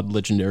 1 card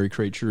legendary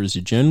creature as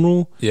your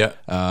general. Yeah.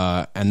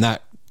 And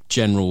that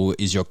general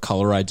is your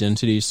color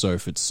identity. So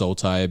if it's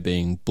Sultai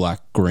being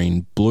black,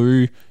 green,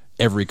 blue,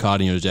 every card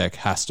in your deck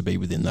has to be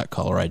within that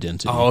color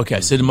identity. Oh,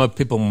 okay. So do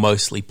people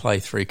mostly play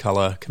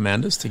 3-color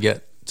commanders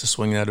to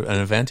swing out an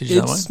advantage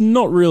that way? It's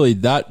not really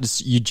that.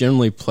 You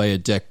generally play a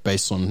deck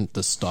based on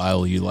the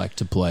style you like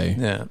to play.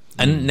 Yeah.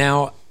 And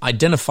now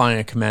identifying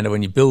a commander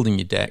when you're building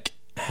your deck,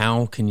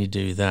 how can you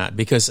do that?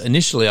 Because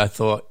initially I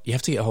thought you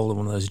have to get hold of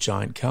one of those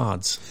giant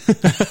cards.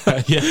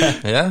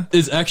 Yeah?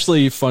 It's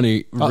actually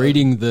funny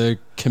reading the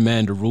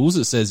commander rules.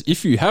 It says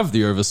if you have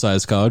the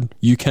oversized card,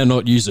 you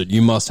cannot use it.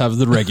 You must have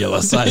the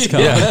regular size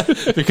card. Yeah.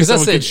 Because that's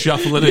Someone could it.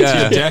 shuffle it into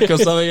your deck or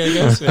something, I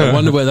guess. I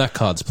wonder where that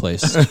card's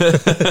placed.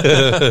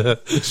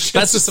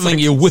 That's just something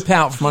you whip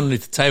out from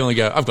underneath the table and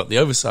go, I've got the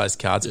oversized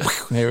cards.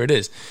 Here it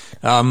is.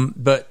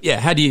 But yeah,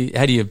 how do you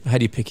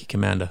pick your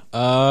commander?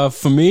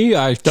 For me,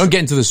 Don't get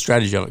into the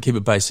strategy of it. Keep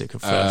it basic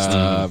at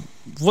first.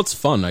 what's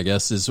fun, I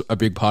guess, is a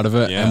big part of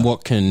it. Yeah. And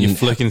what can You're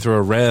flicking through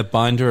a rare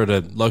binder at a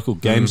local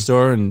game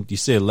store and you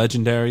see a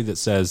legendary that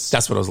says...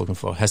 That's what I was looking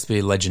for. It has to be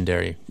a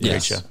legendary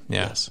Yes. creature.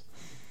 Yeah. Yes.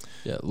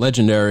 Yeah,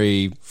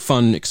 legendary,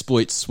 fun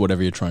exploits,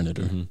 whatever you're trying to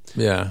do.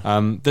 Yeah.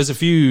 there's a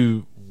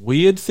few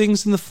weird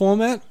things in the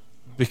format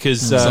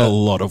because... There's a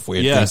lot of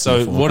weird Yeah, things. so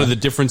in the what are format. the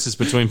differences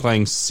between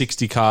playing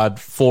 60 card,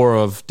 4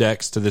 of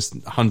decks to this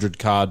 100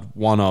 card,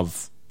 1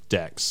 of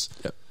decks?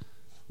 Yep.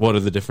 What are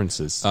the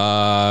differences?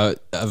 40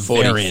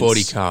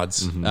 variants.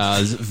 cards.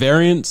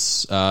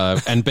 Variants,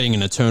 and being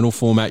an eternal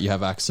format, you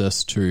have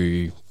access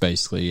to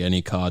basically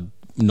any card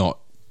not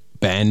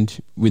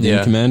banned within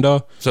Yeah.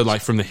 Commander So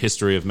like from the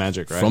history of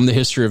Magic, right? from the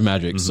history of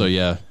Magic. So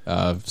yeah,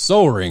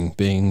 Soul Ring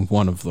being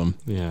one of them.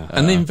 yeah.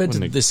 And they what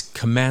invented an- this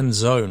command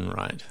zone,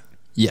 right?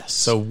 Yes.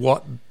 So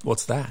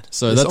what's that?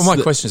 So That's that's all my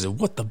the- questions are,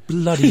 what the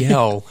bloody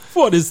hell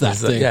what is that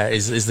is that? thing? Yeah,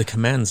 is the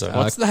command zone.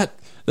 What's that?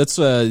 That's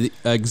a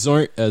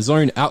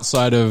zone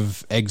outside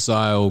of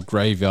exile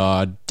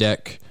graveyard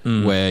deck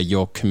where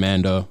your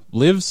commander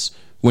lives.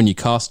 when you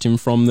cast him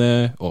from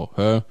there, or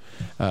her,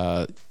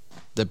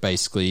 that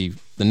basically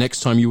the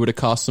next time you were to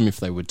cast them, if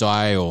they would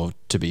die or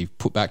to be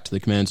put back to the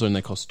command zone,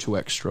 they cost 2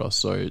 extra.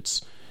 So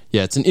it's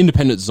an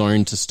independent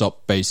zone to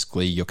stop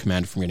basically your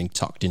commander from getting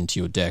tucked into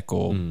your deck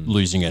or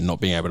losing it and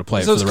not being able to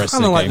play it for the rest of the game. So it's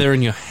kind of like they're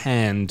in your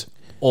hand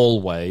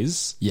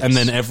always, and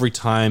then every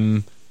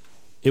time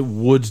it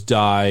would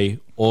die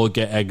or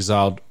get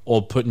exiled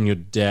or put in your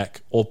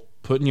deck or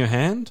put in your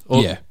hand,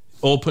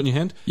 or put in your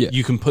hand,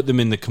 you can put them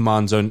in the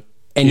command zone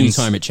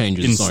anytime it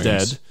changes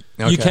instead. zones.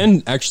 You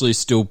can actually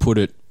still put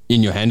it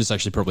in your hand. It's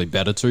actually probably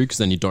better too, because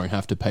then you don't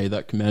have to pay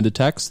that commander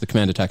tax. The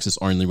commander tax is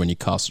only when you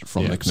cast it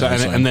from the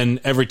command zone. And then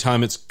every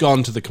time it's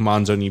gone to the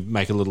command zone, you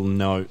make a little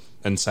note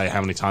and say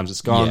how many times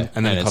it's gone,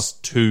 and then it costs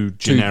 2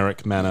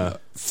 generic mana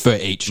for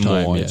each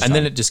time. And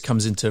then it just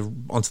comes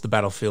onto the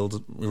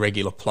battlefield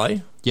regular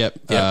play. Yep.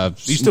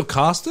 You still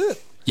cast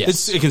it?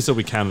 Yes. It can still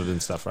be counted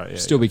and stuff, right?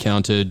 Still be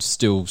counted,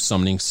 still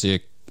summoning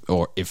sick,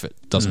 or if it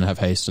doesn't have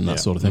haste and that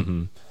sort of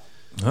thing.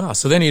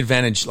 So the only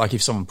advantage, like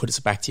if someone puts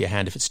it back to your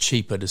hand, if it's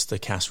cheaper just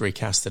to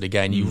recast it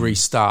again, you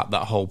restart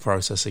that whole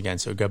process again,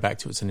 so it go back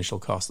to its initial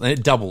cost. And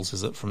it doubles,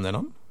 is it, from then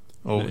on?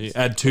 Or you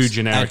add 2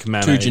 generic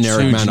mana. 2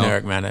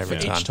 generic mana every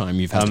time. Each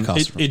time you've had to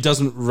cast it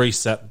doesn't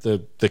reset the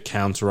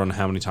counter on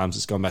how many times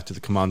it's gone back to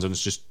the command zone.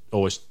 It's just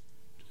always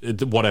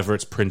whatever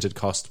its printed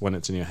cost when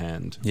it's in your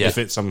hand. Yeah. If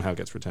it somehow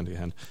gets returned to your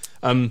hand.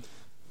 And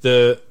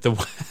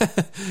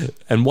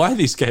why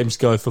these games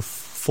go for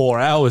 4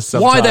 hours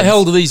sometimes. Why the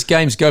hell do these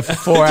games go for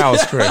 4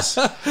 hours, Chris?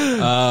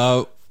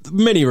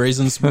 Many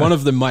reasons. One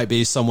of them might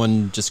be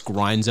someone just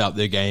grinds out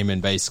their game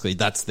and basically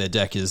that's their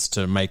deck, is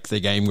to make the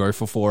game go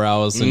for 4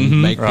 hours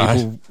and make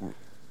people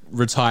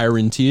retire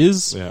in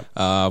tears. Yeah.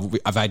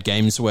 I've had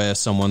games where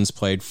someone's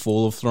played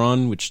Fall of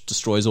Thrawn, which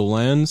destroys all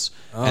lands,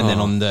 and then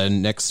on the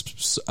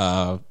next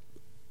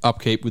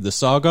upkeep with the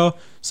Saga,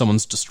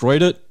 someo's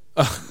destroyed it.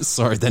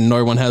 So then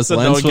no one has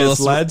lands no one for gets us.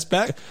 lands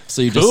back?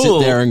 So you just sit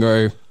there and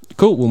go,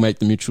 cool, we'll make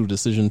the mutual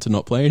decision to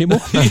not play anymore.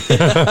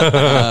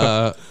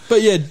 But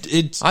yeah,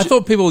 I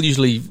thought people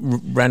usually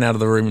ran out of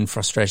the room in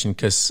frustration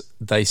because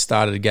they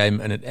started a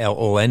game and it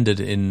all ended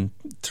in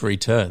 3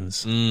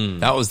 turns.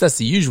 That's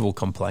the usual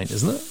complaint,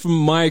 isn't it? from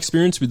my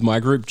experience with my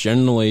group,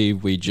 generally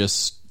we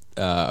just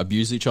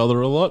abuse each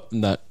other a lot,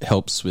 and that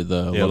helps with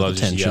a lot of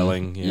the tension.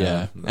 Yelling,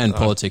 and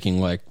politicking.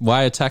 Like,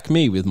 why attack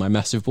me with my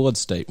massive board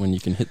state when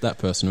you can hit that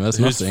person who has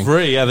Who's nothing?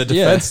 free? Yeah, they're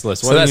defenseless.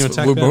 So Why don't that's you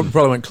attack we them?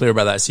 probably weren't clear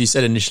about that. So you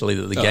said initially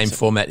that the game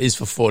format is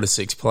for 4 to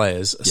 6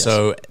 players. Yes.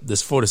 So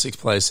there's 4 to 6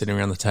 players sitting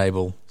around the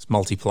table. It's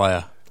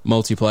multiplayer.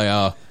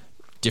 Multiplayer,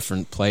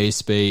 different play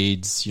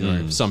speeds. You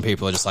know, some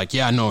people are just like,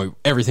 yeah, I know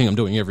everything I'm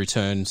doing every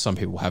turn. Some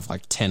people have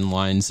like 10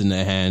 lines in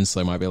their hands, so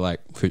they might be like,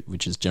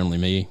 which is generally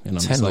me. And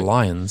I'm 10 just like,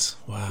 lions.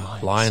 Wow.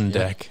 Lion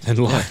deck. And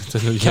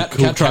lions.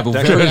 cat tribal,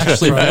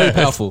 very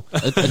powerful.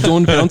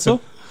 Adorned bouncer,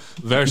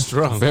 Very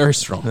strong. very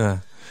strong. Yeah.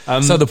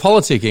 So the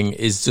politicking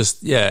is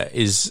just,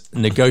 is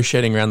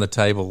negotiating around the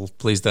table.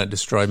 Please don't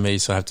destroy me,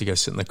 so I have to go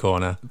sit in the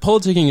corner.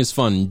 Politicking is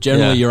fun.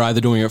 Generally, you're either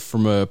doing it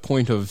from a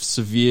point of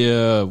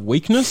severe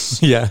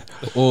weakness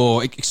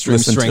or extreme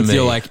Listen to strength. me.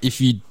 You're like,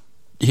 if you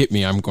hit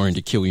me, I'm going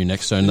to kill you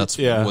next turn. That's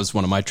was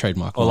one of my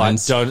trademark Or like,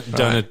 lines. don't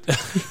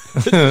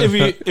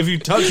if you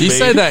touch me, You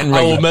say that in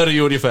I will regular- murder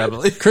you and your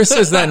family. Chris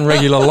says that in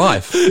regular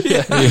life.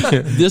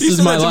 This is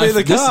said my that to me in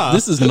life. the car.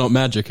 This is not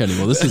magic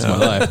anymore. This is my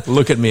life.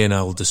 Look at me and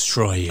I will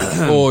destroy you.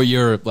 Or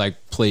you're like,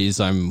 please,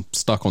 I'm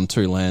stuck on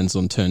 2 lands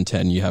on turn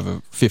 10. You have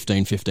a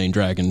 15/15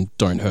 dragon.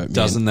 Don't hurt me.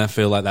 Doesn't that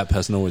feel like that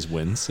person always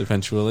wins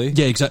eventually?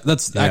 Yeah, exactly.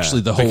 That's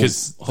actually the whole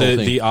because whole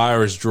thing. the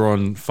ire is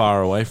drawn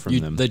far away from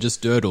them. They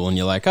just durdle, and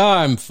you're like,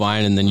 I'm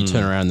fine. And then you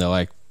turn around, and they're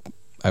like,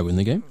 I win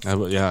the game. Yeah,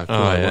 cool.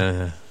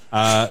 Oh,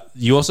 yeah.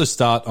 You also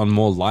start on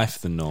more life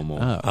than normal.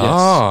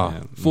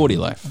 Yes. 40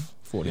 life.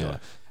 40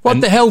 life.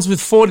 What the hell's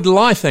with 40 to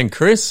life then,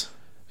 Chris?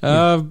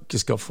 Just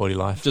Just got 40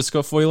 life.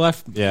 got 40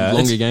 life. Yeah,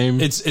 Longer game.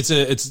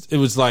 It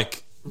was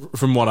like,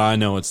 from what I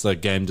know, it's a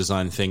game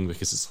design thing,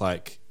 because it's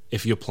like,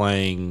 if you're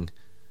playing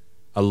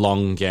a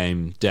long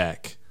game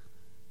deck,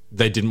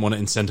 they didn't want to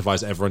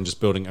incentivize everyone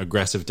just building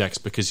aggressive decks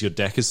because your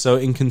deck is so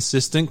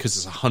inconsistent, because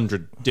it's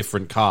 100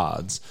 different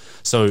cards.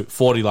 So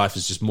 40 life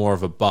is just more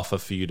of a buffer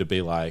for you to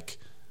be like,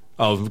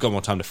 oh, we've got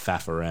more time to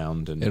faff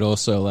around. And It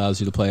also allows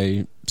you to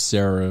play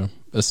Sarah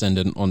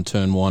Ascendant on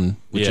turn 1,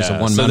 which is a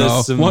 1 so mana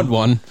there's some-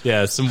 1/1.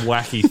 Yeah, some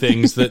wacky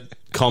things that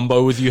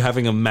combo with you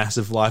having a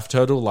massive life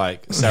total,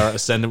 like Sarah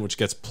Ascendant, which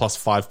gets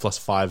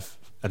 +5/+5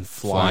 and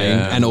flying,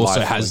 And also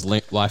lifelink. has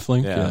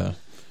lifelink. Yeah.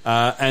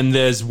 And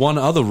there's one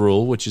other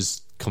rule, which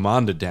is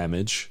commander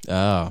damage,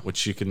 Ah.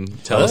 which you can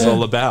tell us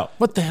all about.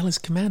 What the hell is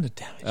commander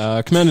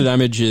damage? Commander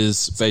damage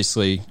is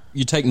basically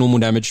you take normal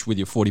damage with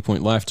your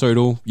 40-point life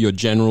total. Your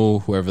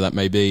general, whoever that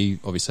may be,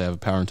 obviously have a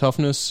power and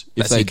toughness.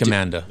 If That's your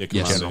commander. Your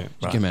Yes, commander,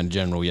 your commander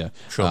general, yeah.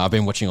 Sure. I've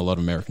been watching a lot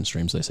of American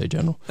streams. They say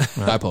general.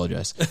 I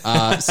apologize.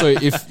 So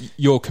if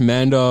your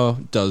commander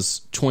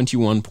does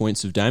 21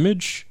 points of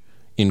damage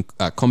in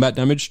combat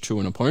damage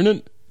to an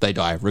opponent, they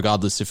die,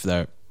 regardless if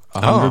they're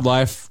 100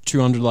 life,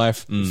 200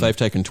 life. If they've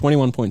taken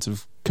 21 points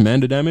of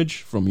commander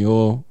damage from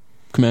your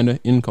commander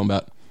in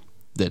combat,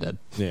 they're dead.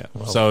 Yeah.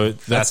 So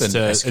that's that's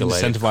to an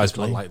escalated incentivize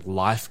quickly. like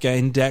life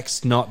gain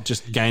decks, not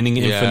just gaining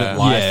infinite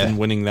life Yeah. and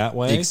winning that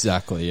way.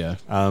 Exactly, yeah.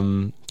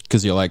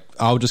 Because you're like,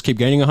 I'll just keep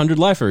gaining 100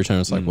 life every turn.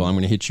 It's like, well, I'm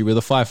going to hit you with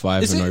a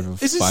 5/5, and over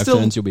 5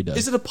 turns you'll be dead.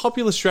 Is it a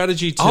popular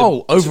strategy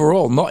to...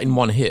 overall, not in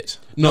one hit.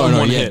 not in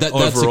one yeah, hit, that's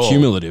overall.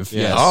 accumulative.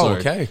 Yeah. Yeah. Oh,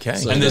 so- okay.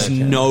 so And there's Okay.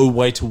 no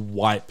way to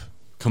wipe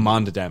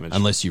commander damage.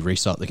 Unless you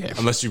restart the game.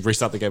 Unless you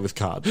restart the game with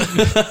card.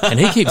 And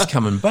he keeps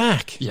coming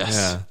back. Yes.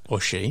 Yeah.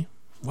 Or she.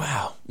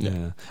 Wow.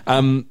 Yeah.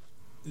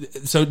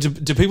 So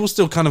do people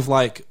still kind of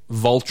like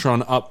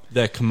Voltron up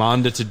their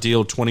commander to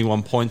deal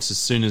 21 points as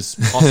soon as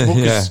possible?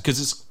 Yeah. Because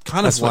it's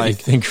kind That's of what you like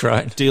think,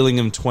 right?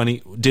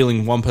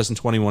 dealing one person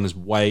 21 is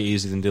way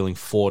easier than dealing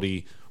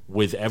 40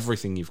 with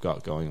everything you've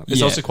got going on. It's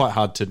Yeah. also quite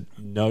hard to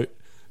note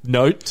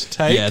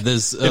take. Yeah,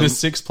 there's, in a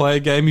 6-player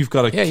game, you've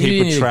got to Yeah, you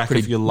keep need a a track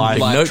pretty of your life.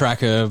 life note-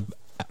 tracker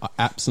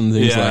apps and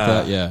things Yeah.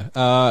 like that.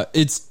 Yeah,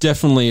 it's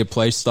definitely a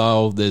play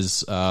style.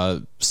 There's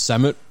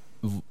Samet,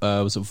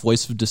 was it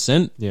Voice of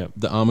Dissent? Yeah.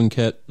 the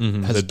Armenket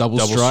has The double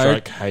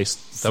strike.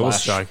 haste, Double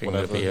flash, striking would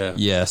whatever. be, yeah.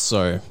 Yeah,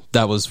 so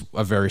that was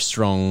a very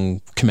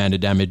strong commander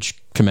damage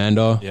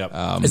commander. Yep.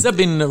 Has that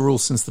been a rule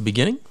since the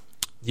beginning?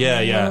 Yeah.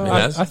 It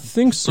has? I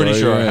think so. Pretty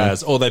sure it yeah.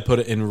 has. Or they put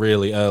it in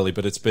really early,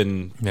 but it's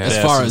been Yeah. As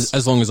there far since-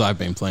 as long as I've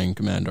been playing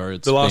Commander,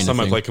 it's the last been a time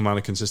I thing. played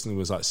Commander consistently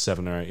was like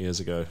 7 or 8 years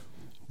ago.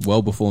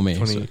 well before me.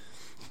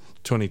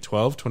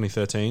 2012,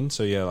 2013.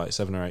 So yeah, like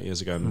 7 or 8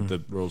 years ago, and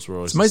the rules were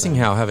always It's amazing the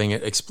same. how having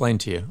it explained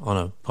to you on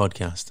a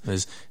podcast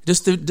is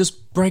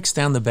just breaks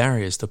down the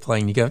barriers to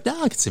playing. You go,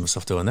 I can see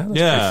myself doing that. That's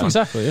pretty Yeah. fun."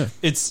 Exactly. Yeah.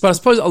 It's But I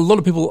suppose a lot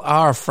of people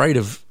are afraid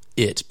of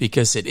it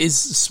because it is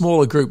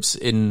smaller groups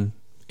in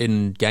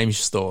game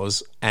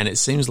stores, and it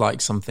seems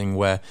like something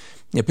where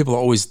people are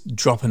always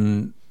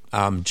dropping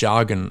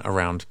jargon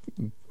around,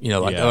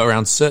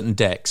 around certain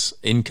decks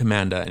in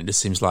Commander, and it just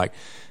seems like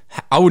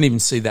I wouldn't even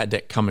see that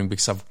deck coming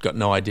because I've got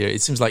no idea.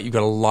 It seems like you've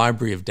got a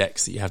library of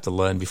decks that you have to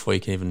learn before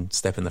you can even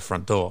step in the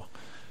front door.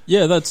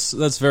 Yeah, that's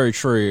very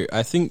true.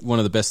 I think one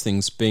of the best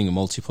things being a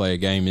multiplayer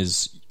game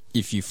is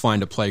if you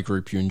find a play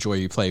group you enjoy,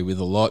 you play with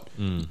a lot,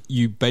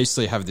 you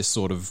basically have this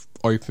sort of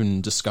open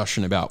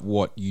discussion about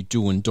what you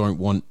do and don't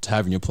want to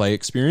have in your play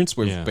experience.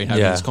 We've Yeah. been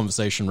having Yeah. this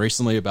conversation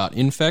recently about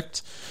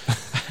Infect,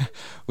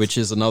 which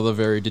is another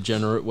very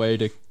degenerate way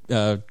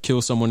to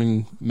kill someone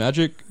in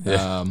Magic.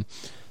 Yeah.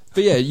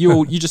 But yeah,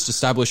 you just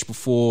establish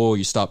before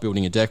you start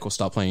building a deck or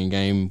start playing a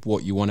game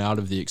what you want out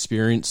of the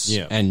experience.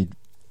 Yeah. And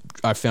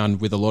I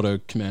found with a lot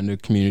of Commander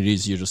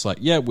communities, you're just like,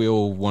 yeah, we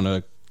all want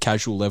a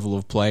casual level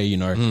of play.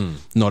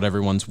 Not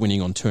everyone's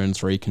winning on turn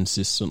 3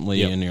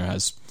 consistently, Yep. and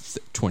has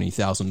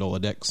 $20,000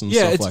 decks and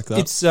yeah, stuff it's, like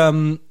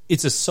that.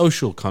 it's a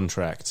social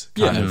contract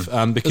kind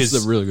of because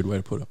That's a really good way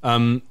to put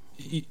it.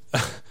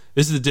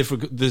 this is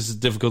the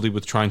difficulty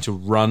with trying to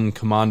run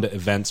Commander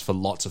events for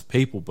lots of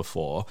people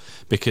before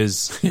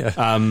because so you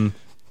get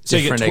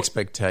Different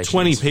expectations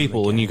 20 from the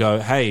people and you go,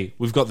 hey,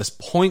 we've got this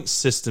point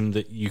system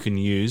that you can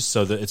use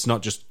so that it's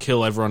not just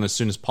kill everyone as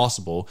soon as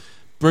possible.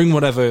 Bring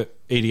whatever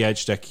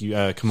EDH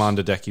deck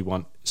Commander deck you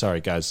want. Sorry,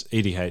 guys,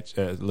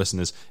 EDH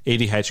listeners.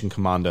 EDH and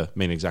Commander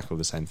mean exactly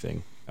the same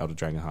thing. Elder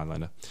Dragon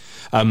Highlander.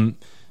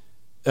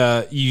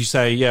 You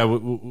say, yeah,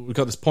 we've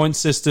got this point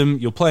system.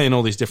 You'll play in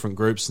all these different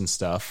groups and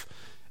stuff.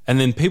 And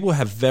then people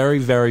have very,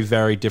 very,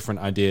 very different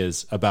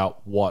ideas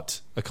about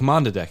what a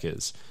Commander deck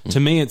is. To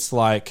me, it's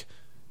like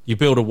you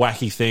build a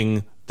wacky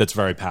thing that's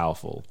very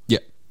powerful. Yeah.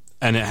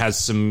 And it has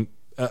some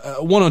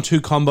 1 or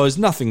 2 combos,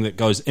 nothing that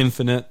goes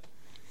infinite.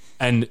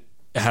 And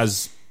it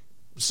has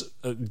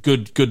a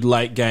good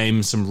late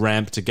game, some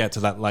ramp to get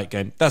to that late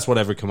game. That's what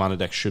every Commander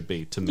deck should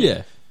be to me.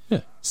 Yeah.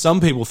 Yeah. Some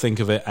people think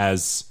of it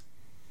as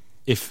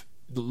if,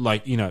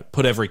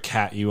 put every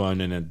cat you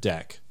own in a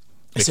deck.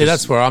 See,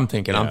 that's where I'm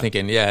thinking. Yeah. I'm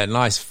thinking,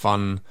 nice,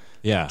 fun,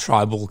 Yeah.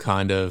 tribal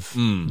kind of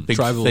big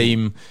Tribal,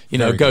 theme.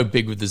 very Go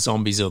big with the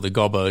zombies or the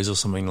gobbos or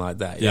something like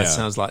that. Yeah.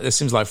 That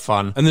seems like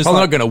fun. And there's I'm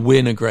like- not going to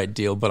win a great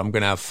deal, but I'm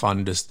going to have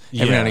fun. Just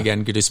every now and Yeah.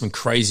 again, go do something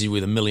crazy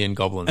with 1,000,000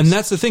 goblins. And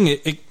that's the thing.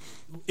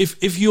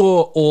 If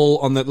you're all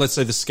on that, let's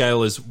say the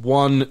scale is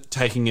 1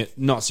 taking it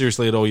not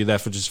seriously at all, you're there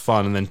for just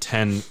fun, and then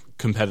 10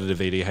 competitive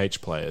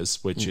EDH players,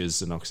 which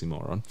is an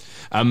oxymoron.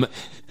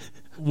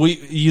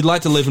 You'd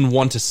like to live in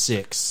 1 to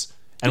 6.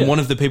 And one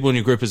of the people in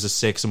your group is a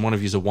 6 and one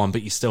of you's a 1,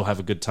 but you still have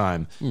a good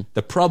time.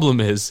 The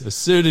problem is, as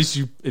soon as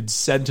you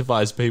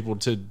incentivize people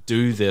to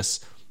do this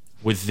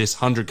with this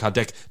 100-card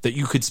deck that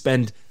you could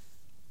spend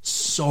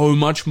so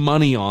much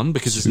money on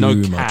because there's no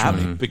Too much cap,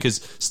 money.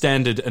 because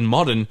standard and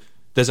modern,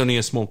 there's only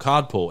a small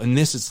card pool. And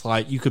this, it's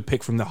like you could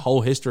pick from the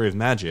whole history of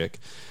Magic.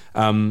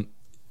 When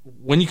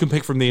you can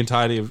pick from the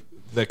entirety of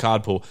their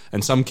card pool,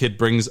 and some kid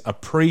brings a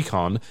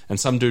pre-con, and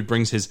some dude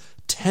brings his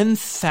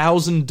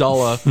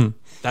 $10,000...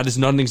 That is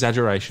not an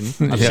exaggeration.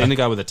 I've seen a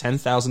guy with a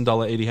 $10,000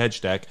 EDH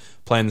deck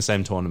playing the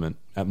same tournament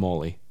at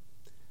Morley.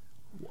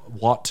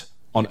 What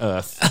on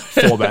earth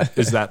format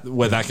is that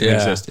where that can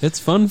exist? It's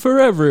fun for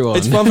everyone.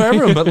 It's fun for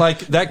everyone, but like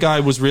that guy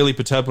was really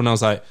perturbed when I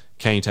was like,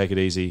 "Can you take it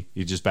easy?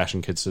 You're just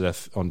bashing kids to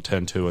death on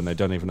turn 2, and they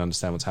don't even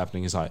understand what's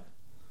happening." He's like,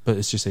 but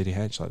it's just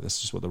EDH. Like,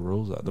 that's just what the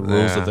rules are. The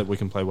rules are that we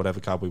can play whatever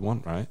card we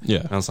want, right? Yeah.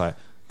 And I was like,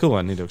 cool,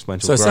 I need to explain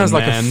to So a it grown sounds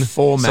like man a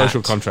format.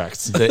 social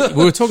contracts. that,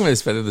 we were talking about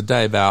this the other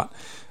day about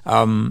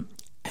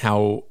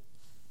how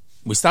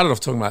we started off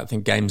talking about, I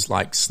think, games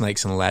like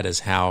Snakes and Ladders,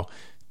 how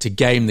to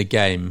game the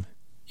game,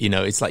 you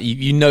know, it's like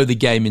you know the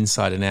game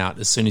inside and out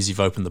as soon as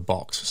you've opened the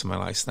box for something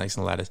like Snakes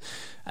and Ladders.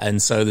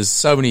 And so there's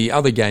so many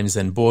other games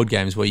then, board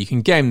games, where you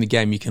can game the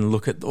game, you can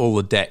look at all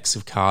the decks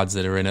of cards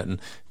that are in it and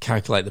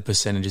calculate the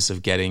percentages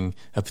of getting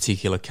a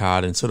particular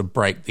card and sort of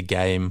break the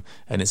game,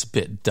 and it's a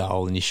bit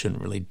dull and you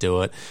shouldn't really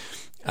do it.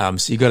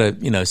 So you got to,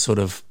 you know, sort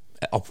of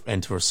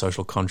enter a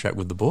social contract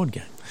with the board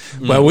game.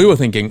 Well, we were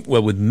thinking,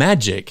 well, with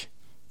Magic,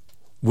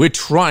 we're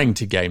trying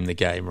to game the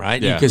game, right?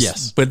 Yeah.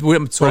 Yes. But we're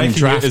talking Breaking it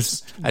draft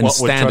is and what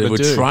we're trying standard. to We're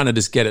do. trying to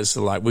just get it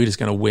so like we're just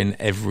going to win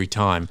every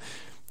time.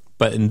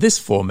 But in this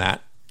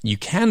format, you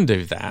can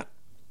do that,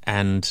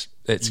 and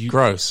it's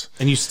gross.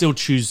 And you still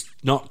choose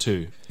not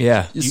to.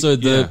 Yeah. So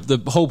the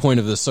whole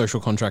point of the social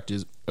contract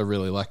is, I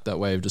really like that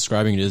way of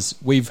describing it, is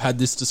we've had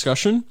this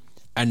discussion,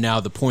 and now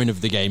the point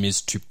of the game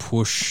is to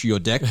push your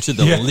deck to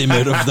the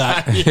limit of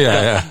that.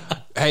 Yeah.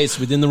 Hey, it's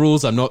within the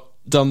rules. I'm not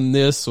done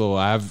this, or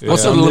I have. What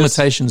sort of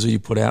limitations will you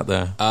put out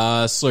there?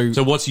 So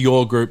what's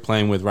your group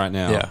playing with right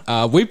now?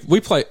 Yeah. We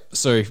play.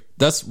 So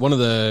that's one of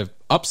the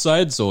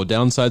upsides or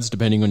downsides,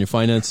 depending on your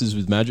finances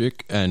with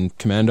Magic and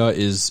Commander,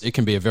 is it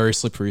can be a very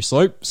slippery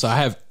slope. So I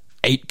have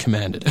 8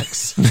 Commander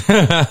decks,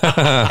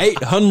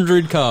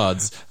 800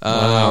 cards,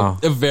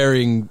 of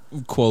varying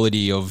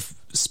quality of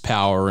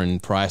power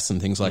and price and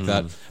things like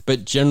that.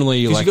 But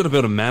generally, Because like, you've got to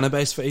build a mana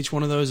base for each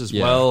one of those as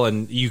well,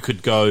 and you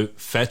could go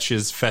fetching.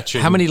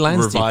 How many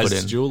lands do you put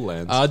revised in? dual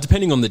lands.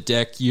 depending on the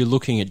deck, you're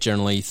looking at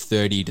generally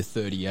 30 to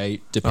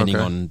 38, depending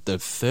Okay. on the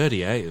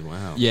 38,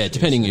 wow. Yeah,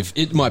 depending if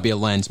it might be a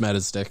Lands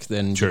Matters deck,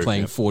 then True, you're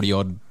playing yep. 40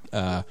 odd.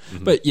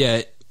 But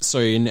yeah, so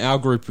in our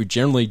group, we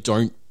generally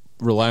don't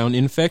rely on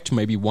Infect,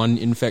 maybe 1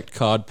 Infect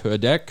card per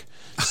deck.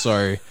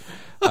 So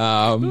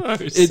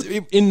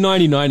in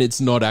 99,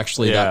 it's not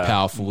actually that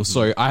powerful.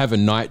 So I have a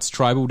Knight's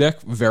Tribal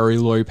deck, very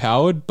low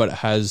powered, but it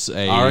has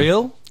a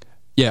Ariel?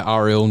 Yeah,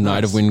 Ariel,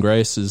 Knight of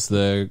Windgrace is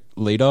the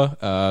leader.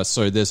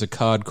 So there's a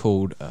card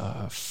called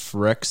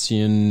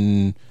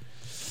Phyrexian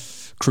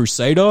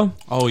Crusader.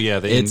 Oh, yeah,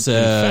 the It's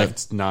a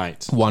Infect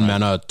Knight. 1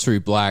 mana, 2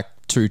 black,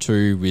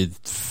 2/2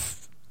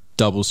 with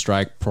double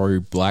strike, pro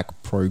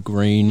black, pro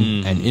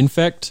green, and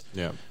Infect.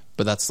 Yeah.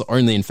 But that's the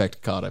only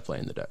Infect card I play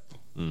in the deck.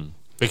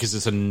 Because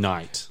it's a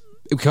knight.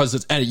 Because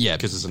it's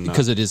Because it's a knight.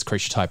 because it is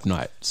creature type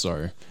Knight.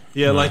 So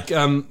Yeah, like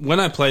when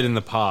I played in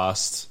the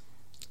past,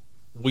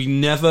 we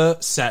never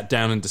sat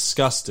down and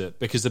discussed it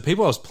because the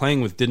people I was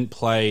playing with didn't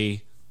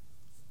play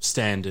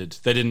standard.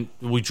 They didn't.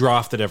 We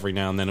drafted every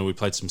now and then, and we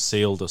played some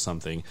sealed or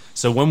something.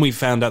 So when we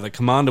found out that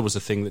Commander was a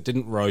thing that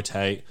didn't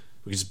rotate,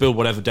 we could just build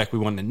whatever deck we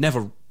wanted. And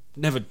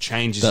never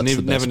changes. That's You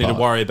the never best need to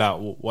part. worry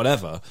about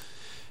whatever.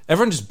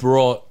 Everyone just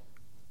brought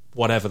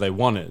whatever they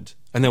wanted,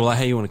 and they were like,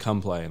 "Hey, you want to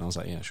come play?" And I was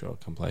like, "Yeah, sure, I'll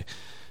come play."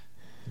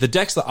 The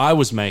decks that I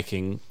was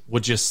making were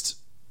just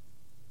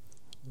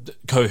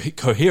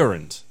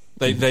coherent.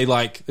 They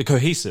like they're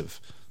cohesive.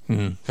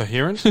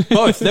 Coherent?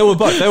 Both. They were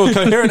both. They were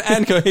coherent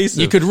and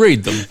cohesive. You could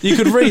read them. You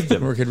could read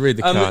them. Or could read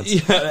the cards.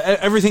 Yeah,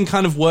 everything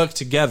kind of worked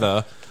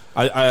together.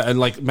 I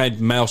like made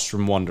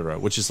Maelstrom Wanderer,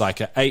 which is like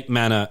a 8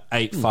 mana,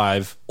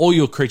 8/5. All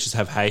your creatures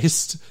have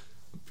haste,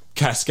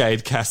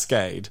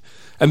 cascade.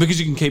 And because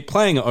you can keep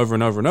playing it over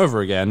and over and over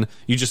again,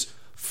 you just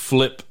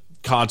flip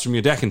cards from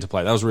your deck into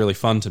play. That was really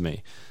fun to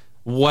me.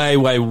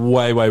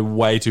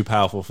 Way too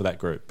powerful for that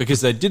group because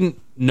they didn't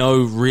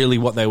know really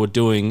what they were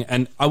doing,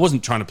 and I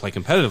wasn't trying to play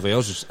competitively. I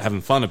was just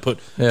having fun and put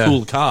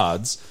cool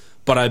cards,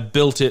 but I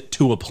built it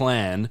to a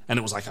plan, and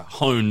it was like a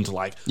honed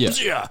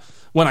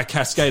when I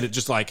cascade, it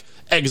just like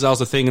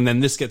exiles a thing, and then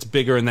this gets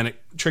bigger, and then it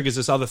triggers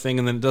this other thing,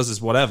 and then it does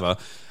this whatever.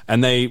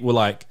 And they were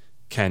like,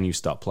 "Can you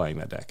stop playing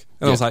that deck?"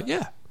 And I was like,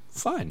 "Yeah,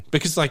 fine,"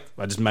 because like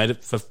I just made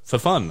it for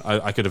fun.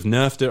 I could have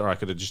nerfed it, or I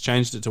could have just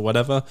changed it to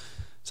whatever.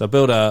 So I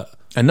built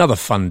Another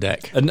fun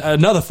deck.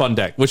 another fun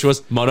deck, which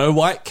was Mono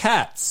White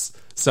Cats.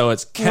 So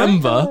it's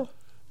Kemba,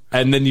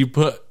 and then you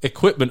put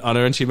equipment on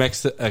her, and she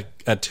makes a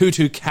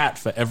 2/2 cat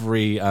for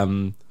every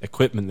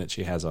equipment that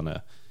she has on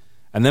her.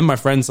 And then my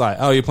friend's like,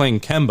 "Oh, you're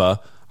playing Kemba?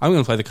 I'm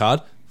going to play the card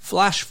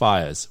Flash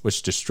Fires,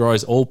 which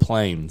destroys all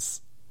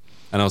planes."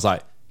 And I was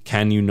like,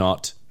 "Can you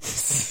not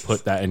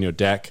put that in your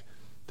deck?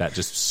 That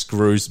just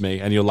screws me."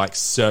 And you're like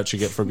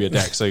searching it from your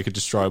deck so you could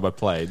destroy my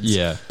planes.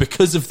 Yeah.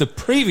 Because of the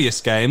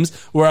previous games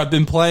where I've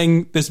been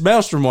playing this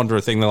Maelstrom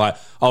Wanderer thing, they're like,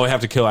 "Oh, we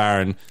have to kill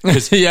Aaron."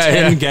 Because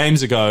 10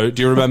 games ago,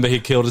 do you remember he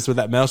killed us with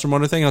that Maelstrom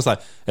Wanderer thing? I was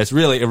like, it's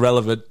really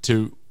irrelevant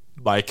to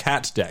my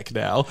cat deck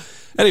now.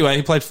 Anyway,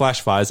 he played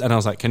Flash Fires, and I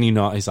was like, "Can you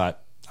not?" He's like,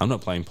 "I'm not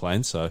playing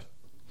planes, so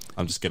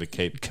I'm just going to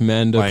keep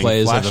Commander playing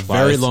players Flash have a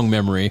very Fires." long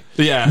memory.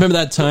 Yeah. Remember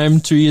that time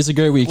 2 years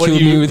ago where you What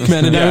killed you- me with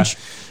Commander Yeah. damage?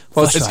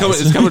 Well,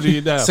 it's coming to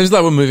you now. Seems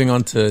like we're moving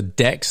on to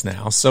decks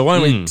now. So why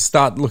don't we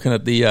start looking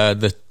at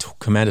the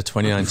Commander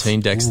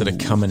 2019 decks that are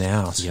coming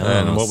out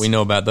and what we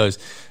know about those.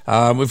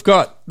 We've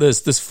got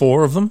there's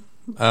 4 of them.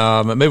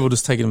 Maybe we'll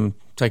just take them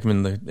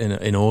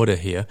in order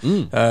here.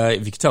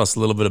 If you could tell us a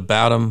little bit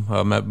about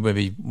them,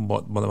 maybe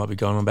what they might be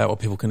going on about, what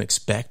people can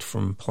expect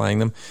from playing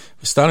them.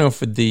 We're starting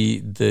off with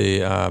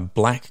the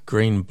black,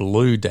 green,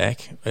 blue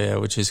deck,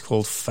 which is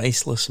called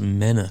Faceless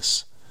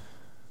Menace.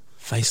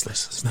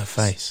 Faceless. There's no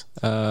face.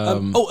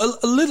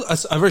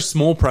 A very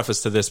small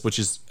preface to this, which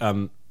is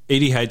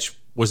EDH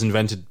was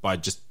invented by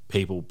just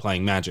people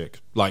playing Magic.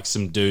 Like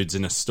some dudes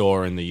in a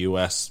store in the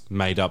US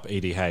made up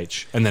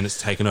EDH, and then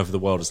it's taken over the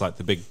world as like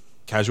the big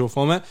casual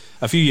format.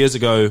 A few years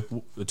ago,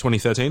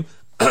 2013,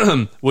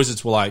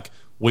 Wizards were like,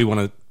 we want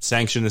to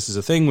sanction this as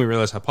a thing. We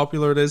realize how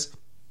popular it is.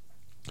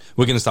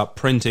 We're going to start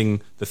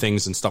printing the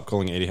things and stop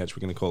calling it EDH.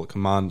 We're going to call it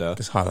Commander.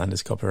 Because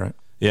Highlanders copyright.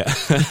 Yeah.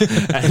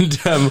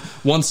 And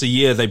once a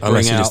year they bring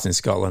Unless you're out... just in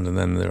Scotland, and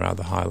then there are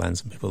the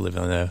Highlands, and people live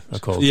in there are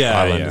called Yeah,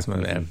 Highlanders.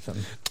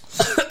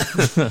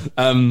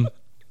 yeah.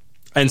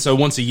 And so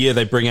once a year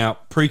they bring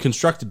out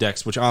pre-constructed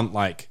decks, which aren't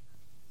like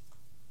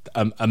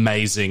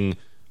amazing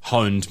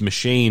honed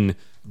machine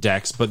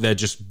decks, but they're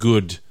just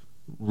good,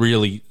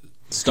 really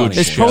stunning.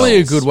 It's probably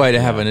a good way to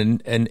have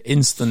an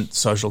instant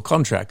social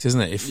contract,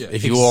 isn't it?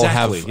 If you all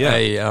have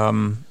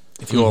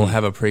all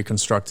have a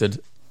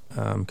pre-constructed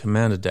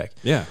commander deck.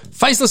 Yeah.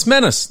 Faceless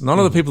Menace. None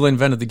of the people who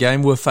invented the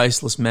game were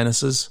Faceless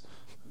Menaces.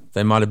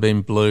 They might have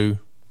been blue,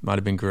 might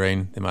have been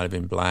green, they might have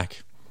been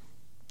black.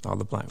 Oh,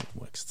 the black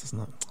works, doesn't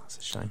it? That's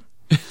a shame.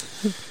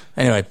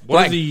 Anyway,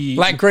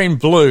 black, green,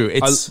 blue.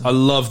 I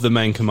love the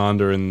main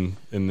commander in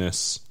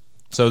this.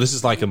 So this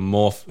is like a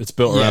morph. It's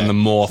built around the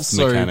morph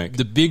mechanic.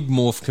 The big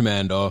morph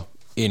commander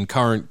in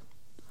current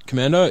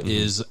Commander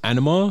is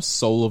Animar,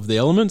 Soul of the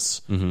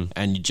Elements,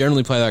 and you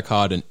generally play that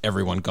card and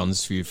everyone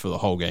guns for you for the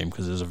whole game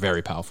because it's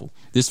very powerful.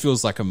 This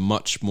feels like a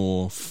much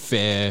more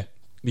fair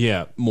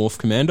morph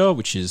commander,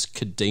 which is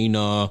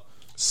Kadena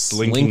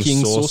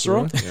Slinking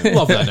Sorcerer. Yeah.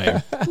 Love that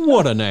name.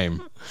 What a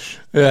name.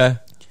 Yeah.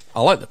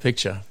 I like the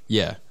picture.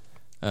 Yeah.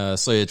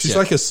 So it's She's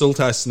like a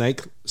Sultai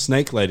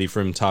snake lady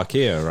from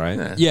Tarkia,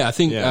 right? Yeah, I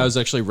think I was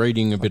actually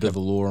reading a bit of the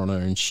lore on her,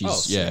 and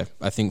she's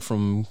I think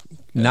from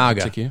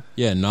Naga. Tarkia.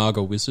 Yeah,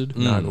 Naga Wizard.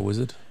 Naga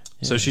Wizard.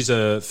 Yeah. So she's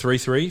a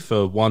 3/3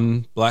 for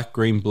 1 black,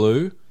 green,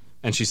 blue,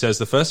 and she says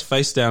the first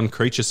face down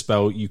creature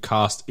spell you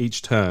cast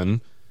each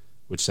turn,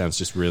 which sounds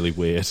just really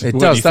weird. It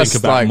what does. do you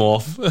think like,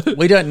 about morph?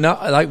 we don't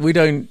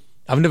know.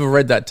 I've never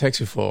read that text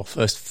before.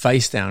 First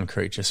face down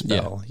creature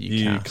spell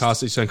you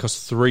cast each turn,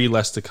 costs 3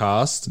 less to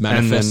cast.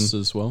 Manifests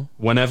as well.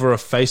 Whenever a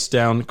face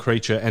down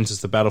creature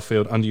enters the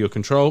battlefield under your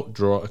control,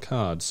 draw a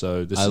card.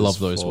 So this I love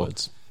those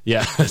words.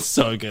 Yeah, it's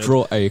so good.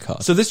 Draw a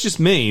card. So this just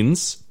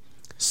means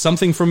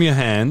something from your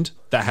hand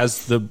that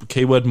has the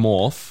keyword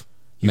morph.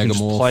 You can just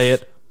play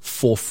it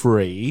for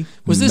free.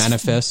 Was this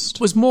Manifest?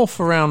 Was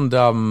morph around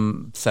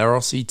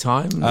Theros-y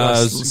time?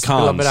 Khans,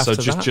 so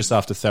just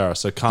after Theros.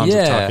 So Khans of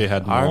Tarkia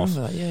had morph. I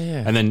remember that.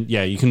 Yeah. And then,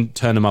 you can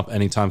turn them up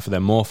anytime for their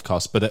morph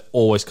cost, but it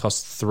always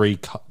costs 3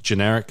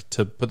 generic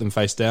to put them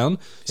face down.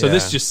 So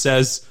this just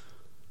says,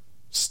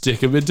 stick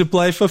them into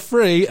play for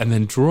free and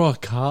then draw a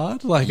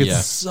card. Like,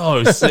 it's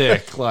so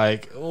sick.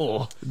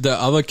 The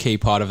other key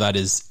part of that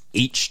is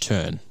each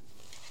turn.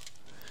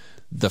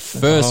 The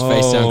first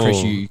face down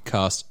creature you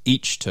cast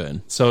each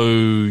turn. So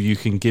you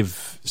can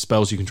give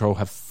spells you control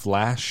have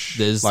flash.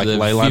 There's like the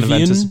Leyline of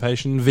Vivian.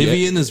 Anticipation.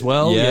 Vivian as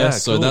well. Yeah, Yeah,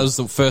 so cool. that was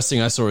the first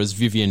thing I saw is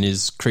Vivian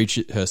is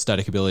creature. Her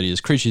static ability is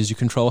creatures you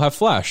control have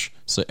flash.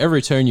 So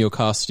every turn you're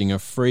casting a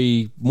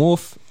free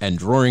morph and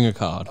drawing a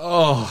card.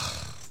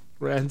 Oh,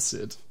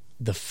 rancid.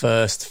 The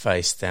first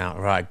face down.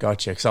 Right,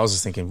 gotcha. Because I was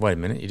just thinking, wait a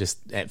minute, you just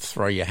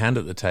throw your hand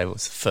at the table.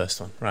 It's the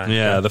first one, right?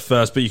 Yeah, the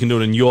first, but you can do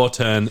it in your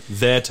turn,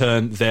 their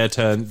turn, their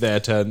turn,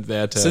 their turn,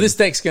 their turn. So this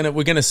deck's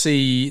we're gonna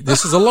see.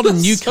 This is a lot of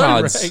new So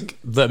cards rank.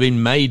 that have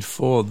been made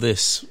for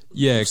this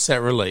Yeah.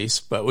 set release,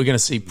 but we're gonna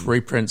see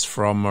reprints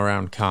from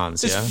around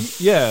Khans.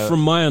 Yeah.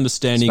 From my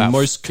understanding, About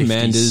most 56,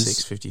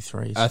 commanders,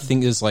 53. I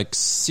think there's like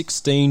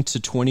 16 to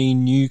 20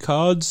 new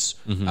cards.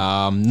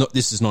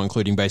 This is not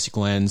including basic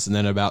lands, and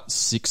then about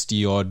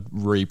 60 odd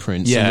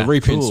reprints. Yeah, and the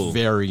reprints cool.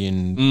 vary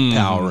in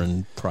power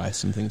and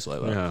price and things like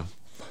that. Yeah.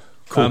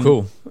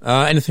 Cool.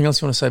 Anything else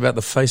you want to say about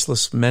the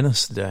Faceless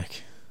Menace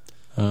deck?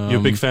 You're a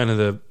big fan of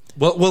the...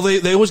 Well,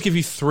 they always give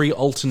you 3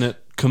 alternate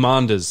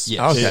commanders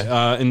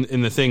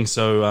in the thing,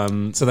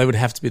 so... So they would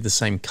have to be the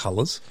same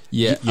colours?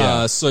 Yeah.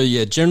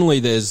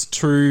 Generally there's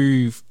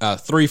 3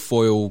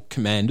 foil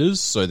commanders.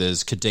 So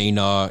there's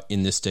Kadena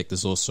in this deck.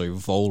 There's also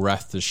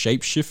Volrath the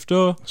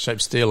Shapeshifter.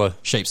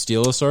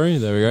 Shapestealer, sorry.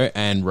 There we go.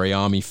 And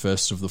Rayami,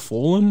 First of the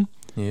Fallen.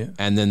 Yeah.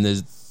 And then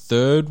the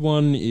third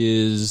one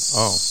is...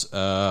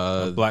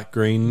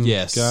 black-green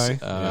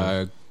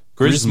guy.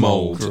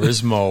 Grismold.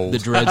 Grismold. The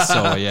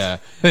Dreadsoul, yeah.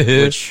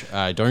 Which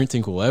I don't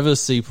think we'll ever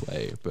see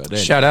play. But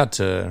anyway. Shout out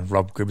to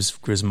Rob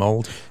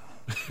Grismold.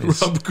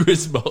 Rob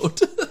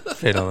Griswold.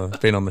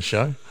 been on the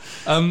show.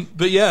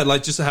 But yeah,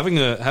 like just having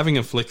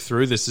a flick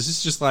through this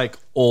is just like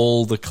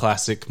all the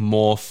classic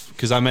morph,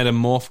 because I made a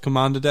morph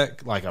commander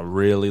deck like a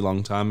really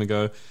long time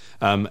ago.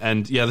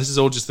 And yeah, this is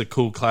all just the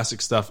cool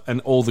classic stuff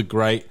and all the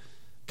great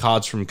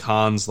cards from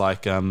Khans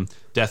like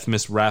Death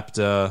Mist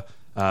Raptor,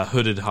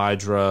 Hooded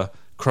Hydra,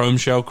 Chrome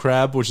Shell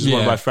Crab, which is one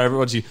of my favorite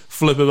ones. You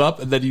flip them up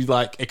and then you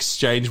like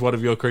exchange one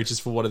of your creatures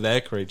for one of their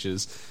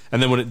creatures,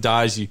 and then when it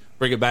dies you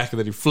bring it back and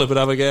then you flip it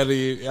up again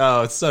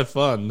and it's so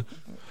fun.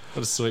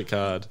 What a sweet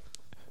card.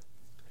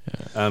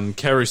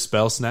 Keru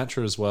Spell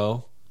Snatcher as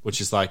well, which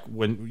is like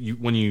when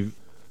you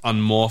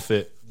unmorph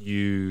it,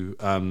 you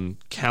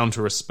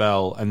counter a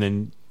spell and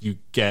then you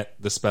get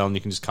the spell and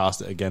you can just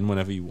cast it again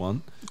whenever you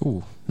want.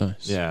 Ooh,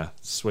 nice. Yeah,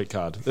 sweet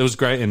card. It was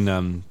great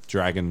in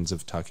Dragons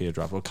of Takia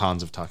Draft, or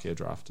Khans of Takia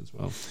Draft as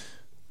well.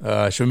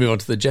 Should we move on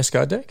to the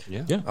Jeskai deck?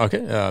 Yeah.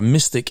 Okay.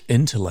 Mystic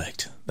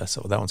Intellect. That's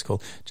what that one's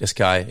called.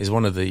 Jeskai is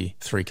one of the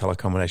 3 color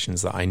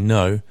combinations that I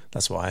know.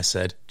 That's why I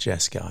said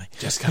Jeskai.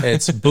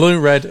 It's blue,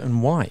 red,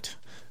 and white.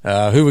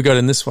 Who we got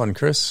in this one,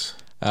 Chris?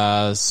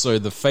 So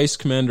the face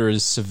commander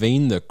is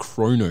Savine the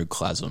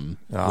Chronoclasm.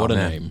 What a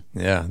name.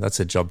 Yeah, that's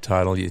a job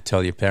title you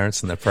tell your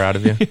parents and they're proud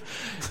of you.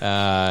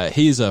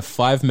 He's a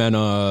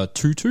 5-mana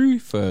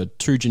 2/2 for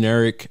 2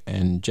 generic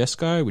and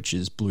Jeskai, which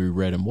is blue,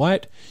 red, and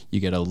white. You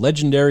get a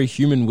legendary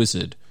human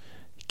wizard.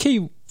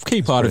 Key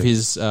part of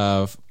his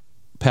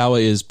power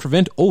is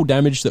prevent all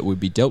damage that would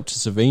be dealt to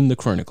Savine the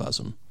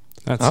Chronoclasm.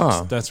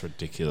 That's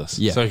ridiculous.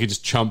 Yeah. So he could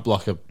just chump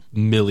like a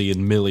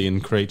million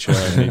creature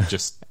and he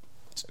just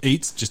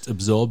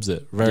absorbs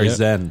it. Very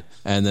zen.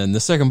 And then the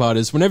second part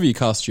is whenever you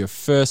cast your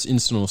first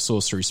instant or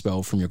sorcery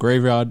spell from your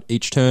graveyard,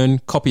 each turn,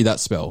 copy that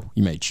spell.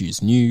 You may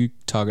choose new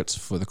targets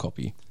for the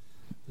copy.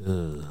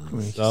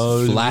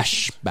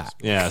 Flashback.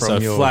 Yeah, From so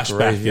your flashback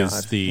graveyard.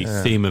 is the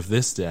theme of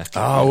this deck.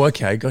 Oh,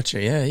 okay,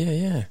 gotcha.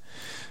 Yeah.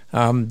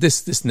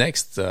 This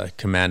next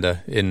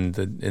commander in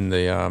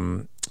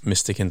the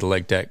Mystic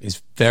Intellect deck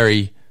is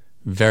very,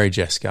 very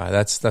Jeskai.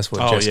 That's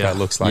what Jeskai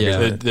looks like. Yeah.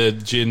 Isn't it? The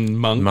Jin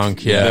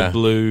Monk, yeah. the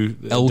blue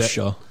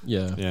Elsha.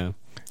 Yeah. Yeah.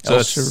 So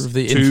Elsha that's of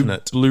the 2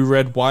 Infinite. blue,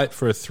 red, white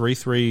for a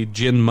 3/3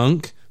 Jin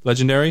Monk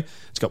legendary.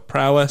 It's got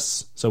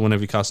prowess, so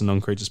whenever you cast a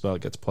non-creature spell,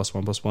 it gets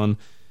 +1/+1.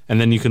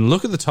 And then you can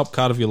look at the top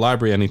card of your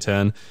library any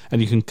turn,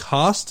 and you can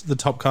cast the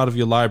top card of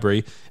your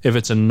library if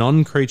it's a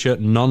non-creature,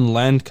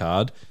 non-land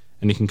card,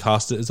 and you can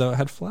cast it as though it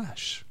had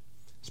flash.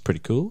 It's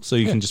pretty cool. So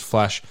you can just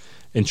flash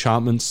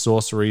enchantments,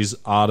 sorceries,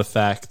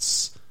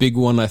 artifacts. Big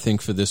one, I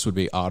think, for this would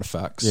be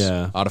artifacts.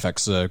 Yeah.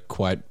 Artifacts are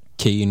quite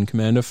key in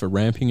Commander for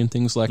ramping and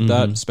things like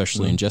that,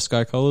 especially in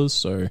Jeskai colors.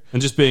 So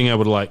And just being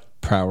able to like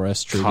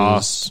prowess triggers.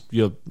 cast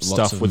your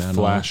stuff of with mana.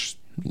 flash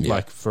Yeah.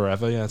 like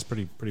forever. Yeah, it's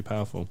pretty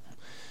powerful.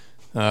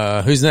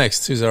 Who's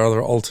next? Who's our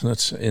other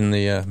alternate in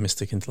the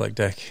Mystic Intellect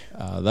deck?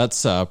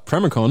 That's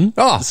Pramicon.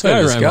 Oh, the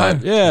so this guy.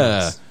 Rampart.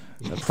 Yeah.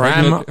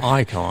 Pram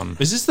Icon.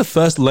 Is this the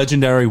first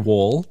legendary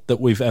wall that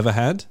we've ever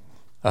had?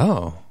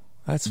 Oh,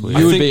 that's weird.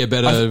 You would be a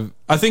better...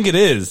 I think it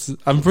is.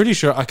 I'm pretty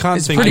sure. I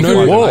can't think. pretty of cool.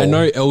 one. Wall. I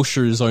know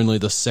Elsha is only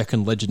the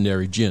second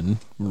legendary Jin,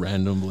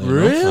 randomly enough.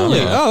 Really?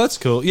 Yeah. Oh, that's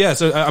cool. Yeah,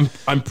 so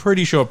I'm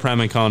pretty sure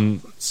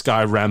Pramicon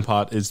Sky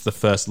Rampart is the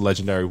first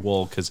legendary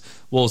wall because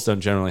walls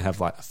don't generally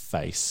have like a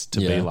face to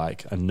be Yeah.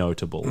 like a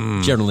notable.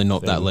 Generally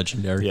not that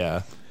legendary.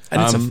 Yeah.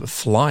 And it's a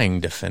flying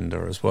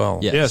defender as well.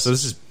 Yeah. Yeah, so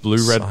this is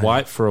blue, red,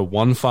 white for a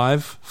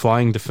 1/5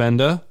 flying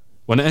defender.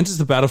 When it enters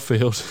the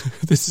battlefield,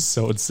 this is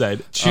so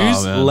insane.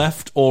 Choose man.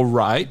 left or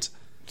right.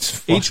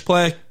 Each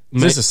player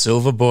Is this a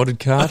silver bordered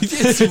card?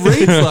 it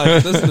reads like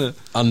it, doesn't it?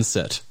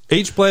 Unset.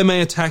 Each player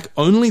may attack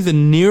only the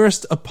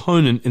nearest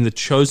opponent in the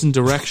chosen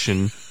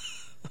direction,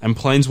 and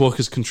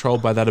planeswalkers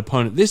controlled by that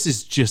opponent. This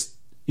is just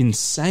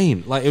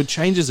insane. Like, it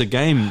changes a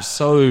game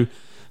so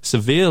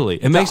severely.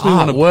 It makes me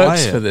want to play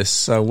works it. for this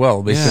so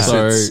well because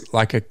Yeah. it's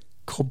like a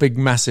big,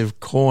 massive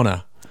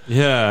corner.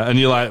 Yeah, and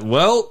you're like,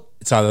 well,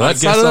 It's either I that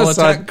guess side or I'll that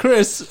side. attack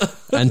Chris.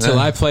 Until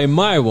I play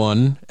my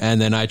one,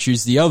 and then I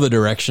choose the other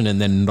direction, and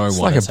then no It's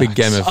one like a big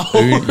game attacks.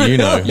 of you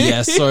know.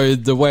 Yeah, so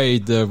the way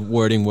the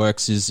wording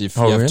works is if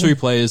you have really? 2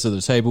 players at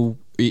the table,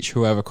 each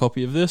who have a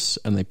copy of this,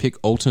 and they pick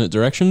alternate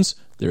directions,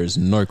 there is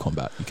no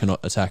combat. You cannot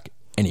attack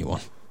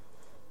anyone.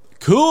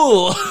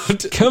 Cool.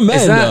 Commander!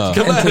 Is that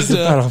Commander. enters the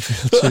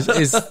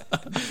battlefield?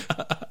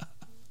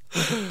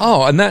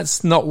 Oh, and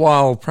that's not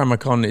while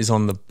Pramicon is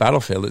on the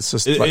battlefield. It's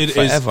just like It is-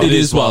 forever. It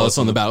is while it's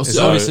on the battle.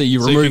 So obviously you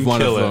so you remove can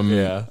one of kill it, them.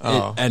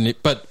 yeah.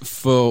 But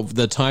for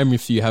the time,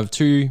 if you have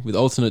 2 with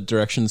alternate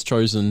directions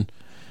chosen,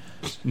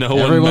 No one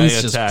may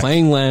everyone's just attack.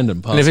 playing land and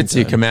And passing if it's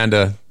your turn.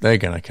 commander, they're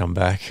going to come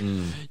back.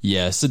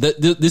 Yeah, so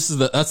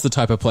that's the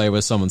type of play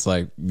where someone's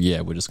like,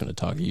 yeah, we're just going to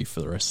target you for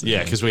the rest of the Yeah,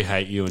 game. because we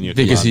hate you and your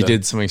Because you commander.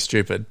 did something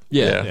stupid.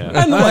 Yeah.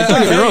 Yeah. And like, don't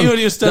get me I hate wrong, you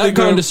and your standing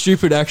that kind group. of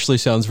stupid actually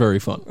sounds very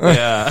fun.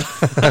 Yeah.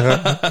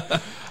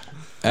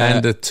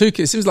 And it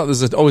seems like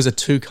there's always a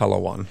 2-color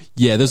one.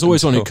 Yeah, there's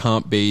always one who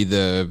can't be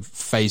the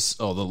face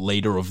or the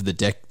leader of the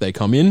deck they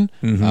come in.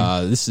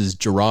 This is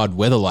Gerard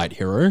Weatherlight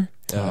Hero.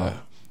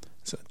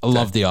 I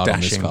love the art on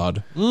this dashing.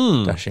 card.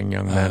 Dashing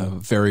young man.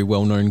 Very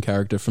well-known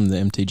character from the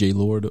MTG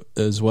lore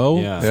as well.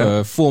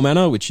 Yeah. For 4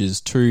 mana, which is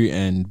 2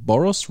 and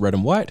Boros, red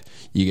and white,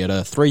 you get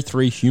a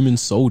 3/3 human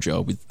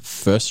soldier with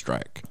first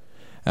strike.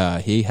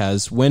 He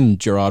has, when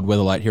Gerard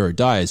Weatherlight Hero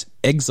dies,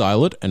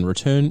 exile it and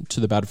return to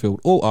the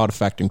battlefield all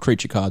artifact and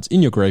creature cards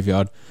in your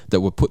graveyard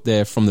that were put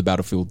there from the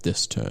battlefield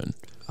this turn.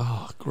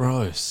 Oh,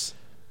 gross.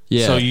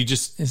 Yeah. So you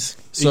just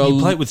you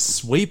play it with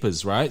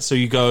sweepers, right? So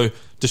you go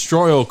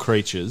destroy all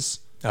creatures.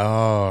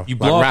 Oh, You like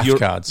blow up Wrath your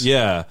cards.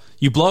 Yeah,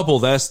 you blow up all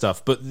their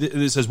stuff. But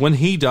it says when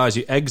he dies,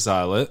 you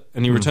exile it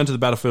and you return to the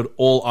battlefield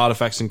all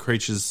artifacts and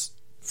creatures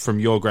from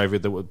your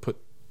graveyard that were put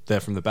there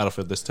from the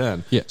battlefield this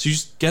turn. Yeah. So you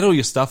just get all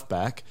your stuff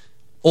back.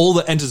 All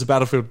that enters the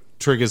battlefield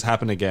triggers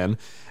happen again,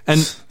 and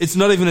it's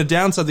not even a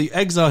downside that you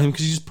exile him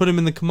because you just put him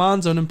in the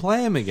command zone and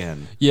play him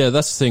again. Yeah,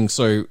 that's the thing.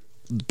 So,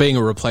 being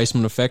a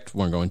replacement effect,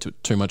 won't go into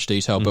too much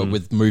detail, but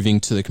with moving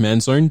to the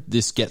command zone,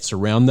 this gets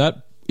around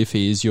that if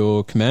he is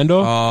your commander.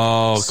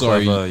 Oh, So,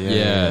 clever!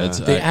 Yeah, it's,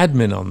 The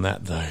admin on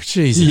that, though.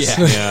 Jesus.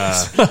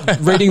 yeah.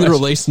 reading the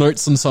release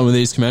notes on some of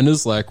these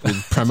commanders, like with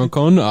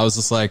Pramicon, I was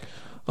just like,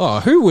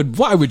 oh,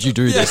 why would you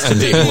do this to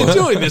me? You're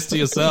doing this to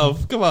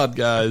yourself. Come on,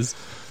 guys.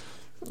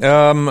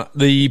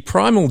 The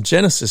Primal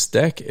Genesis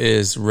deck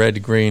is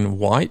red, green,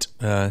 white.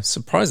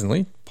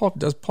 Surprisingly,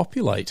 does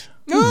populate.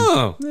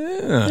 Oh,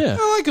 Yeah.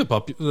 I like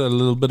a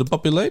little bit of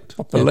populate.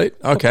 Populate?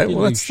 Okay,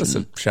 well, that's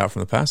a shout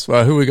from the past.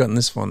 Well, who we got in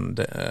this one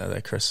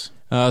there, Chris?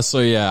 Our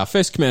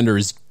first commander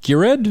is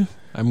Gired.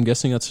 I'm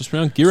guessing that's just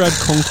pronounced. Gired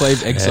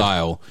Conclave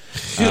Exile.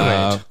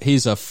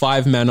 He's a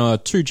 5 mana,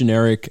 2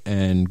 generic,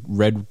 and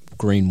red,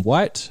 green,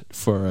 white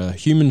for a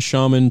human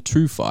shaman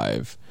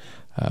 2/5.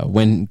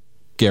 When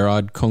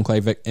Gired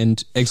Conclave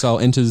Exile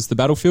enters the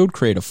battlefield,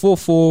 create a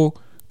 4/4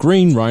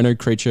 green rhino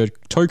creature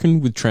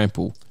token with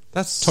trample.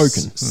 That's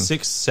Token.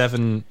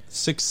 6/9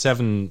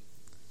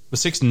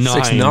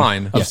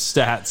 6/9 of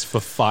stats for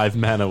 5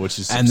 mana, which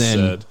is And then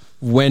absurd.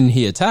 when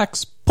he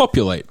attacks,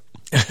 populate.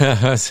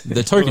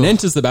 The token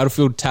enters the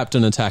battlefield tapped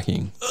and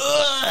attacking.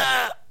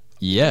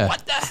 Yeah.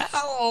 What the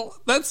hell?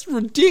 That's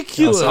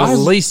ridiculous. So at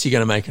least you're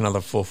going to make another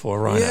 4/4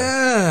 rhino.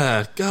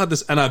 Yeah, God,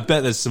 and I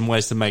bet there's some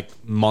ways to make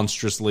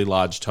monstrously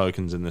large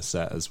tokens in this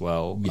set as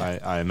well.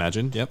 I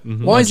imagine. Yep.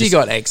 Mhm. Why has he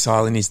got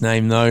exile in his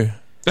name, though?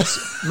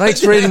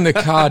 Makes reading the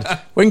card.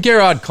 When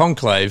Gerard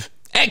Conclave,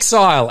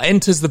 exile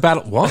enters the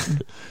battle. What?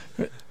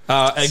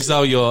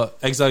 Exile your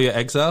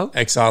exile.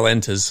 Exile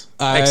enters.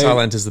 Exile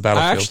enters the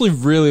battlefield. I actually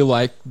really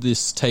like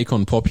this take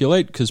on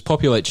Populate because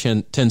Populate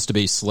tends to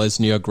be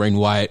Selesnya,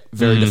 green-white,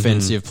 very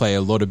defensive, play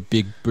a lot of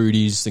big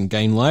booties and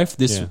gain life.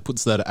 This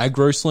puts that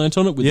aggro slant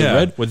on it with the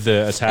red. With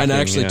the attacking. And it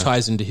actually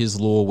ties into his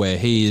lore where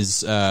he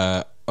is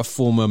a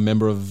former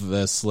member of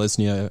the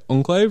Selesnya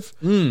Enclave,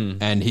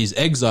 and he's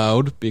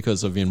exiled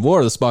because of in War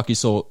of the Sparky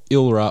Soul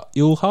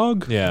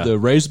Ilhag, the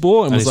Raised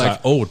Boar, and was he's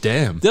like, oh,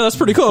 damn. yeah, that's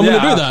pretty cool. I'm going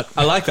to do that.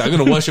 I like that. I'm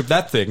going to worship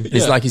that thing.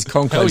 It's like his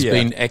Conclave's Hell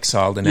yeah. been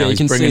exiled and now you he's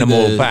can bringing see them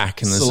all the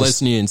back. And there's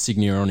this- Selesnya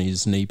insignia on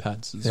his knee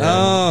pads as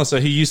well. Oh, so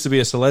he used to be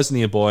a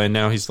Selesnya boy, and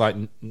now he's like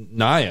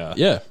Naya.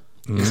 Yeah.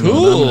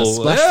 Cool.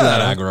 Splash for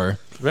that aggro.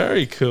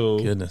 Very cool.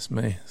 Goodness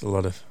me, there's a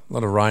lot of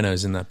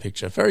rhinos in that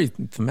picture. Very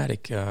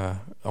thematic,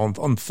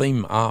 on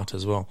theme art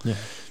as well. Yeah.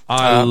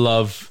 I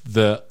love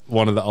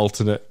one of the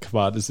alternate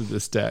commanders in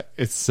this deck.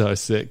 It's so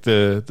sick.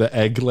 The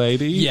egg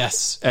lady.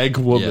 Yes. Egg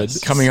woman. Yes.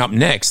 Coming up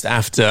next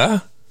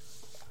after,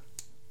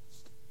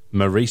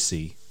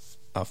 Marisi.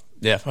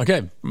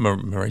 Okay,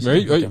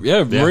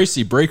 Marisi.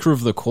 Marisi, Breaker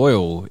of the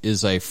Coil,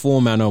 is a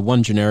 4 mana,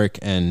 1 generic,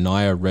 and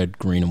Naya red,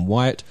 green, and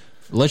white.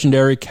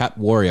 Legendary cat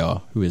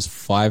warrior who is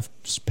 5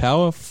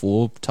 power,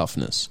 4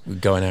 toughness. We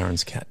go in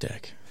Aaron's cat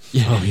deck.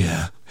 Oh,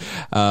 yeah.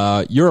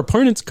 Your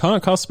opponents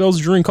can't cast spells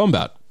during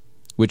combat,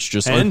 which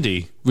just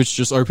Handy. which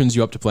just opens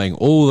you up to playing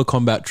all the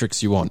combat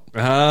tricks you want.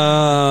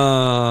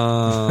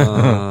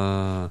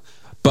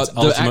 But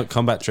ultimate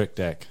combat trick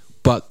deck.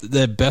 But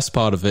the best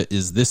part of it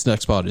is this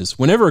next part is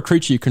whenever a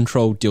creature you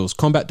control deals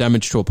combat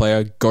damage to a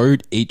player,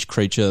 goad each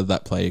creature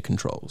that player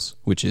controls,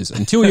 which is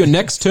until your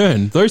next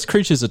turn, those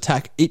creatures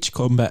attack each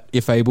combat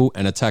if able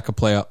and attack a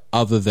player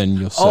other than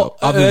yourself.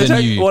 Other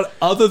than you. What,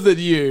 other than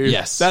you?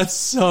 Yes. That's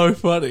so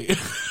funny.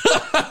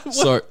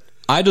 So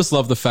I just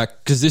love the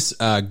fact because this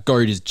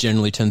goad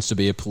generally tends to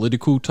be a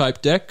political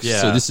type deck.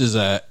 Yeah. So this is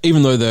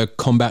even though the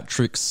combat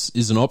tricks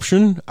is an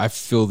option, I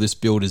feel this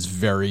build is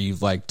very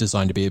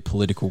designed to be a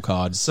political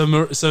card.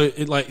 So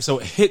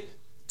it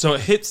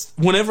hits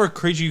whenever a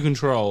creature you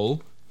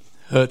control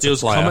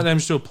deals combat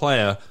damage to a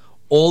player.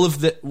 All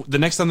of the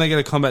next time they get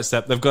a combat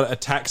step, they've got to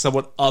attack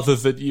someone other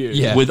than you.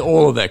 Yeah. With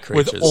all of their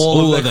creatures. With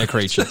all of their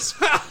creatures.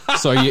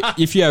 So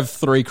if you have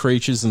 3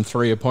 creatures and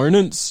 3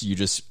 opponents, you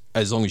just,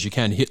 as long as you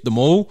can, hit them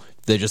all.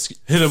 They just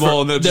hit them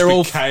all, and they're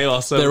all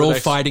chaos. They're all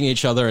fighting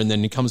each other, and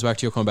then it comes back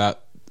to your combat.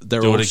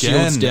 They're all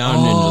shields down,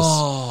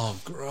 Oh,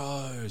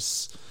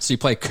 gross! So you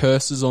play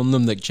curses on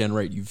them that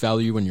generate you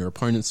value when your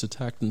opponent's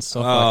attacked and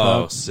stuff like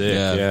Oh, that. sick!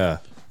 Yeah.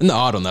 And the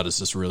art on that is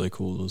just really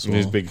cool as well.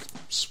 These big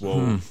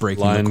swole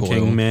breaking Lion the coil.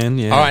 King man.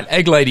 Yeah. All right,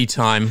 Egg Lady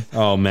time.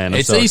 Oh man, I'm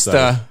It's so Easter.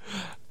 excited.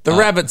 The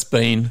rabbit's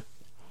been.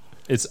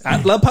 It's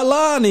Atla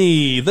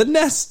Palani, the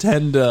nest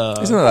tender.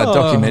 Isn't that that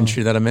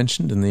documentary that I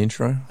mentioned in the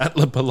intro?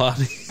 Atla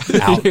Palani?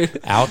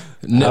 Out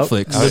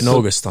Netflix. out in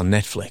August on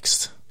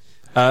Netflix.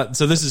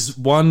 So this is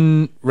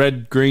 1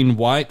 red, green,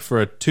 white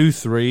for a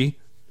 2/3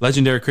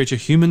 legendary creature,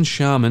 human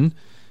shaman,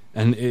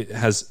 and it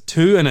has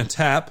 2 and a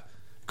tap.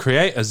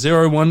 Create a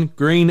 0/1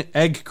 green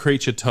egg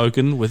creature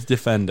token with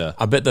defender.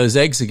 I bet those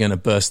eggs are going to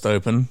burst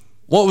open.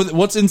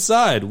 What's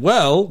inside?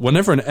 Well,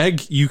 whenever an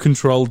egg you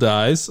control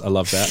dies, I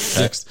love that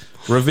text.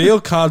 Reveal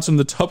cards from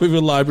the top of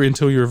your library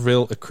until you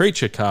reveal a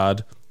creature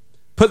card.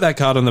 Put that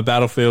card on the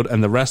battlefield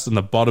and the rest on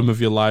the bottom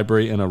of your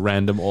library in a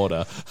random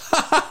order.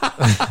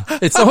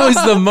 It's always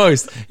the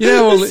most. You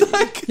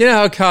know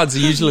how cards are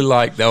usually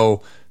like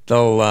they'll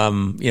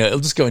it'll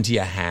just go into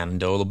your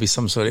hand, or there'll be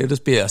it'll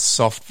just be a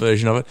soft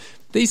version of it.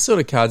 These sort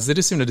of cards, they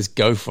just seem to just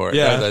go for it.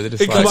 Yeah, don't they? They're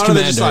just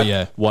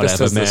whatever,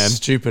 just man. the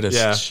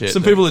stupidest shit.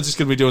 Some people are just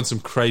going to be doing some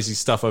crazy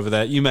stuff over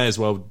there. You may as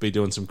well be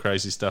doing some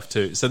crazy stuff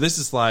too. So this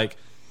is like,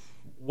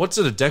 what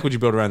sort of deck would you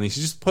build around these?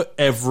 You just put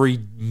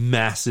every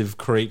massive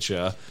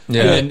creature,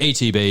 and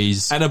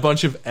ETBs, and a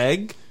bunch of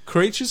egg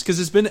creatures, because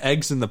there's been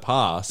eggs in the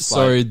past.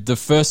 So the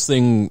first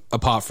thing,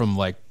 apart from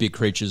like big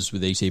creatures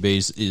with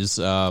ETBs, is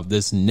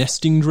there's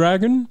Nesting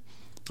Dragon,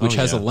 which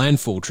has a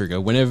landfall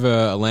trigger.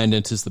 Whenever a land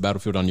enters the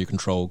battlefield on your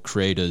control,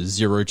 create a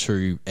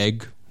 0/2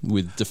 egg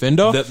with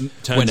defender. That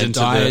turns when it into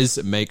dies,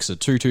 it makes a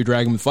 2/2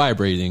 dragon with fire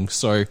breathing.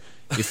 So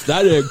if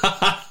that egg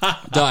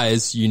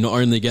dies, you not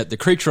only get the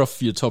creature off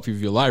your top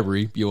of your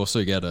library, you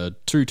also get a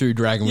 2/2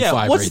 dragon with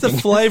fire what's breathing.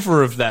 the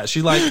flavor of that?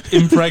 She like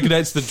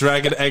impregnates the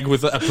dragon egg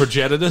with a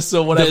progenitus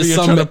or whatever you're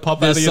trying to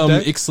pop out of your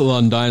deck? There's some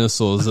Ixalan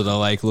dinosaurs that are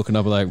like looking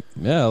up like,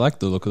 yeah, I like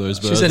the look of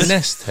those birds. She's a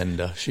nest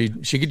tender. She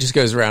just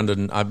goes around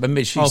and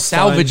she finds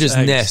salvages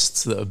eggs.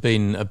 nests that have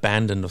been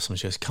abandoned or something.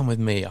 She goes, "Come with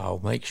me. I'll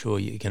make sure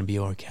you're going to be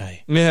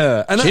okay."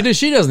 Yeah, and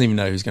She doesn't even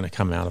know who's going to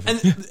come out of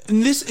it.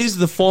 and this is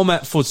the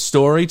format for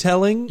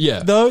storytelling. Yeah.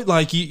 though,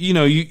 like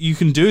you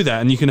can do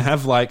that, and you can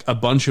have like a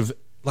bunch of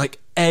like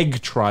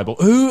egg tribal.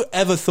 Who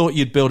ever thought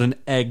you'd build an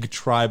egg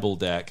tribal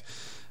deck,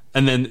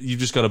 and then you've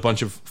just got a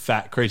bunch of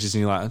fat creatures,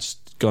 and you're like, I've just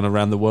gone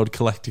around the world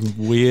collecting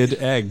weird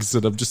eggs,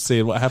 and I'm just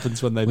seeing what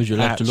happens when they. Would you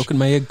like to hatch. look at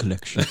my egg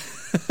collection?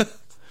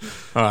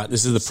 All right,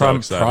 this is the So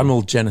exciting.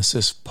 Primal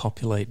Genesis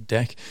Populate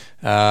deck.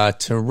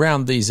 To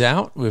round these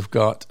out, we've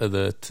got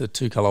the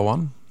 2-color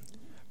one.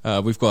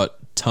 We've got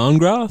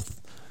Tarngrath,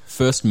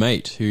 First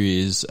Mate, who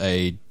is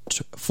a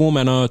 4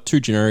 mana, 2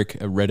 generic,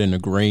 a red and a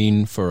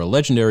green for a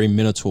legendary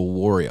Minotaur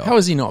warrior. How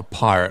is he not a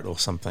pirate or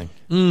something?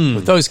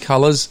 With those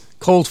colours,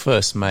 called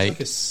First Mate. Like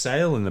a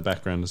sail in the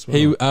background as well.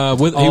 He was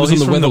on he's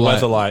the from the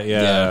Weatherlight.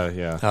 Weatherlight.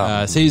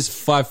 Yeah. So he's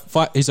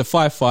he's a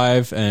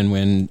 5/5, and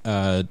when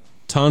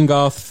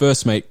Tarngarth,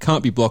 First Mate,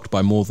 can't be blocked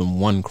by more than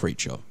 1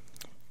 creature.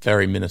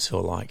 Very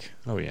Minotaur-like.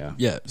 Oh yeah.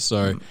 Yeah,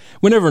 so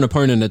whenever an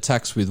opponent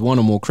attacks with 1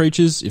 or more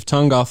creatures, if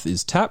Tarngarth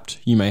is tapped,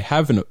 you may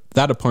have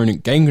that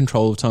opponent gain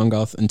control of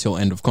Tarngarth until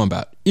end of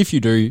combat. If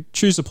you do,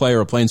 choose a player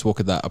or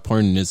planeswalker that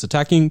opponent is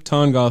attacking.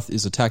 Tarngarth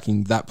is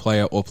attacking that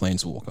player or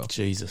planeswalker.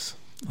 Jesus.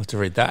 I'll have to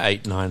read that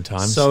 8-9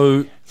 times.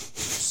 So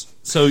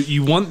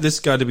you want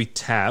this guy to be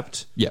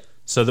tapped, Yeah.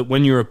 so that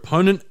when your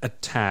opponent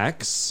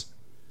attacks,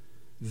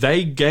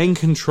 they gain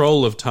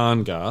control of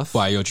Tarngarth.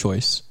 By your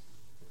choice.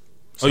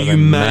 You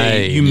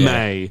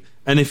may.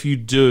 And if you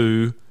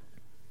do,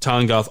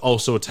 Tarngarth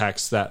also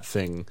attacks that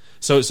thing.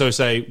 So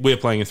say we're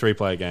playing a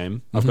 3-player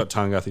game. I've got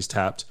Tarngarth, he's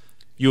tapped.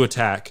 You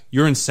attack.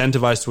 You're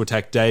incentivized to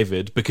attack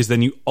David, because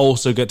then you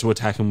also get to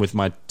attack him with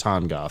my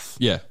Tarngarth.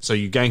 Yeah. So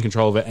you gain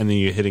control of it, and then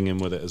you're hitting him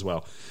with it as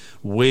well.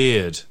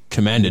 Weird.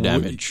 Commander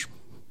damage.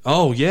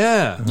 Oh,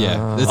 yeah.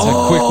 Yeah, that's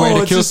a quick way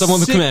to kill someone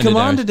with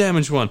commander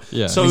damage one.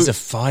 Yeah. So he's a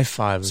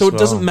 5/5 So it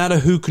doesn't matter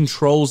who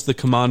controls the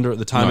commander at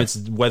the time. No. It's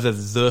whether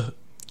the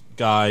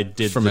guy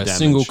did from the a damage.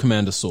 single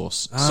commander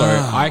source. So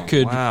I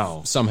could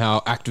wow.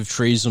 somehow act of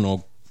treason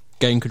or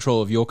gain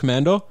control of your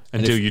commander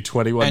and do you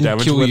 21 and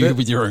damage kill with you it.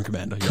 with your own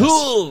commander. Yes.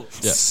 Cool.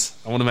 Yes.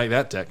 I want to make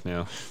that deck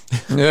now.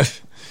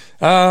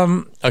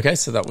 Okay,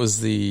 so that was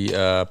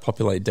the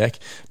Populate deck.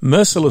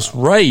 Merciless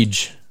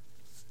Rage.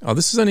 Oh,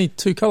 this is only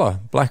 2-color,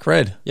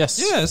 black-red. Yes.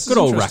 Yeah, this is Good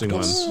old interesting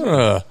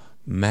Rakdos.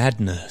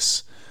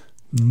 Madness.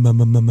 I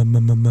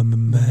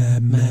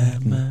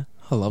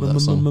love that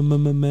song.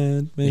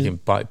 You can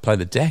play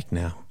the deck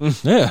now.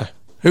 Yeah.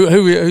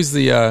 Who's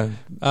the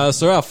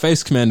So our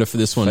face commander for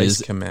this one face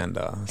is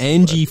commander?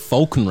 Angie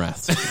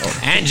Falkenrath.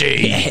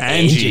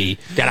 Angie.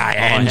 G'day,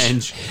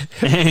 Ange.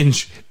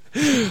 Ange.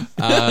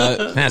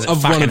 How's it of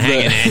fucking one of the-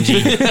 hanging,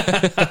 Angie?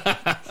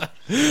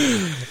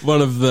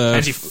 One of the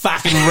Angie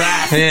fucking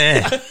rat.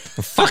 Yeah. I'm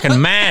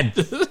fucking mad.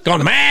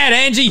 Gone mad,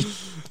 Angie.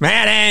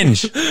 Mad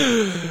Ange.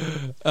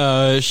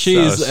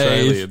 she's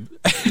Australian.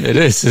 It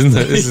is, isn't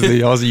it? This is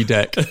the Aussie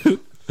deck.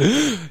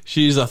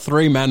 She's a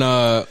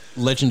 3-mana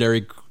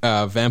legendary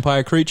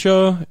vampire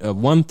creature,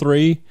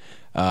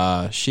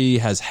 1/3. She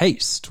has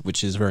haste,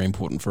 which is very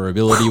important for her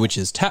ability, which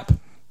is tap,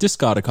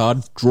 discard a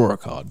card, draw a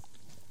card.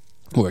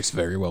 Works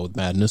very well with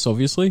Madness,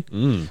 obviously.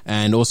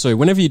 And also,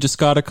 whenever you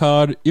discard a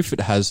card, if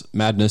it has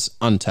Madness,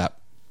 untap.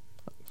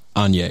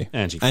 Anye.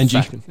 Angie.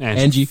 Angie. Fucking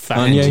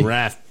Anye.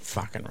 rat.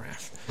 Fucking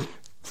Raph.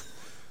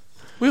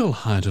 We all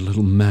hide a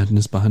little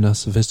madness behind our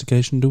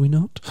sophistication, do we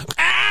not?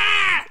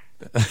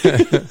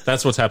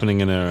 That's what's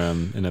happening in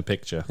her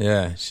picture.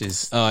 Yeah,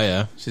 she's Oh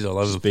yeah. she's all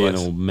over the Being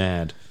place. all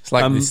mad. It's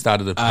like they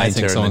started a painter I think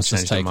and then someone's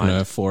just changed their taken her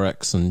mind.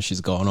 4X and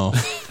she's gone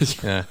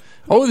off. Yeah.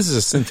 Oh, this is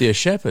a Cynthia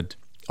Shepherd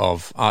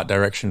of art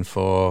direction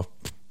for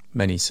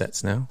many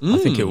sets now. I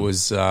think it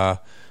was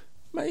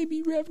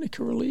maybe Ravnica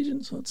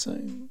Allegiance, I'd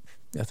say.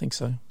 Yeah, I think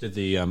so. Did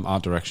the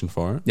art direction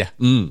for it? Yeah.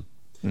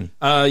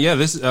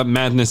 This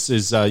Madness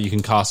is you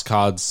can cast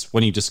cards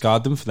when you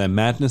discard them for their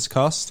Madness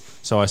cost.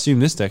 So I assume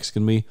this deck's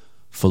going to be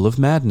full of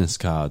Madness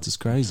cards. It's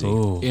crazy.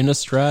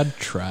 Innistrad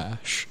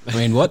trash. I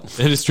mean, what?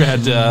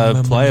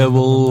 Innistrad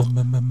playable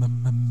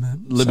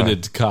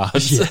limited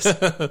cards.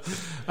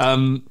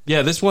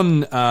 This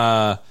one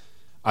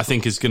I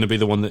think is going to be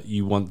the one that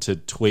you want to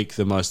tweak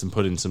the most and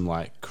put in some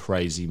like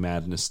crazy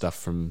Madness stuff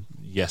from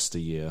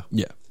yesteryear.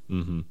 Yeah.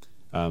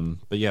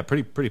 But yeah,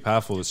 pretty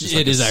powerful. It's just It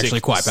like is a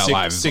actually quite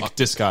powerful. Sick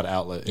discard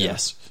outlet. Yeah.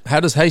 Yes. How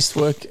does haste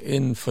work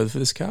in for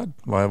this card?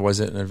 Why was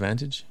it an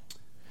advantage?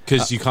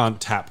 Because you can't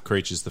tap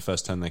creatures the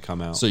first time they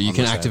come out. So you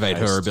can unless they activate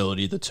have her haste.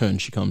 ability the turn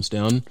she comes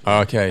down.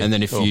 Okay. And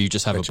then if cool. you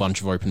just have a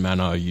bunch of open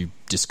mana, you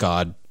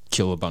discard,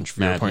 kill a bunch of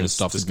your Madness, opponent's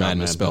stuff with discard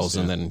madness spells,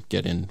 madness, and then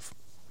get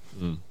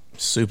in.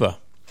 Super.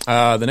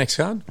 The next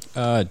card?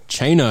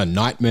 Chainer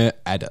Nightmare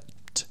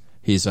Adept.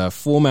 He's a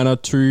 4 mana,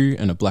 2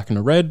 and a black and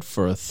a red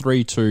for a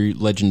 3/2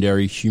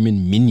 legendary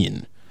human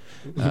minion.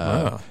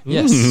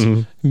 Yes,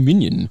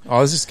 minion. I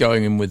was just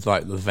going in with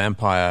like the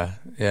vampire,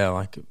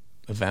 like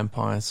a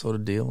vampire sort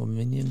of deal, a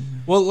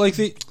minion. Well, like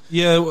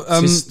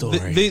his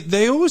story.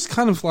 they always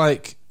kind of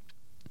like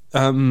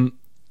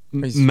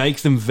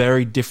make them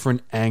very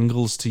different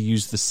angles to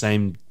use the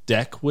same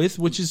deck with,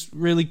 which is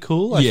really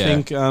cool. I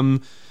think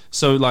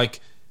so.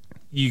 Like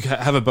you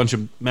have a bunch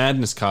of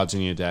Madness cards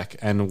in your deck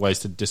and ways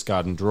to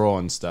discard and draw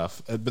and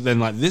stuff, but then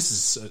like this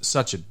is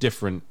such a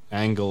different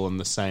angle on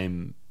the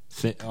same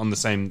on the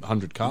same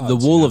 100 cards. The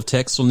wall of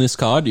text on this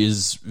card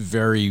is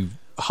very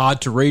hard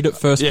to read at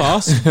first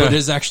pass, but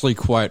is actually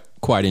quite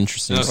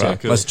interesting. That's So, right,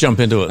 cool. Let's jump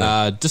into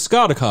it.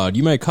 discard a card.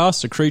 You may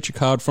cast a creature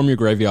card from your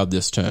graveyard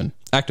this turn.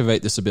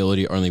 Activate this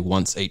ability only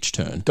once each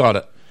turn. Got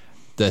it.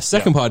 The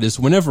second part is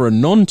whenever a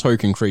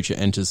non-token creature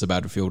enters the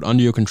battlefield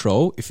under your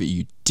control, if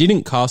you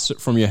didn't cast it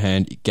from your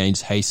hand, it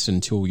gains haste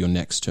until your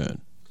next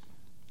turn.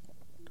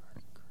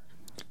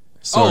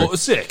 So,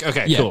 sick.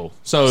 Okay, yeah. cool.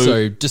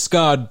 So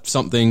discard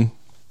something,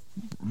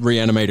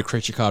 reanimate a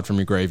creature card from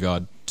your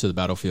graveyard to the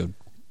battlefield.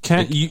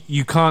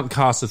 You can't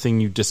cast the thing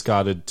you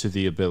discarded to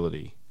the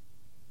ability.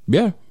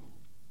 Yeah.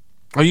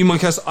 Oh, you might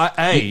cast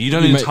you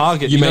don't need to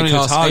target. You may don't need to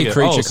cast target. a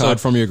creature so-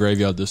 card from your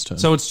graveyard this turn.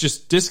 So it's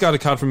just discard a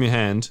card from your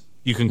hand.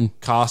 You can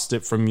cast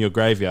it from your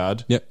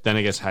graveyard. Yep. Then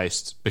it gets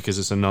haste because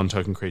it's a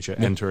non-token creature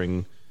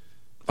entering.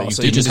 That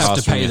so you didn't just have cast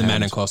to from pay your the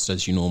hand. mana cost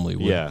as you normally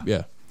would. Yeah.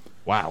 Yeah.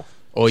 Wow.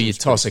 Or you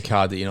toss a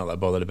card that you're not that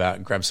bothered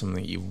about, grab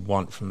something that you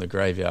want from the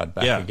graveyard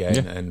back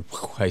again, and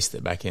haste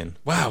it back in.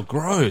 Wow.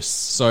 Gross.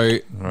 So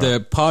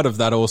the part of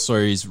that also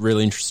is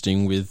really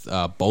interesting with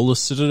Bolas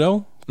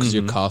Citadel because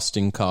you're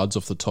casting cards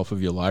off the top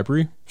of your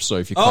library. So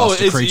if you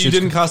cast a creature, you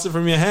didn't cast it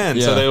from your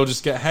hand, so Yeah. they all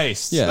just get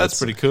haste. Yeah, That's it's-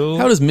 pretty cool.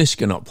 How does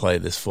Mishka not play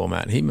this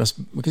format? He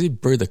must, because he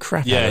brewed the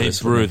crap out yeah, of he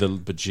this. brew the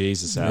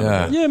bejesus out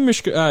Yeah. of it. Yeah,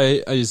 Mishka.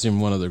 I use him in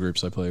one of the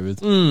groups I play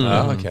with.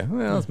 Oh, okay.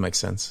 Well, that makes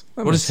sense.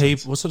 What does he?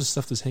 What sort of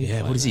stuff does he? Yeah,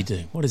 play? what does he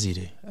do? What does he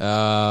do?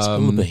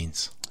 Spill the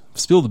beans.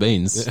 Spill the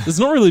beans. There's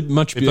not really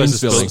much He bean plays the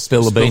spilling.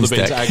 Spill the beans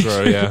deck.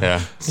 aggro. Yeah.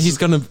 Yeah. He's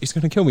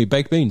gonna kill me.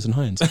 Baked beans and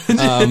Heinz.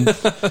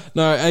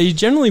 No, he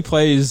generally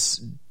plays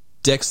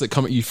decks that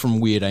come at you from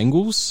weird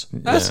angles.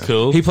 That's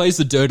cool. He plays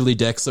the dirtily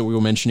decks that we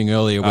were mentioning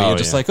earlier, where Oh, you're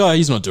just yeah. like, oh,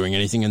 he's not doing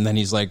anything, and then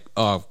he's like,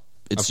 oh,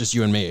 it's just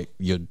you and me.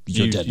 You're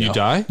dead now. You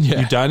die? Yeah.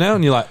 You die now?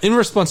 And you're like, in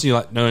response, you're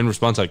like, no, in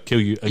response, I kill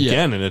you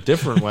again in a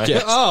different way.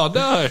 Yes. Oh,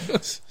 no.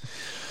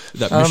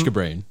 That Mishka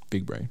brain,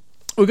 big brain.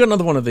 We've got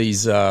another one of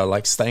these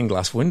like stained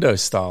glass window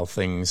style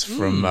things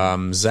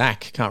from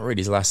Zach. Can't read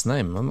his last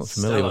name. I'm not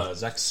familiar with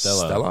Zach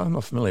Stella. I'm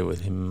not familiar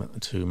with him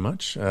too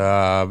much.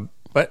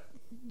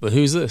 But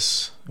who's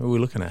this? Who are we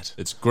looking at?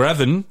 It's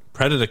Greven,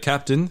 Predator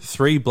Captain,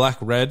 3 black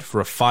red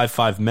for a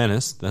 5/5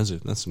 menace. That's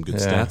some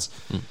good Yeah. stats.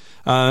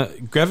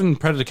 Greven,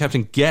 Predator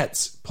Captain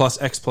gets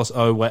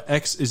 +X+O, where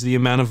X is the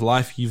amount of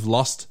life you've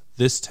lost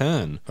this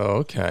turn.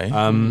 Oh, okay.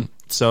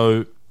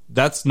 So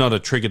that's not a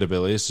triggered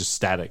ability. It's just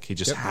static. He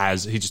just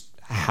has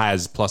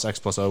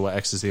 +X+O, where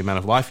X is the amount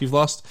of life you've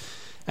lost.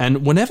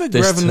 And whenever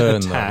This Greven turn,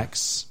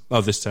 attacks,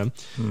 this turn,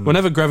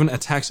 whenever Greven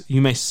attacks,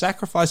 you may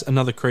sacrifice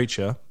another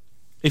creature.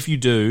 If you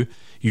do,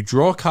 you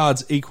draw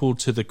cards equal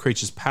to the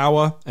creature's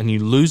power, and you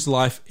lose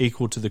life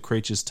equal to the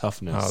creature's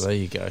toughness. Oh, there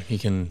you go. He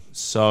can.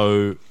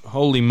 So,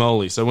 holy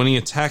moly. So when he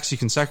attacks, you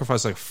can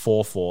sacrifice like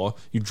 4/4.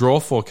 You draw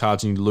 4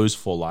 cards and you lose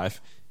 4 life.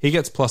 He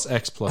gets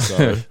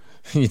 +X+O.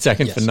 You're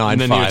attacking for 9/5.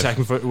 and then you're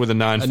attacking with a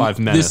 9/5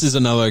 menace. This is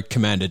another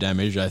commander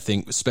damage, I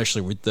think,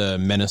 especially with the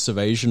menace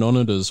evasion on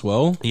it as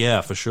well.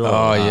 Yeah, for sure.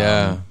 Oh,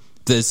 yeah.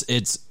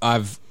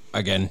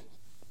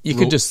 You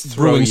could just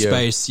throw brewing your...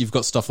 space. You've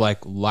got stuff like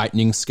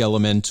lightning,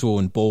 skelemental,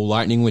 and ball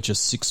lightning, which are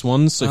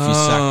 6/1s. So if you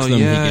sack them,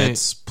 yeah. he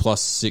gets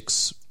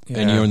 +6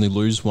 and you only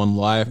lose one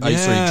life. Yeah.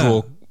 So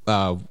you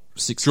draw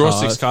 6 Draw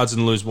cards. 6 cards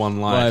and lose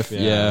 1 life.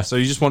 Yeah. So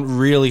you just want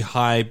really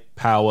high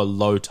power,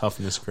 low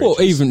toughness creatures.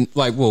 Well, even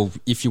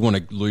if you want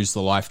to lose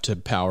the life to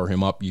power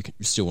him up, you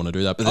still want to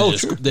do that.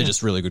 But they're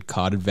just really good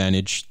card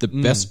advantage. The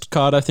best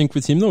card I think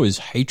with him though is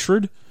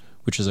Hatred,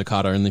 which is a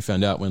card I only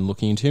found out when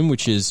looking into him,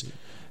 which is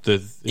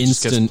it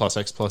instant just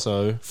gets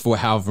 +X+O. for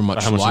however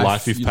much, How much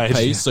life you've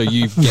paid. So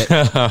you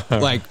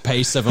get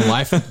pay 7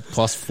 life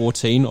plus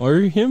 14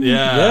 O him.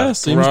 Yeah,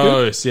 seems good.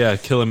 gross. Yeah,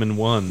 kill him in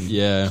 1.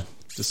 Yeah.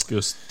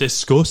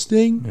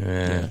 Disgusting.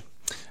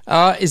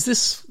 Yeah. Is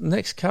this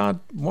next card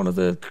one of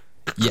the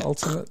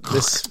alternate?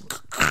 This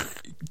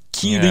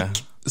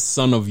Kirik,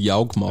 son of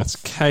Yawgmoth. That's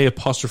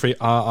K''RRIK.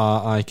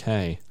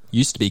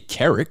 Used to be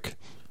Kerik,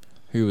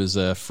 who was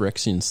a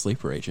Phyrexian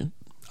sleeper agent.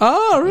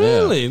 Oh,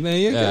 really? There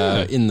you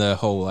go. In the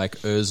whole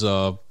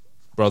Urza.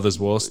 Brothers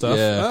War stuff.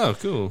 Yeah. Oh,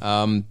 cool.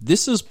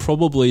 This is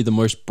probably the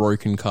most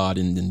broken card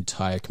in the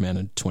entire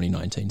Commander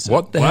 2019 set.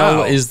 what the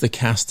hell is the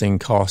casting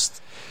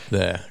cost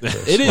there?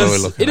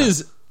 It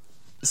is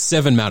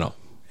 7 mana,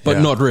 but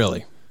not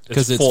really.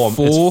 Because it's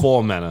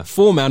 4 mana.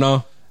 4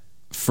 mana,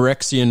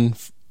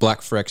 Phyrexian,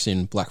 Black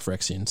Phyrexian, Black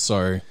Phyrexian.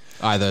 So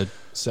either...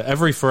 So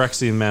every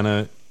Phyrexian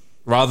mana,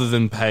 rather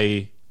than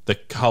pay the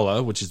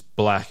color, which is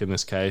black in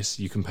this case,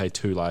 you can pay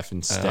 2 life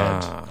instead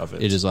of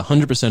it. It is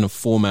 100% of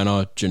 4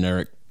 mana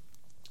generic.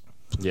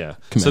 Yeah.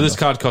 Commander. So this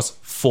card costs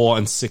 4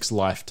 and 6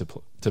 life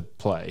to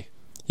play.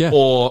 Yeah.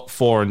 Or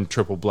 4 and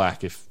triple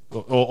black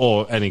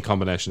or any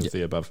combination of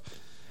the above.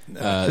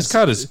 This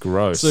card is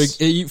gross. So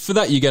for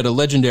that, you get a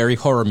legendary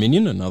horror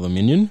minion, another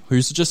minion,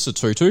 who's just a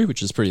 2/2,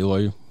 which is pretty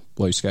low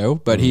scale,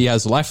 but he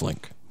has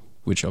lifelink,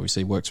 which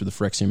obviously works with the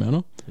Phyrexian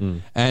mana.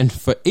 And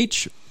for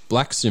each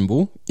black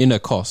symbol in a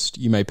cost,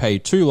 you may pay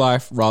 2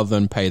 life rather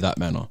than pay that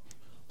mana.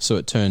 So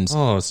it turns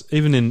it's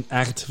even in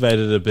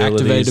activated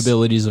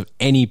abilities of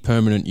any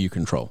permanent you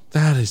control.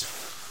 That is...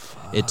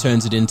 It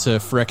turns it into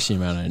Phyrexian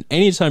mana, and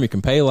anytime you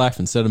can pay life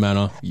instead of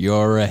mana,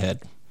 you're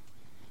ahead.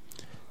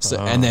 So,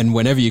 and then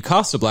whenever you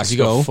cast a black You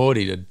got spell,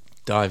 40 to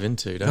dive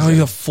into, don't Oh, you? you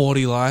got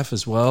 40 life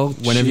as well?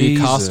 whenever you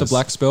cast a Jesus.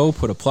 black spell,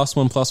 put a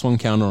 +1/+1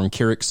 counter on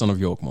Kirik, son of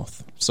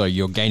Yawgmoth. So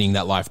you're gaining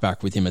that life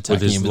back with him With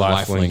attacking his him with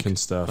life lifelink. link and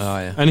stuff. Oh,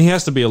 yeah. And he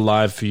has to be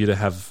alive for you to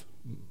have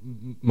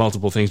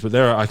multiple things, but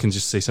I can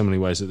just see so many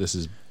ways that this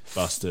is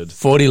busted.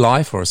 40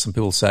 life, or as some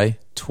people say,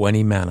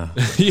 20 mana.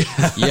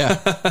 Yeah.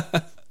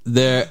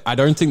 I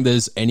don't think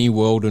there's any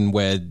world in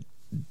where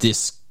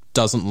this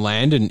doesn't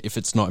land, and if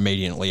it's not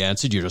immediately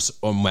answered, you're just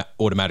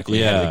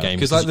automatically out of the game.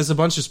 because there's a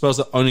bunch of spells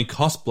that only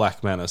cost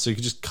black mana, so you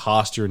can just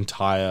cast your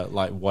entire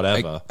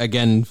whatever.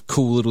 Again,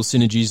 cool little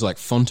synergies like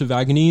Font of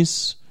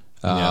Agonies.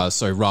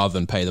 So rather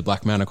than pay the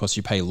black mana cost,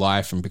 you pay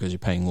life, and because you're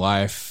paying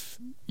life,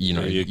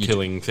 you're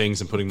killing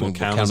things and putting more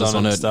counters counters on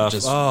on it it, and stuff.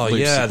 just Oh loops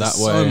yeah, it there's that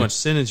so way. much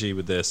synergy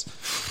with this.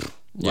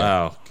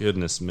 Wow,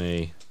 goodness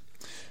me.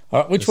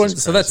 Which This one?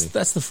 is So crazy.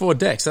 that's the 4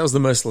 decks. That was the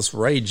Merciless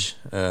Rage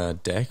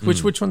deck.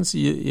 Which ones are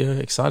you're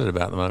excited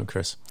about at the moment,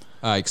 Chris?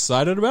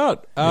 Excited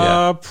about?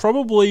 Yeah.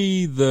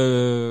 Probably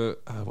the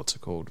what's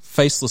it called?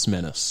 Faceless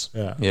Menace.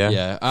 Yeah.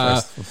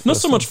 Yeah, Not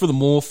so much for the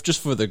morph,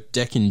 just for the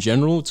deck in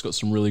general. It's got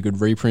some really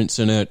good reprints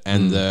in it,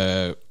 and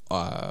the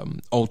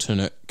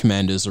alternate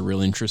commanders are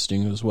real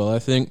interesting as well, I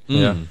think.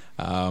 Yeah.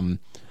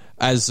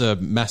 As a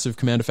massive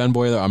Commander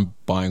fanboy, I'm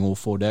buying all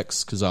 4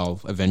 decks because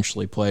I'll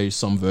eventually play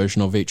some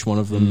version of each one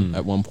of them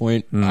at one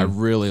point. I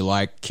really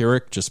like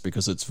Kirik just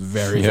because it's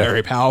very,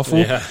 very powerful.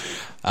 Yeah.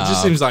 It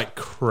just seems like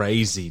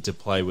crazy to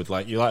play with.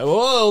 You're like, oh,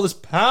 all this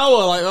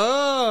power.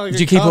 I Do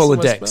you keep cast all the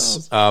my decks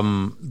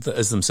spells.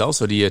 as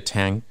themselves, or do you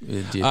tamper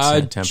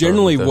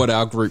Generally,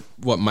 with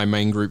what my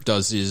main group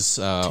does is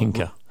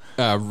Tinker.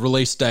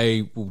 Release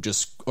day, we'll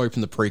just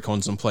open the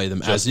precons and play them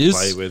Just as is.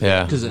 play with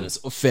Yeah. Because it's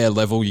a fair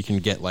level, you can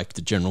get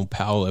the general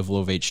power level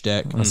of each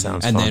deck.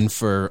 sounds and fun.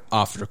 then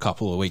after a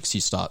couple of weeks,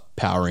 you start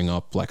powering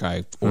up.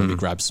 I already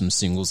grabbed some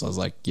singles. I was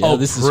like, yeah, Oh,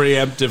 this is.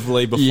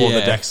 preemptively before the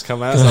Yeah. decks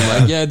come out.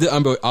 I'm like, yeah,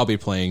 I'll be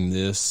playing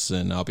this,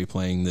 and I'll be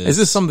playing this. Is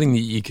this something that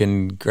you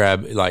can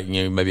grab,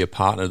 maybe a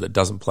partner that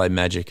doesn't play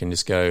Magic and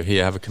just go,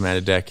 here, have a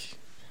Commander deck?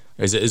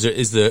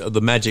 Is the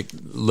Magic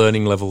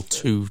learning level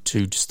too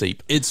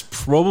steep? It's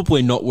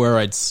probably not where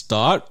I'd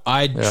start.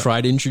 I'd try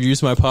to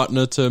introduce my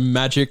partner to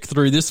Magic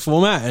through this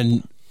format,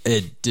 and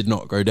it did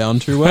not go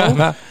down too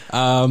well.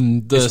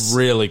 It's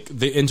really,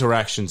 the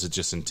interactions are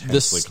just The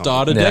intensely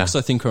starter complicated. decks,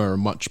 I think, are a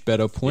much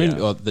better point.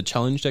 Yeah. Or the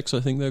challenge decks, I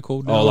think they're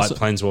called. Oh, now. like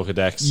Planeswalker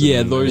decks. Yeah,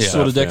 and those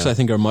sort of stuff, decks yeah. I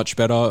think are much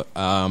better.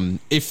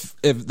 If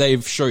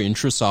they've show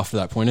interest after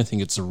that point, I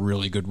think it's a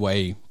really good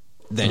way.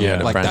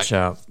 Then branch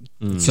out.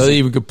 So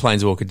you could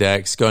Planeswalker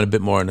decks, going a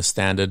bit more in a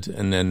standard,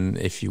 and then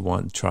if you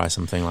want, try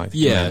something like the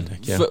Yeah,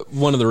 Commander deck.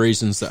 one of the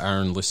reasons that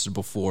Aaron listed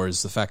before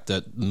is the fact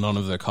that none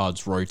of the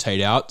cards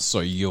rotate out,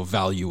 so your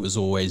value is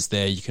always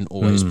there. You can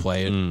always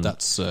play it.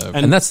 That's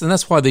And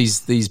that's why these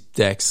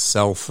decks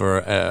sell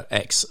for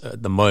X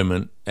at the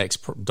moment,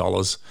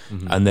 dollars,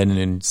 and then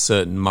in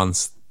certain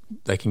months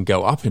they can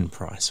go up in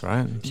price,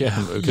 right?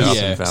 Yeah. Go up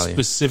in value.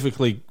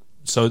 Specifically,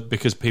 so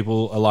because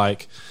people are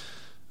like,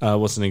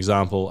 what's an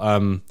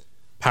example?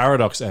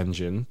 Paradox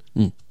Engine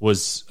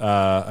was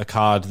a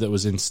card that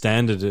was in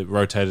standard. It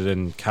rotated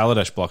in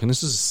Kaladesh block, and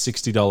this is a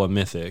 $60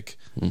 mythic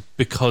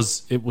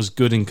because it was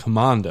good in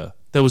Commander.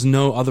 There was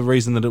no other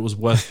reason that it was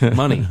worth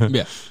money.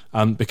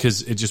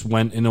 Because it just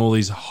went in all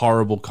these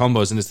horrible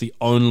combos, and it's the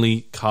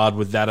only card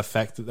with that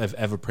effect that they've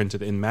ever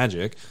printed in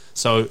Magic.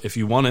 So if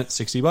you want it,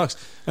 $60.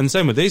 And the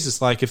same with these.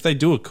 It's like if they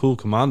do a cool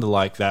Commander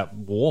like that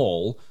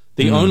Wall,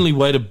 the only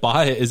way to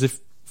buy it is if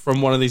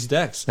from one of these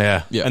decks.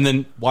 Yeah. And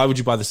then why would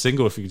you buy the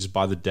single if you could just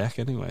buy the deck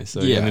anyway? So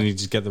and then you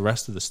just get the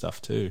rest of the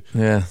stuff too.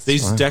 Yeah,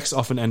 these decks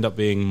often end up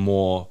being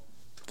more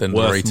than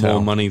worth retail.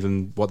 more money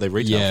than what they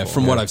retail Yeah, for.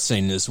 from what I've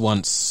seen is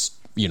once,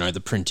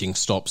 the printing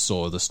stops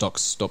or the stock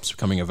stops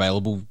becoming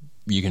available,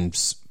 you can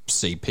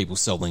see people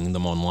selling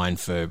them online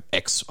for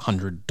X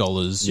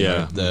 $100.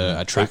 Yeah. The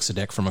Atraxa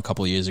deck from a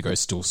couple of years ago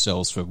still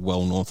sells for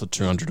well north of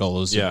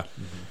 $200. Yeah.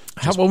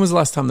 When was the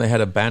last time they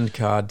had a banned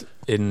card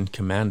in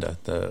Commander?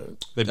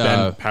 They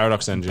banned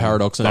Paradox Engine.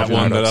 Paradox That Engine.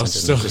 one that I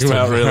was talking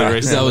about really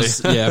recently. That was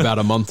about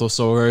a month or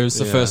so ago. It's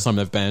the first time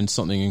they've banned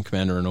something in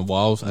Commander in a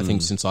while, I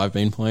think, since I've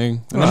been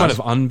playing. And they might have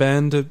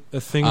unbanned a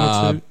thing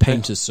or two.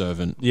 Painter's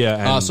Servant.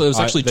 Yeah. And so there's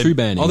actually two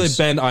bannings. Oh, they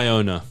banned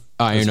Iona.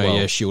 as well.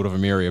 Yeah, Shield of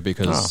Emeria,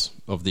 because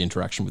of the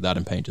interaction with that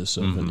and Painter's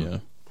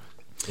Servant,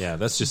 Yeah,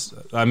 that's just...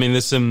 I mean,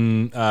 there's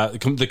some...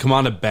 the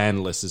Commander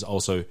ban list is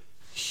also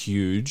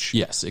huge.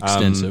 Yes,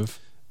 extensive.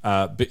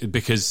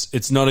 Because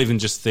it's not even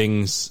just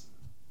things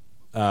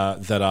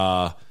that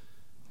are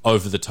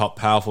over-the-top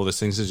powerful. There's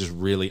things that are just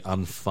really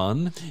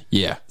unfun.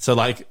 Yeah. So,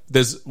 like,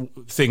 there's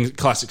things...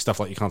 Classic stuff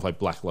like you can't play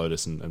Black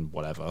Lotus and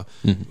whatever.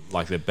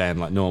 Like, they're banned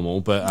like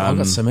normal, but... I've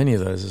got so many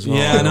of those as well.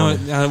 Yeah, I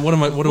know. What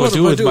do I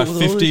do with my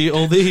 50,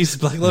 all these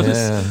Black Lotus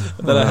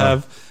that I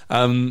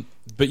have?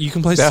 But you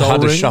can play They're Sol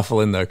hard Ring. to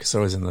shuffle in, though, because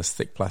they're always in those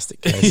thick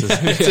plastic cases.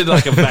 It's in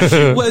like a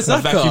vacuum. Where's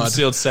that vacuum card?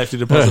 sealed safety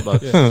deposit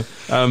box.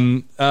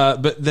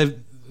 But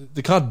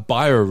the card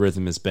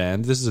Biorhythm is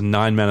banned. This is a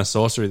 9-mana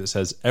sorcery that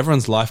says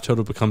everyone's life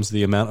total becomes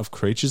the amount of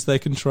creatures they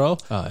control.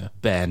 Oh, yeah.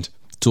 Banned.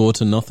 Door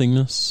to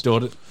Nothingness.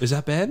 Is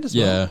that banned as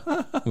well?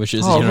 Yeah. Which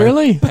is,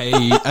 really? pay,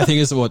 I think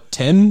it's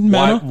 10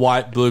 mana?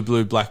 White, blue,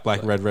 black,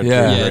 red, green,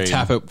 Yeah. green.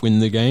 Tap it, win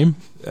the game.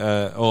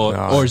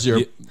 Or is there...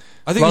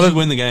 I think you should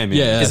win the game.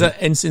 Yeah. Is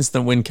that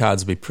instant win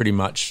cards be pretty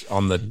much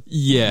on the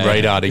Yeah.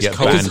 radar to get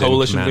banned in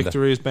Coalition Commander?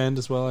 Victory is banned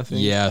as well, I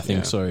think. Yeah, I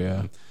think so,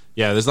 yeah.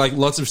 Yeah, there's like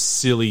lots of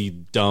silly,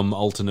 dumb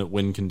alternate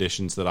win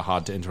conditions that are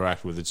hard to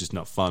interact with. It's just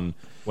not fun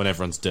when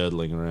everyone's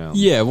durdling around.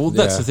 Yeah, well,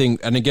 that's the thing.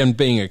 And again,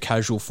 being a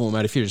casual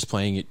format, if you're just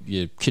playing at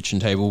your kitchen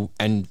table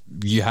and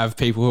you have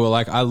people who are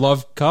like, I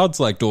love cards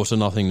like Door to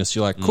Nothingness,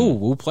 you're like, cool,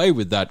 we'll play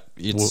with that.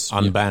 It's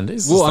We'll unban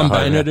it. We'll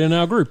unban it in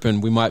our group,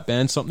 and we might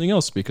ban something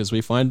else because we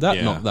find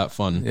that not that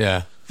fun.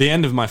 Yeah. The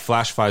end of my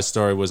Flash Fires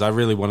story was I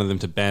really wanted them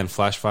to ban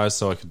Flash Fires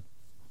so I could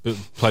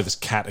play this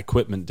cat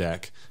equipment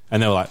deck.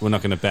 And they were like, we're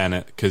not going to ban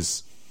it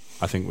because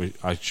I think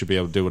I should be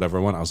able to do whatever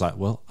I want. I was like,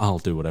 well, I'll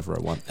do whatever I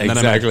want. And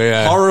Exactly, then I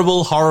made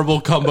yeah. horrible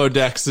combo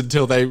decks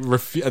until they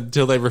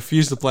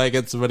refused to play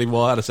against them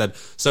anymore. And I said,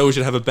 so we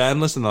should have a ban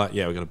list? And they're like,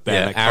 yeah, we're going to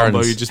ban that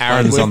combo you just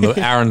Aaron's played on with.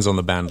 Aaron's on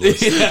the banned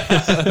list.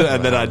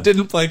 And then I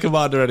didn't play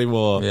Commander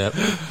anymore. Yep.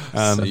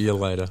 See you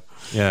later.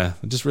 Yeah,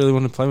 I just really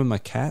wanted to play with my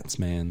cats,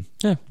 man.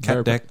 Yeah,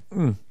 Cat deck.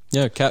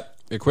 Yeah, cat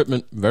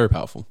equipment, very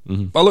powerful.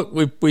 Well, look,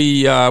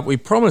 we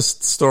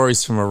promised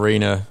stories from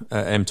Arena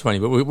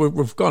M20, but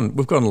we've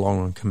gone long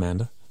on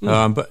Commander.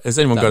 But has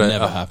anyone That got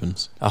never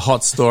happens. a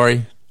hot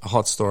story? A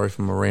hot story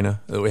from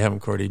Arena that we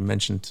haven't already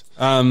mentioned.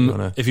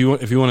 If you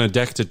want a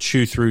deck to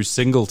chew through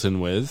Singleton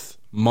with,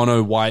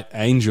 mono white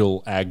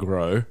angel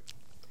aggro,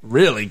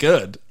 really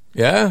good.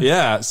 Yeah,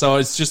 Yeah, so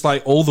it's just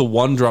like all the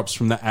 1-drops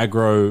from the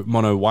aggro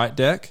mono white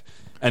deck,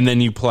 and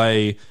then you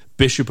play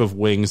Bishop of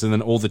Wings, and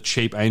then all the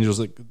cheap angels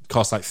that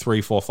cost like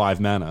 3, 4, 5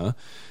 mana.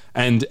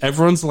 And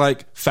everyone's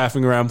like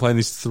faffing around playing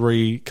these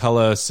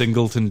 3-color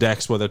Singleton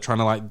decks where they're trying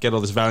to like get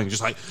all this value,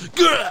 just like,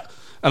 Gah!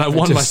 And I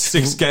won my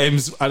 6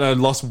 games and I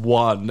lost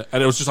 1,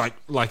 and it was just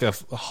like a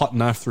hot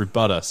knife through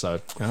butter. So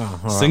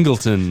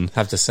Singleton,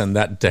 have to send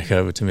that deck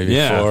over to me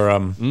Yeah.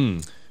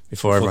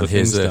 before everyone the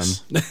hears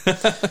thing's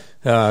this.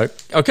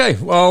 Okay,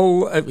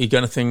 well, you got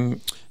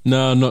anything?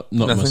 No, not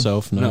Nothing?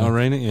 myself, no. no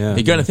Arena, yeah.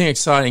 You got anything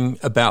exciting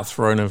about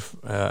Throne of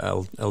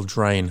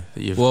Eldraine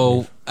that you've?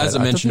 Well, as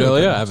I mentioned don't think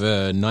earlier, I I've have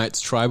a Knights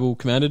Tribal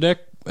Commander deck,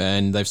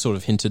 and they've sort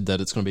of hinted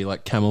that it's going to be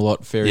like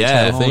Camelot fairy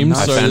Yeah, tale themed,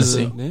 nice. so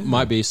Fantasy. there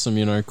might be some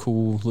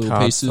cool little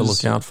cards to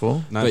pieces. look out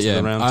for. Knights But yeah,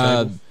 of the Round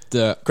Table.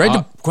 the Great,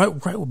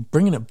 art- great,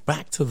 bringing it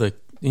back to the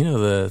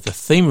the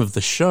theme of the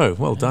show.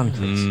 Well done,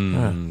 Chris.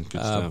 Yeah.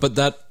 Good stuff. but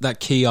that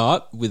key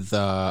art with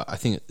I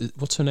think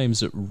what's her name?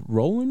 Is it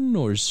Rowan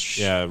or is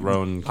she, Yeah,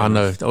 Rowan. I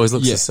know. It always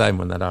looks Yeah. the same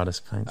when that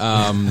artist paints.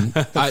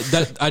 I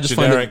just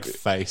find generic it.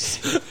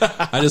 face.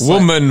 I just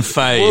Woman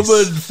face.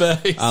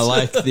 face. I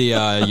like the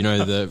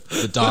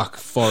the dark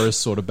forest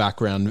sort of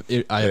background.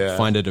 I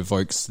find it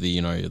evokes the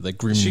the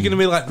grim. Is she going to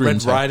be like grim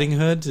Red tone. Riding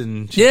Hood?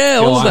 And Yeah,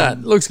 all Kill of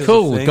that looks Kill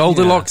cool. the thing,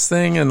 Goldilocks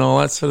thing and all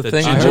that sort of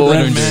thing. The I Gingerbread hope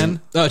they don't Man.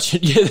 do- Oh,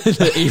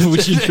 yeah, The evil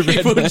gingerbread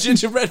evil man.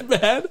 gingerbread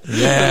man.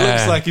 Yeah. It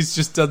looks like he's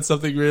just done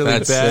something really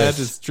That's bad. it.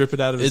 It's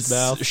dripping out of his It's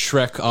mouth.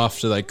 Shrek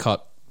after they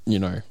cut,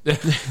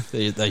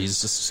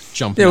 he's just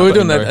jumping. Yeah, we up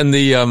were doing and that, and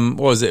the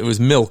what was it? It was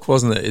milk,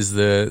 wasn't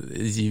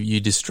it? You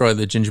destroy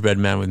the gingerbread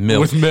man with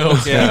milk. With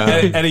milk,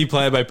 yeah. Any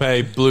player may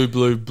pay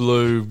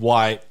blue,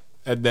 white,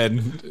 and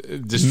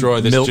then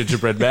destroy this Milk.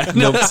 gingerbread man.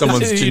 Milk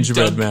someone's You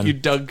gingerbread dunk- man. You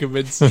dunk him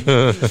in some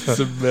milk.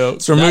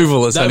 It's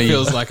removal. It's that only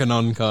feels like a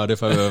non-card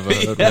if I've ever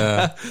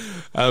heard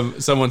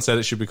one. Someone said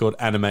it should be called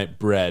Animate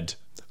Bread.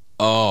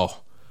 Oh,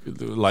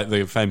 Like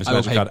the famous I will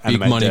magic pay card big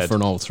Animate money Dead. for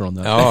an altar on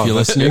that. Oh, if you're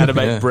listening,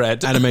 Animate Yeah.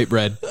 Bread. animate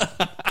bread,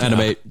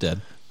 animate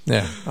dead.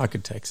 yeah. I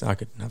could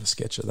have a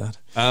sketch of that.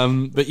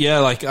 But yeah,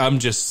 like I'm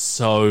just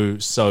so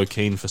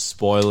keen for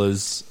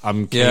spoilers.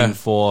 I'm keen Yeah.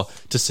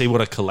 to see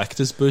what a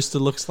collector's booster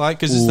looks like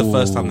because it's the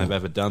first time they've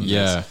ever done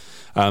Yeah.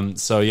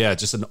 this. So yeah,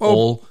 just an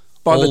all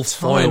By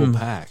foil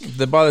pack.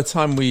 by the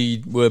time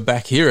we were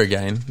back here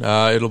again,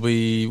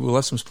 we'll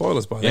have some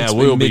spoilers by then. Yeah, It's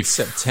we'll be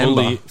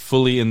mid-September.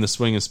 fully in the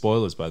swing of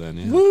spoilers by then.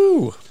 Yeah.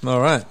 Woo!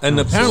 All right, and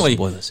apparently,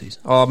 Spoiler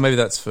season. oh, maybe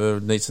that's for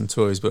Neats and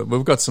Toys, but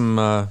we've got some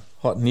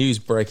hot news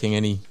breaking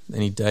any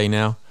day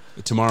now.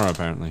 Tomorrow,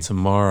 apparently.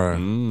 Tomorrow,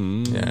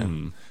 yeah.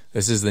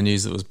 This is the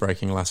news that was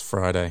breaking last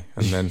Friday,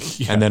 and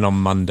then on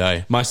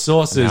Monday. My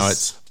source Now is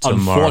it's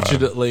tomorrow.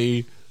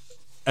 unfortunately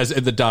as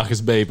in the dark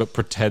as me, but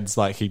pretends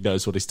like he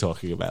knows what he's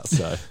talking about.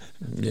 So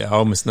Yeah, I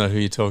almost know who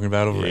you're talking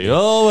about already. you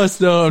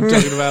almost know what I'm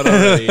talking about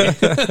already.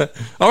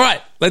 All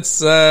right,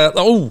 let's.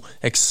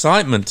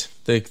 Excitement!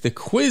 The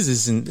quiz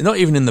is not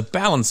even in the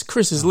balance.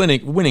 Chris is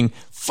winning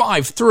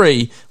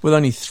 5-3 with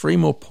only 3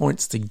 more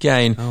points to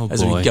gain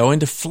as we boy. go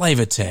into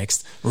flavor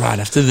text right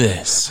after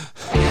this.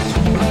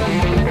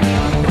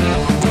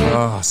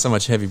 Oh, so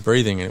much heavy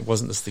breathing, and it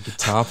wasn't just the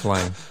guitar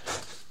playing.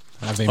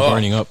 I've been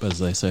burning up, as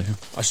they say.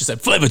 I should say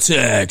flavor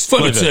text,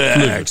 flavor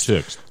text,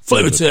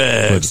 flavor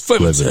text.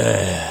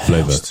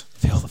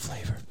 Feel the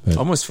flavor. I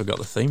almost forgot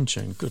the theme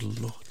tune. Good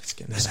lord, it's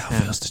getting this How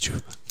hand. feels the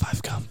truth?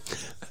 5 come.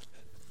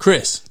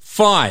 Chris,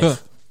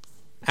 5.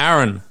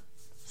 Aaron,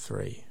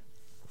 3.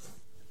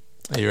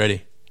 Are you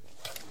ready?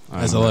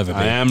 As I'll ever be.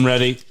 I am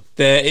ready.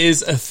 There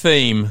is a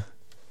theme,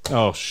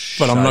 Oh,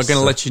 but I'm not going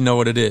to let you know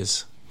what it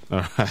is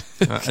All right.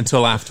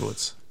 until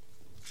afterwards.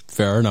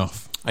 Fair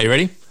enough. Are you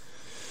ready?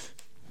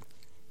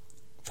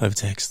 Flavor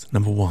text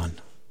number 1.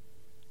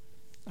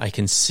 I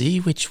can see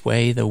which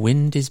way the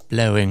wind is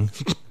blowing.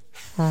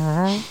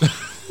 That's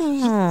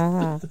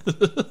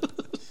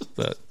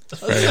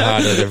very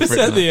hard. Is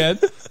that the end?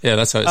 Yeah,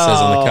 that's how it says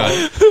on the card.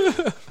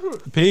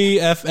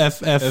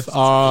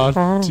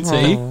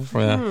 PFFFRT.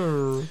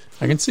 Yeah.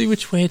 I can see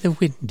which way the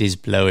wind is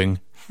blowing.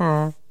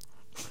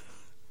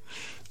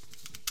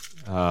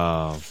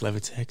 Oh, Flavor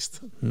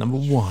text number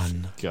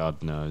 1.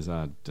 God knows.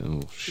 Oh,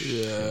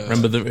 shit.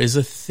 Remember, there is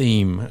a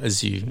theme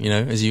as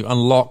you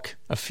unlock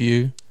a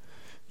few.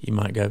 You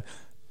might go,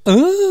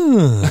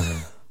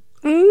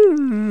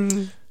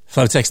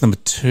 Flavor text number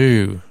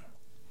 2.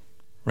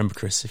 Remember,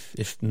 Chris,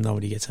 if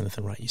nobody gets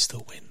anything right, you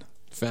still win.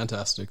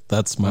 Fantastic.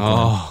 That's my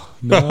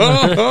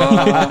plan.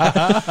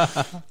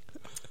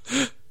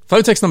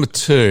 Flavor text number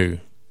 2.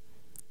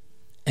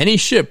 Any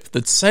ship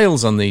that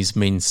sails on these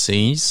mean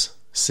seas.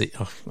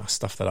 I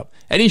stuffed that up.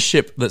 Any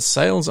ship that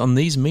sails on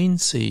these mean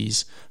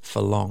seas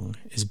for long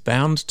is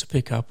bound to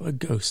pick up a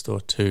ghost or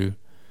two.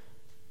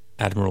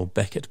 Admiral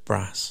Beckett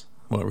Brass.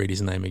 Won't read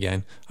his name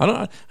again.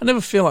 I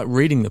never feel like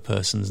reading the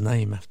person's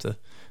name after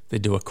they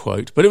do a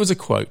quote, but it was a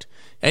quote.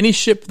 Any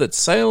ship that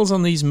sails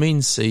on these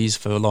mean seas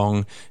for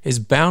long is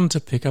bound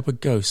to pick up a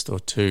ghost or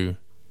two.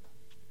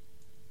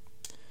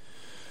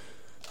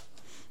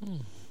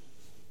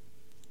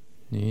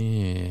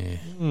 Yeah.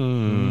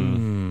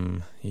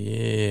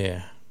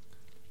 Yeah.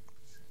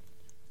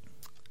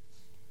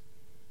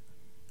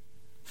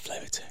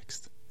 Flavor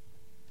text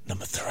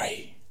number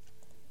 3.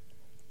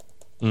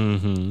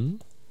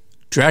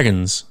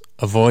 Dragons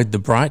avoid the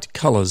bright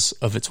colours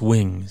of its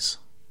wings.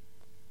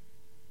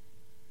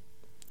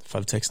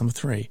 Flavor text number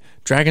 3.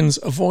 Dragons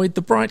avoid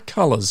the bright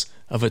colours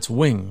of its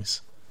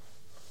wings.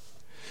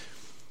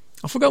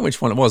 I forgot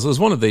which one it was. It was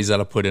one of these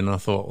that I put in and I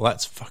thought, well,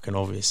 that's fucking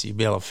obvious. You'd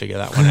be able to figure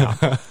that one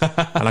out.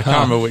 And I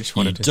can't remember which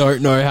one You it is.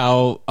 don't know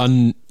how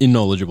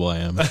unknowledgeable I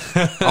am.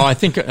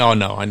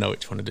 I know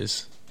which one it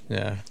is.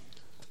 Yeah.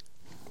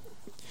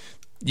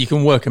 You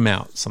can work them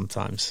out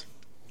sometimes.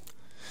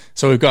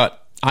 So we've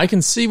got, I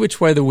can see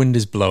which way the wind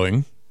is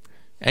blowing.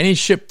 Any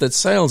ship that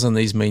sails on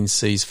these mean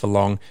seas for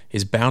long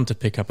is bound to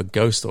pick up a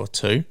ghost or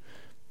two.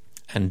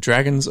 And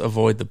dragons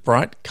avoid the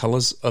bright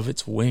colours of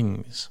its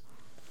wings.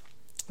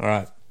 All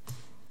right.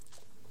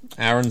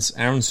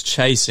 Aaron's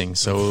chasing,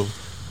 so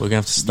we're going to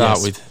have to start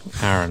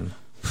with Aaron.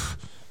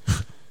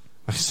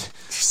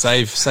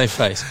 Save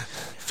face.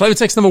 Flavor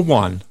text number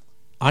 1.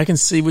 I can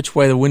see which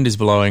way the wind is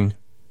blowing.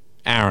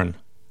 Aaron.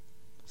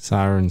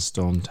 Siren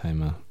Storm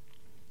Tamer.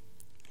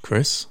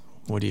 Chris,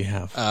 what do you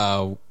have?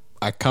 I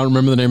can't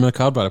remember the name of the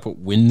card, but I put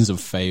Winds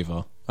of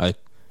Favor. I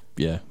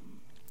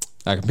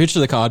can picture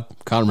the card.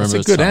 Can't remember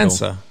That's its a good title.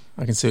 answer.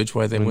 I can see which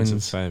way the Winds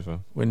of favour.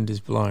 wind is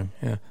blowing.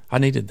 Yeah, I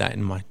needed that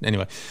in my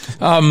anyway.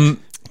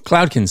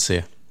 Cloud can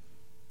see.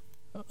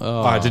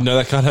 I didn't know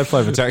that card had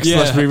flavor text.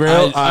 Let's be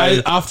real.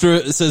 After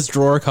it says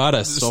draw a card,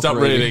 I Stop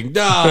reading.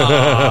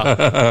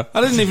 I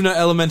didn't even know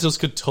elementals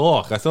could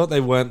talk. I thought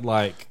they weren't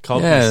like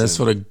cognizant. Yeah, that's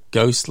sort of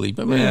ghostly.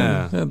 But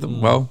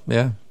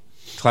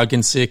Cloud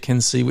can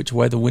see which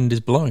way the wind is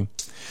blowing.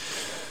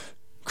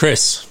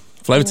 Chris,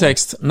 flavor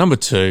text number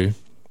 2.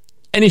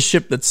 Any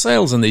ship that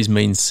sails in these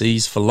mean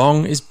seas for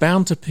long is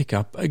bound to pick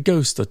up a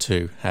ghost or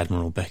two.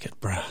 Admiral Beckett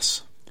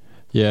Brass.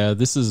 Yeah,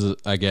 this is,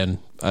 again,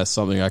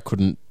 something I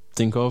couldn't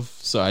think of,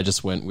 so I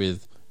just went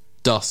with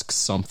dusk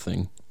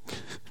something.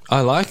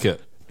 I like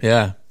it.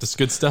 Yeah. That's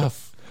good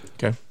stuff.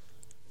 Okay.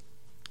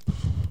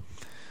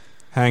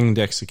 Hanged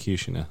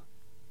Executioner.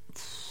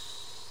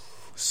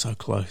 So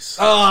close.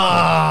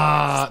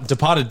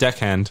 Departed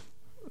Deckhand.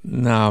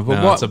 No,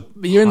 but No, what? it's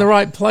You're in the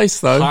right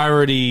place, though.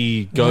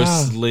 Piratey,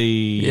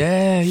 ghostly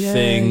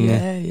thing.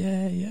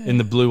 Yeah. In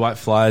the Blue-White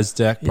Flyers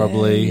deck,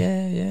 probably.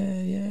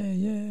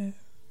 Yeah.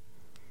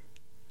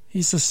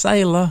 He's a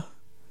sailor.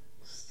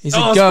 He's a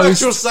Oh, ghost.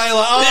 Spectral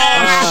Sailor.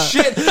 Oh,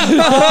 shit.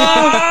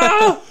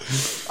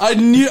 I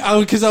knew,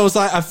 because I was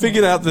like, I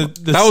figured out the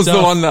That was the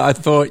stuff. one that I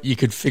thought you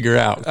could figure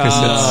out.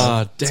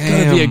 Because it's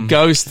going to be a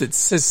ghost that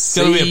says It's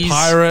going to be a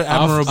pirate,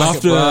 Admiral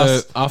Beckett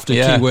Brass. After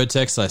Yeah. keyword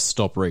text, I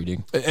stopped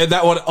reading. And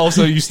that one,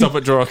 also, you stop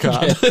at draw a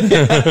card.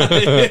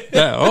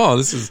 Yeah. Oh,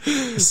 this is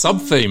a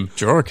sub-theme.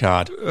 Draw a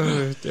card.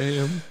 Oh,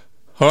 damn.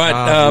 All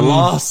right.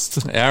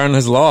 Lost. Aaron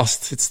has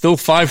lost. It's still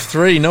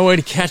 5-3. No way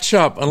to catch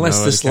up unless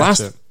No way this to catch last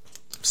it.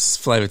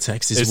 flavor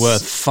text is It's-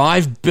 worth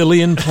 5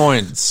 billion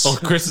points. Oh,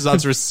 Chris's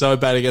answer is so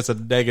bad he gets a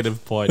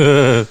negative point.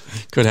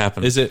 Could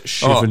happen. Is it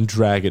Shivan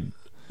Dragon?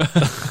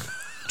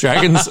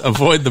 Dragons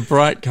avoid the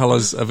bright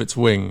colours of its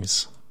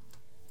wings.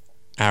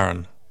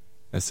 Aaron.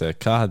 It's a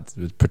card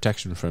with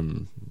protection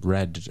from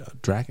red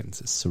dragons.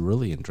 It's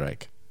Cerulean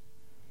Drake.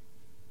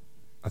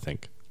 I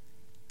think.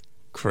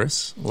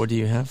 Chris, what do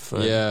you have for...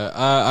 Yeah,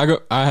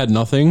 I had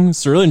nothing.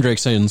 Cerulean Drake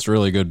sounds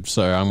really good,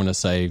 so I'm going to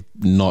say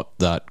not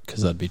that,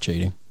 because that'd be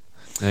cheating.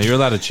 Now, you're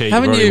allowed to cheat.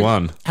 You've already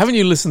won. Haven't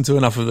you listened to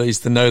enough of these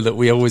to know that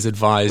we always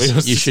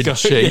advise you should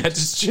cheat? Yeah,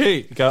 just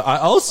cheat. Go, I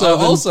also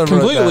wrote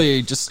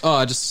completely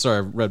sorry, I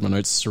read my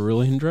notes.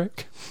 Cerulean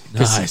Drake.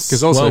 Nice.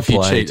 Because also Well if you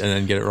played. cheat and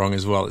then get it wrong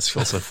as well, it's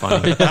also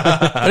funny.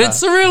 But it's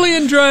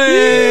Cerulean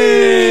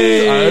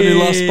Drake! I only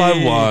lost by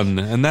 1,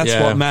 and that's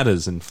Yeah. what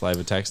matters in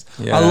flavor text.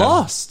 Yeah. I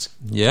lost.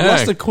 Yeah. I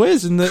lost a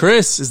quiz in the...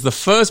 Chris is the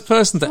first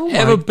person to Oh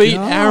ever my beat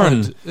God.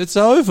 Aaron It's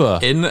over.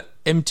 in the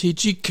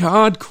MTG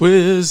card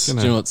quiz. Do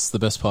you know what's the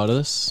best part of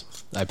this?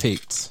 I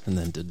peaked and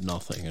then did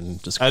nothing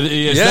and just. Yeah,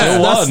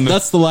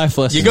 That's the life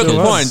lesson. You got the It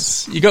was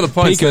points. You got the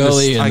points. Peak then to-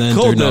 early and I then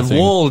called do the nothing.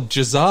 wall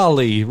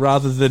Jazali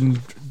rather than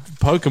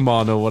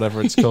Pokemon or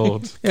whatever it's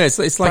called. Yeah, it's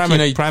like,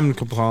 you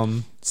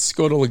Pramcopon.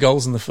 scored all the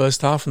goals in the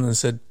first half and then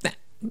said, nah.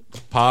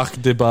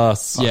 Parc de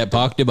Bus. Yeah,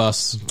 park the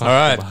bus. All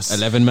right.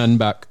 11 men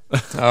back.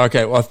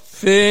 Okay, well, I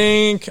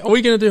think... Are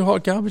we going to do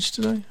hot garbage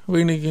today? Are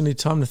we going to need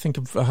time to think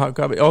of hot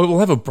garbage? Oh, we'll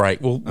have a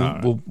break. We'll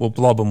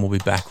blob and we'll be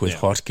back with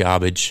hot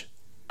garbage.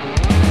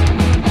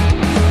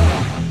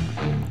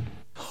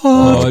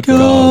 Hot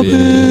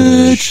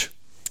garbage.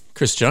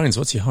 Chris Jones,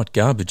 what's your hot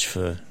garbage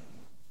for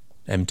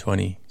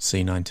M20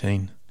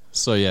 C19?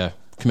 So yeah,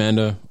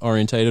 commander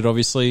orientated,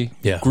 obviously.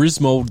 Yeah.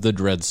 Griswold the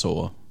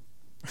Dreadsaw.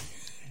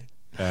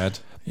 Bad.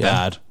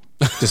 Bad.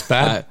 Just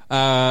bad?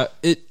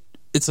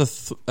 It's a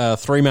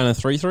 3-mana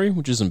 3/3,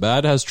 which isn't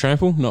bad. It has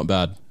trample, not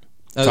bad. At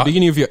the Cut.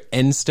 beginning of your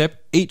end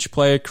step, each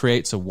player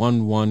creates a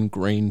 1/1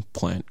 green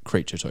plant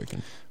creature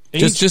token.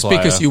 Just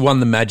because you won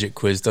the magic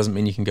quiz doesn't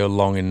mean you can go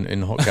long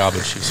in hot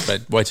garbage. You've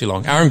spent way too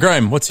long. Aaron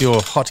Graham, what's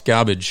your hot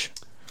garbage?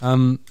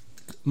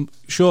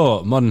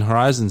 Sure, Modern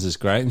Horizons is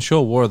great, and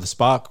sure, War of the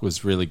Spark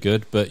was really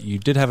good, but you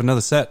did have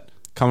another set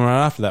coming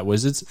right after that,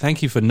 Wizards.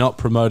 Thank you for not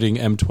promoting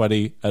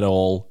M20 at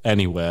all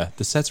anywhere.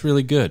 The set's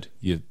really good.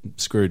 You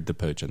screwed the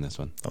pooch on this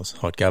one. That was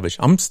hot garbage.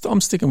 I'm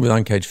sticking with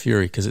Uncaged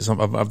Fury because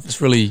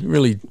it's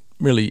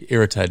really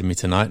irritated me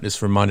tonight.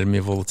 It's reminded me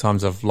of all the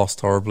times I've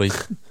lost horribly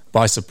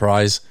by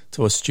surprise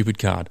to a stupid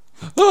card.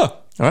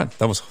 All right,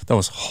 that was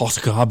hot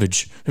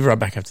garbage. We'll be right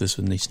back after this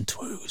with Neats and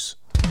Twoos.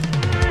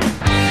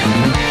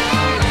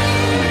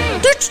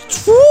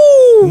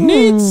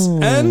 Neats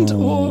and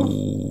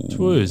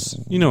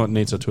Twoos. You know what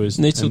Neats or Twoos?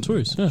 Needs some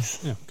toys. Yeah.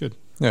 Yeah, good.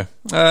 Yeah,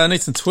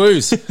 Neats and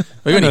Twoos.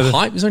 We got any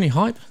hype? Is there any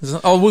hype?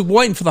 We're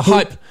waiting for the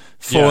hype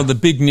for the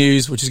big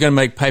news, which is going to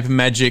make Paper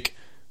Magic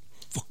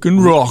fucking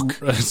rock.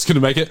 It's going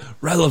to make it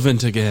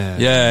relevant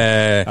again.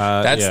 Yeah,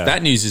 yeah.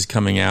 that news is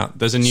coming out.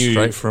 There's a new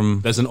straight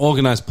from. There's an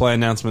organized play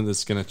announcement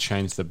that's going to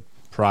change the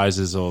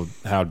prizes or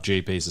how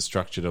GPs are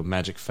structured or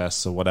Magic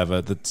Fests or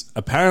whatever. That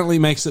apparently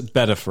makes it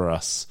better for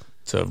us.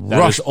 To That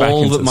rush is back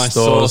all into that the my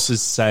stores. source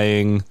is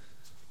saying.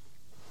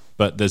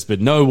 But there's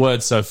been no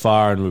word so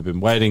far, and we've been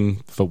waiting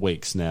for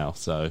weeks now.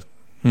 So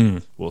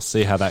we'll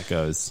see how that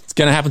goes. It's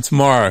going to happen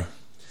tomorrow,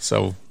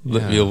 so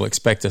you'll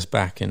expect us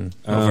back in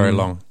not very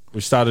long. We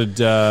started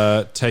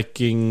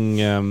taking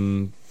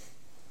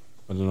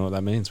I don't know what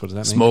that means. What does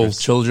that mean? Small Chris?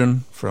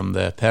 children from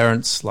their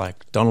parents,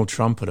 like Donald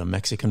Trump at a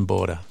Mexican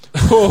border.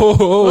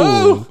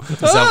 Oh.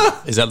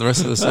 Is that the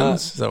rest of the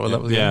sentence? Is that what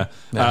that was? Yeah.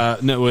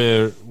 No,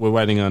 we're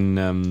waiting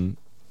on.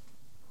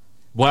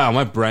 Wow,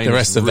 my brain The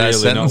rest is of that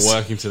really not sentence.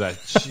 working today.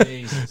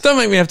 Jeez. Don't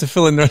make me have to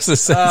fill in the rest of the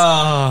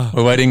sentence.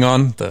 We're waiting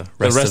on the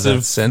rest rest of that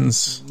of-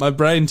 sentence. My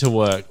brain to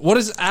work. What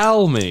does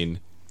 "al" mean?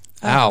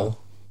 Al.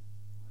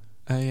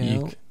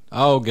 A-L?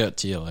 I'll get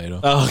to you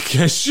later.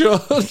 Okay, sure.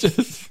 Waiting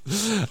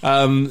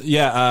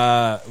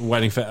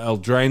for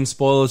Eldraine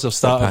spoilers. They'll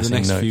start over the passing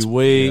next notes. few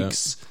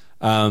weeks.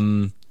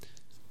 When's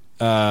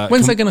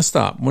that going to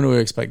start? When do we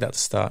expect that to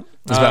start?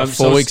 It's about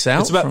 4 weeks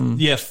out? It's about from,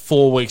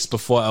 4 weeks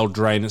before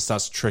Eldraine. It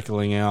starts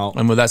trickling out.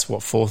 and well, that's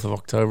what, 4th of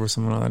October or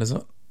something like that, is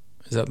it?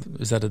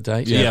 Is that a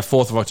date? Yeah,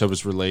 4th of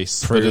October's release.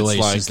 But it's Pre-release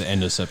like- is the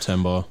end of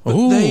September.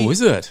 Ooh,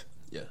 is it?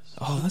 Yes.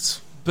 Oh,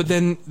 that's... But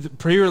then the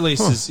pre-release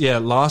is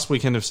last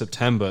weekend of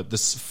September. The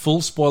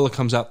full spoiler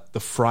comes out the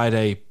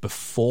Friday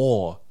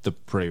before the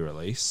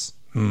pre-release,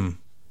 and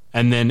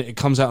then it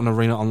comes out on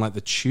Arena on like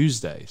the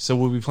Tuesday. So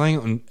we'll be playing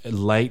it on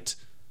late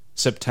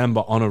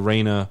September on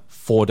Arena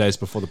 4 days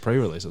before the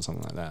pre-release or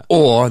something like that.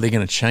 Or they're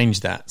going to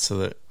change that so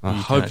that I you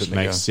can hope it actually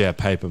makes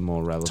paper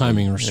more relevant.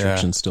 Timing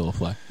restrictions still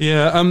apply.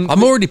 Yeah, I'm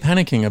already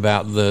panicking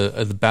about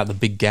the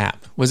big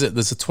gap. Was it?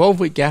 There's a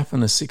 12-week gap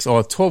and a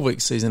 12-week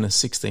season, a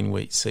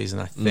 16-week season.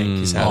 I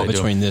think is how they do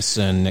Between it. this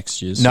and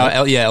next year's. No,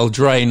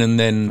 Eldraine and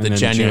then the then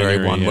January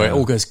January, one where it yeah.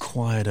 all goes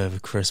quiet over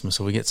Christmas,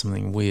 or we get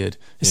something weird.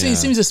 It Yeah.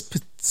 seems just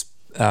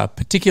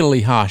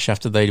particularly harsh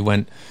after they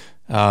went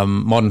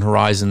Modern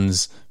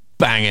Horizons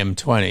bang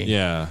M20.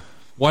 yeah.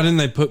 Why didn't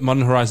they put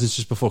Modern Horizons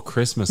just before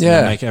Christmas and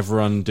Yeah. then make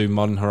everyone do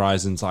Modern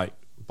Horizons like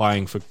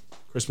buying for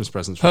Christmas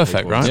presents? For Perfect,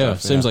 people and right? Yeah,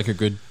 stuff, seems like a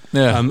good.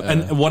 Yeah,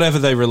 And whatever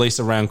they release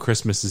around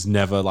Christmas is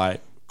never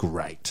like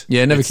great.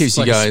 yeah, it never It's keeps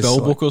you like guys a spell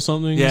like, book or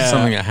something. Yeah.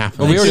 something that happens.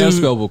 Well, we already have So-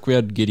 spell book. We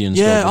had Gideon's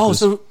Yeah. spell book. Oh,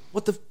 so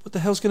what the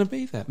hell's going to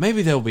be there?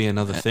 Maybe there'll be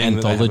another thing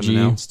that they Anthology.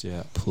 haven't announced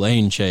yet.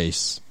 Plane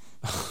Chase.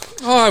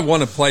 I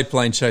want to play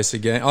Plane Chase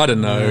again. I don't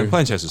know.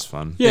 Plane Chase was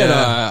fun.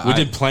 Yeah, we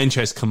did Plane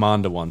Chase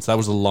Commander once. That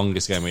was the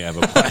longest game we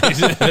ever played.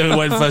 It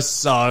went for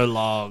so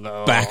long.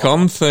 Oh. Back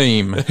on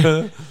theme.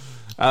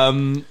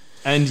 And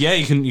yeah,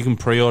 you can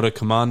pre-order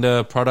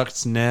Commander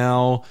products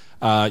now.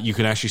 You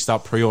can actually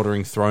start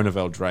pre-ordering Throne of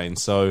Eldraine.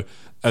 So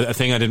a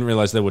thing I didn't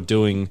realize they were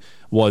doing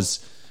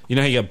was, you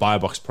know how you get buy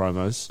box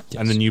promos,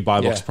 and the new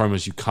buy box Yeah.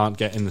 promos you can't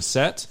get in the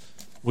set?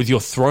 With your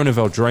Throne of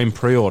Eldraine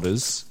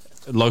pre-orders,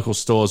 local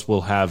stores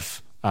will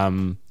have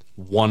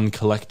one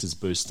collector's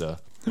booster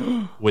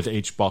with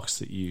each box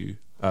that you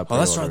Oh,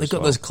 that's right. They've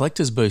got those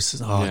collector's boosters.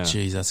 Oh, Yeah.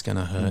 geez, that's going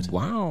to hurt.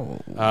 Wow.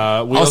 We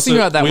I was thinking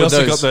about that We with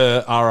also those- got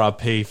the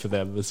RRP for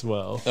them as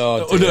well.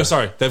 Oh, no, dear.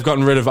 sorry, they've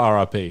gotten rid of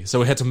RRP, so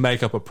we had to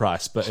make up a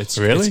price, but it's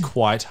Really? it's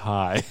quite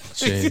high.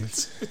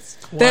 Jeez.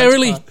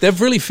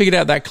 They've really figured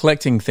out that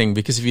collecting thing,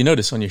 because if you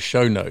notice on your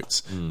show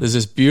notes, there's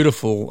this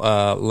beautiful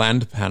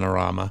land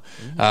panorama,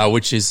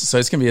 which is so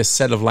it's going to be a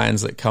set of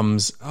lands that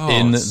comes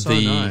in so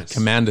the nice.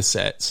 commander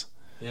sets.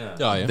 Yeah.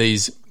 Oh, yeah.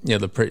 These,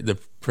 the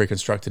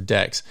pre-constructed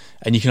decks,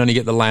 and you can only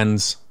get the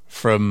lands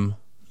from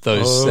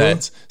those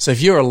sets. So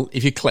if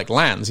you collect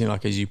lands,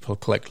 like as you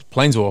collect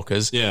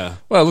planeswalkers, Yeah.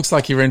 well, it looks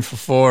like you're in for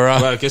four.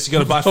 Well, I guess you got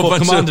to buy a 4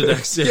 bunch commander of-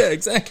 decks. Yeah,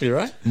 exactly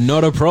right.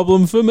 Not a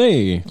problem for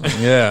me.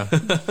 Yeah, you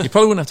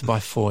probably wouldn't have to buy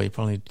 4. You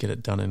probably get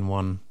it done in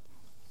one.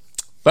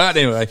 But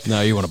anyway,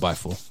 No, you want to buy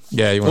 4.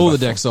 yeah, you want All to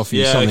the buy decks offer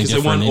you Yeah, something because it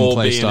different won't in all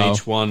play be in style.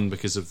 each one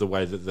because of the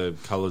way that the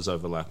colors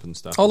overlap and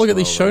stuff. Oh, look as at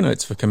these well, show right?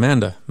 notes for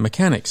Commander.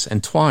 Mechanics,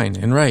 Entwine,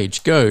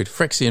 Enrage, Goad,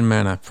 Phyrexian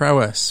Mana,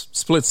 Prowess,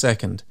 Split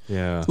Second.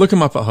 Yeah. Look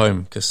them up at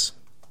home, because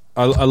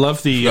I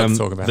love the Forgot to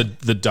talk about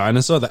the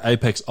dinosaur, the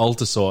Apex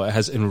Altasaur. It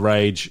has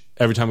Enrage.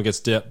 Every time it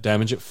gets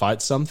damage, it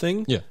fights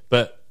something. Yeah.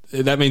 But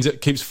that means it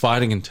keeps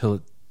fighting until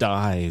it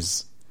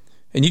dies.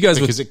 and you guys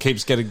Because it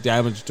keets getting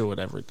damage to it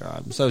every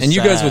time. So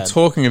you guys were sad.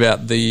 talking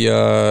about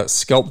the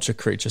sculpture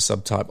creature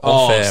subtype Oh,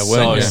 off air, so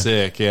weren't you?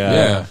 sick, yeah.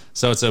 Yeah.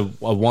 So it's a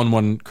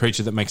 1/1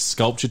 creature that makes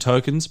sculpture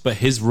tokens, but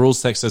his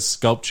rules text says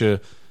sculpture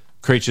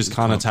creatures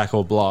can't attack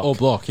or block. Or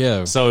block,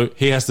 yeah. So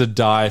he has to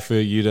die for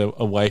you to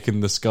awaken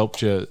the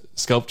sculptures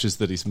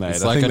that he's made.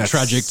 It's I like think a that's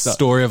tragic so-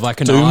 story of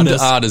like an Doomed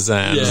artist.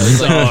 artisan. Yeah,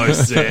 it's like,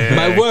 So sick.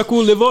 my work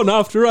will live on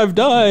after I've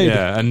died.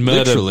 Yeah, and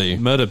Literally.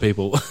 murder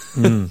people.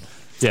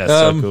 Yeah,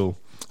 so cool.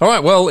 All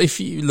right, well, if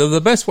you,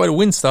 the best way to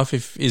win stuff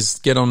is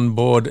get on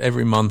board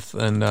every month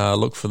and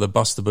look for the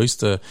Buster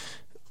Booster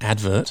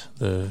advert,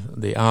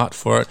 the art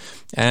for it,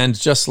 and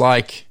just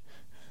like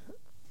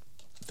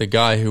the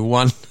guy who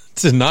won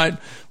tonight,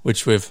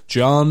 which we've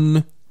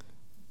John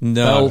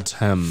no,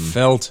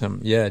 Feltham.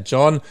 yeah,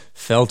 John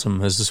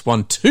Feltham has just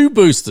won 2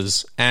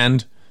 boosters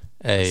and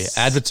a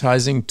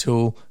advertising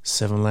tool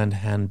 7-land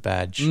hand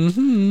badge.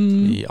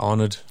 The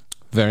honoured.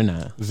 Very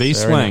nice. V Very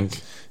Swank.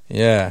 nice.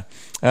 Yeah.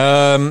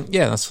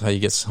 Yeah, that's how you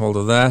get hold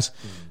of that.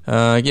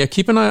 Yeah,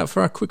 keep an eye out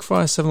for our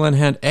Quickfire 7-land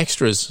hand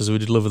extras as we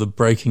deliver the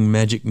breaking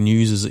magic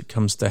news as it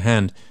comes to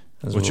hand.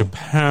 Which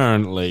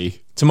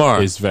apparently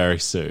tomorrow. is very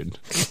soon.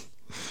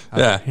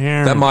 Yeah,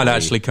 that might Apparently.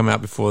 actually come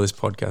out before this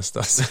podcast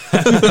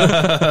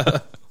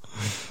does.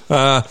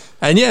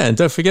 And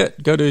don't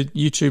forget, go to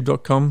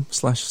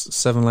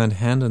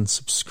youtube.com/7landhand and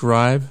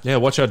subscribe. Yeah,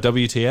 watch our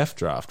WTF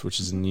draft, which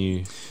is a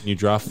new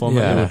draft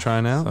format that we're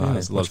trying out. So Yeah,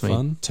 it's a lot watch of me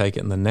fun. take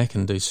it in the neck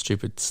and do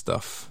stupid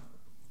stuff.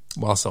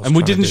 Whilst I was And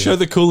we trying to didn't do show that.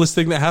 the coolest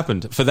thing that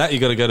happened. For that, you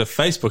got to go to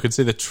Facebook and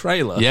see the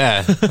trailer.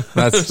 Yeah,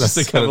 that's Just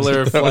a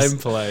Cavalier that was- Flame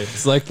play.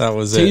 It's like That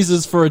was it.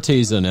 teasers for a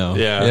teaser now.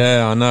 Yeah.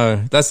 Yeah, I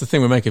know. That's the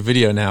thing. We make a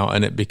video now,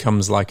 and it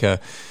becomes like a.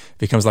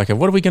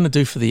 What are we going to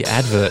do for the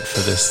advert for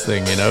this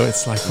thing? You know,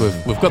 it's like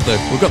we've got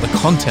the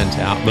content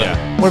out, but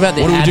Yeah. what about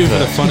the What do we advert? do for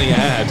the funny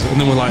ad? And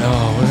then we're like,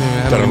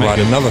 how do Got to we make write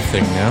it? another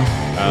thing now.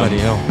 Bloody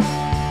hell!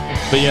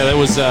 But yeah, that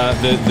was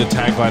the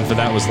tagline for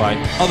that was like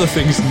other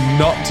things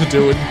not to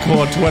do in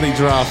Core 20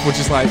 draft, which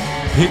is like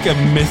pick a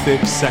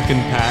mythic second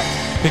pack,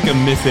 pick a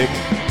mythic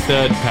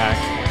third pack,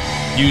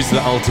 use the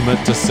ultimate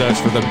to search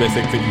for the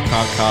mythic that you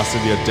can't cast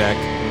in your deck,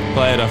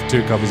 play it off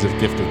 2 copies of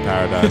Gift of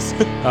Paradise.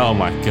 Oh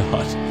my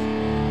god!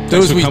 Do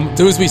as for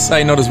we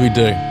say, not as we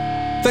do.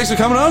 Thanks for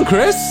coming on,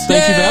 Chris.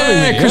 Thank you for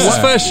having me. Chris's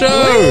Yeah. first show.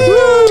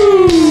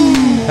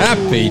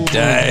 Happy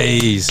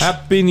days.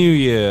 Happy New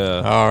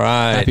Year. All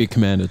right. Happy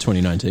Commander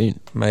 2019.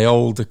 May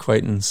old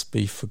acquaintance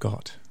be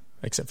forgot,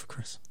 except for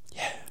Chris.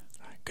 Yeah.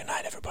 Good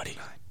night, everybody.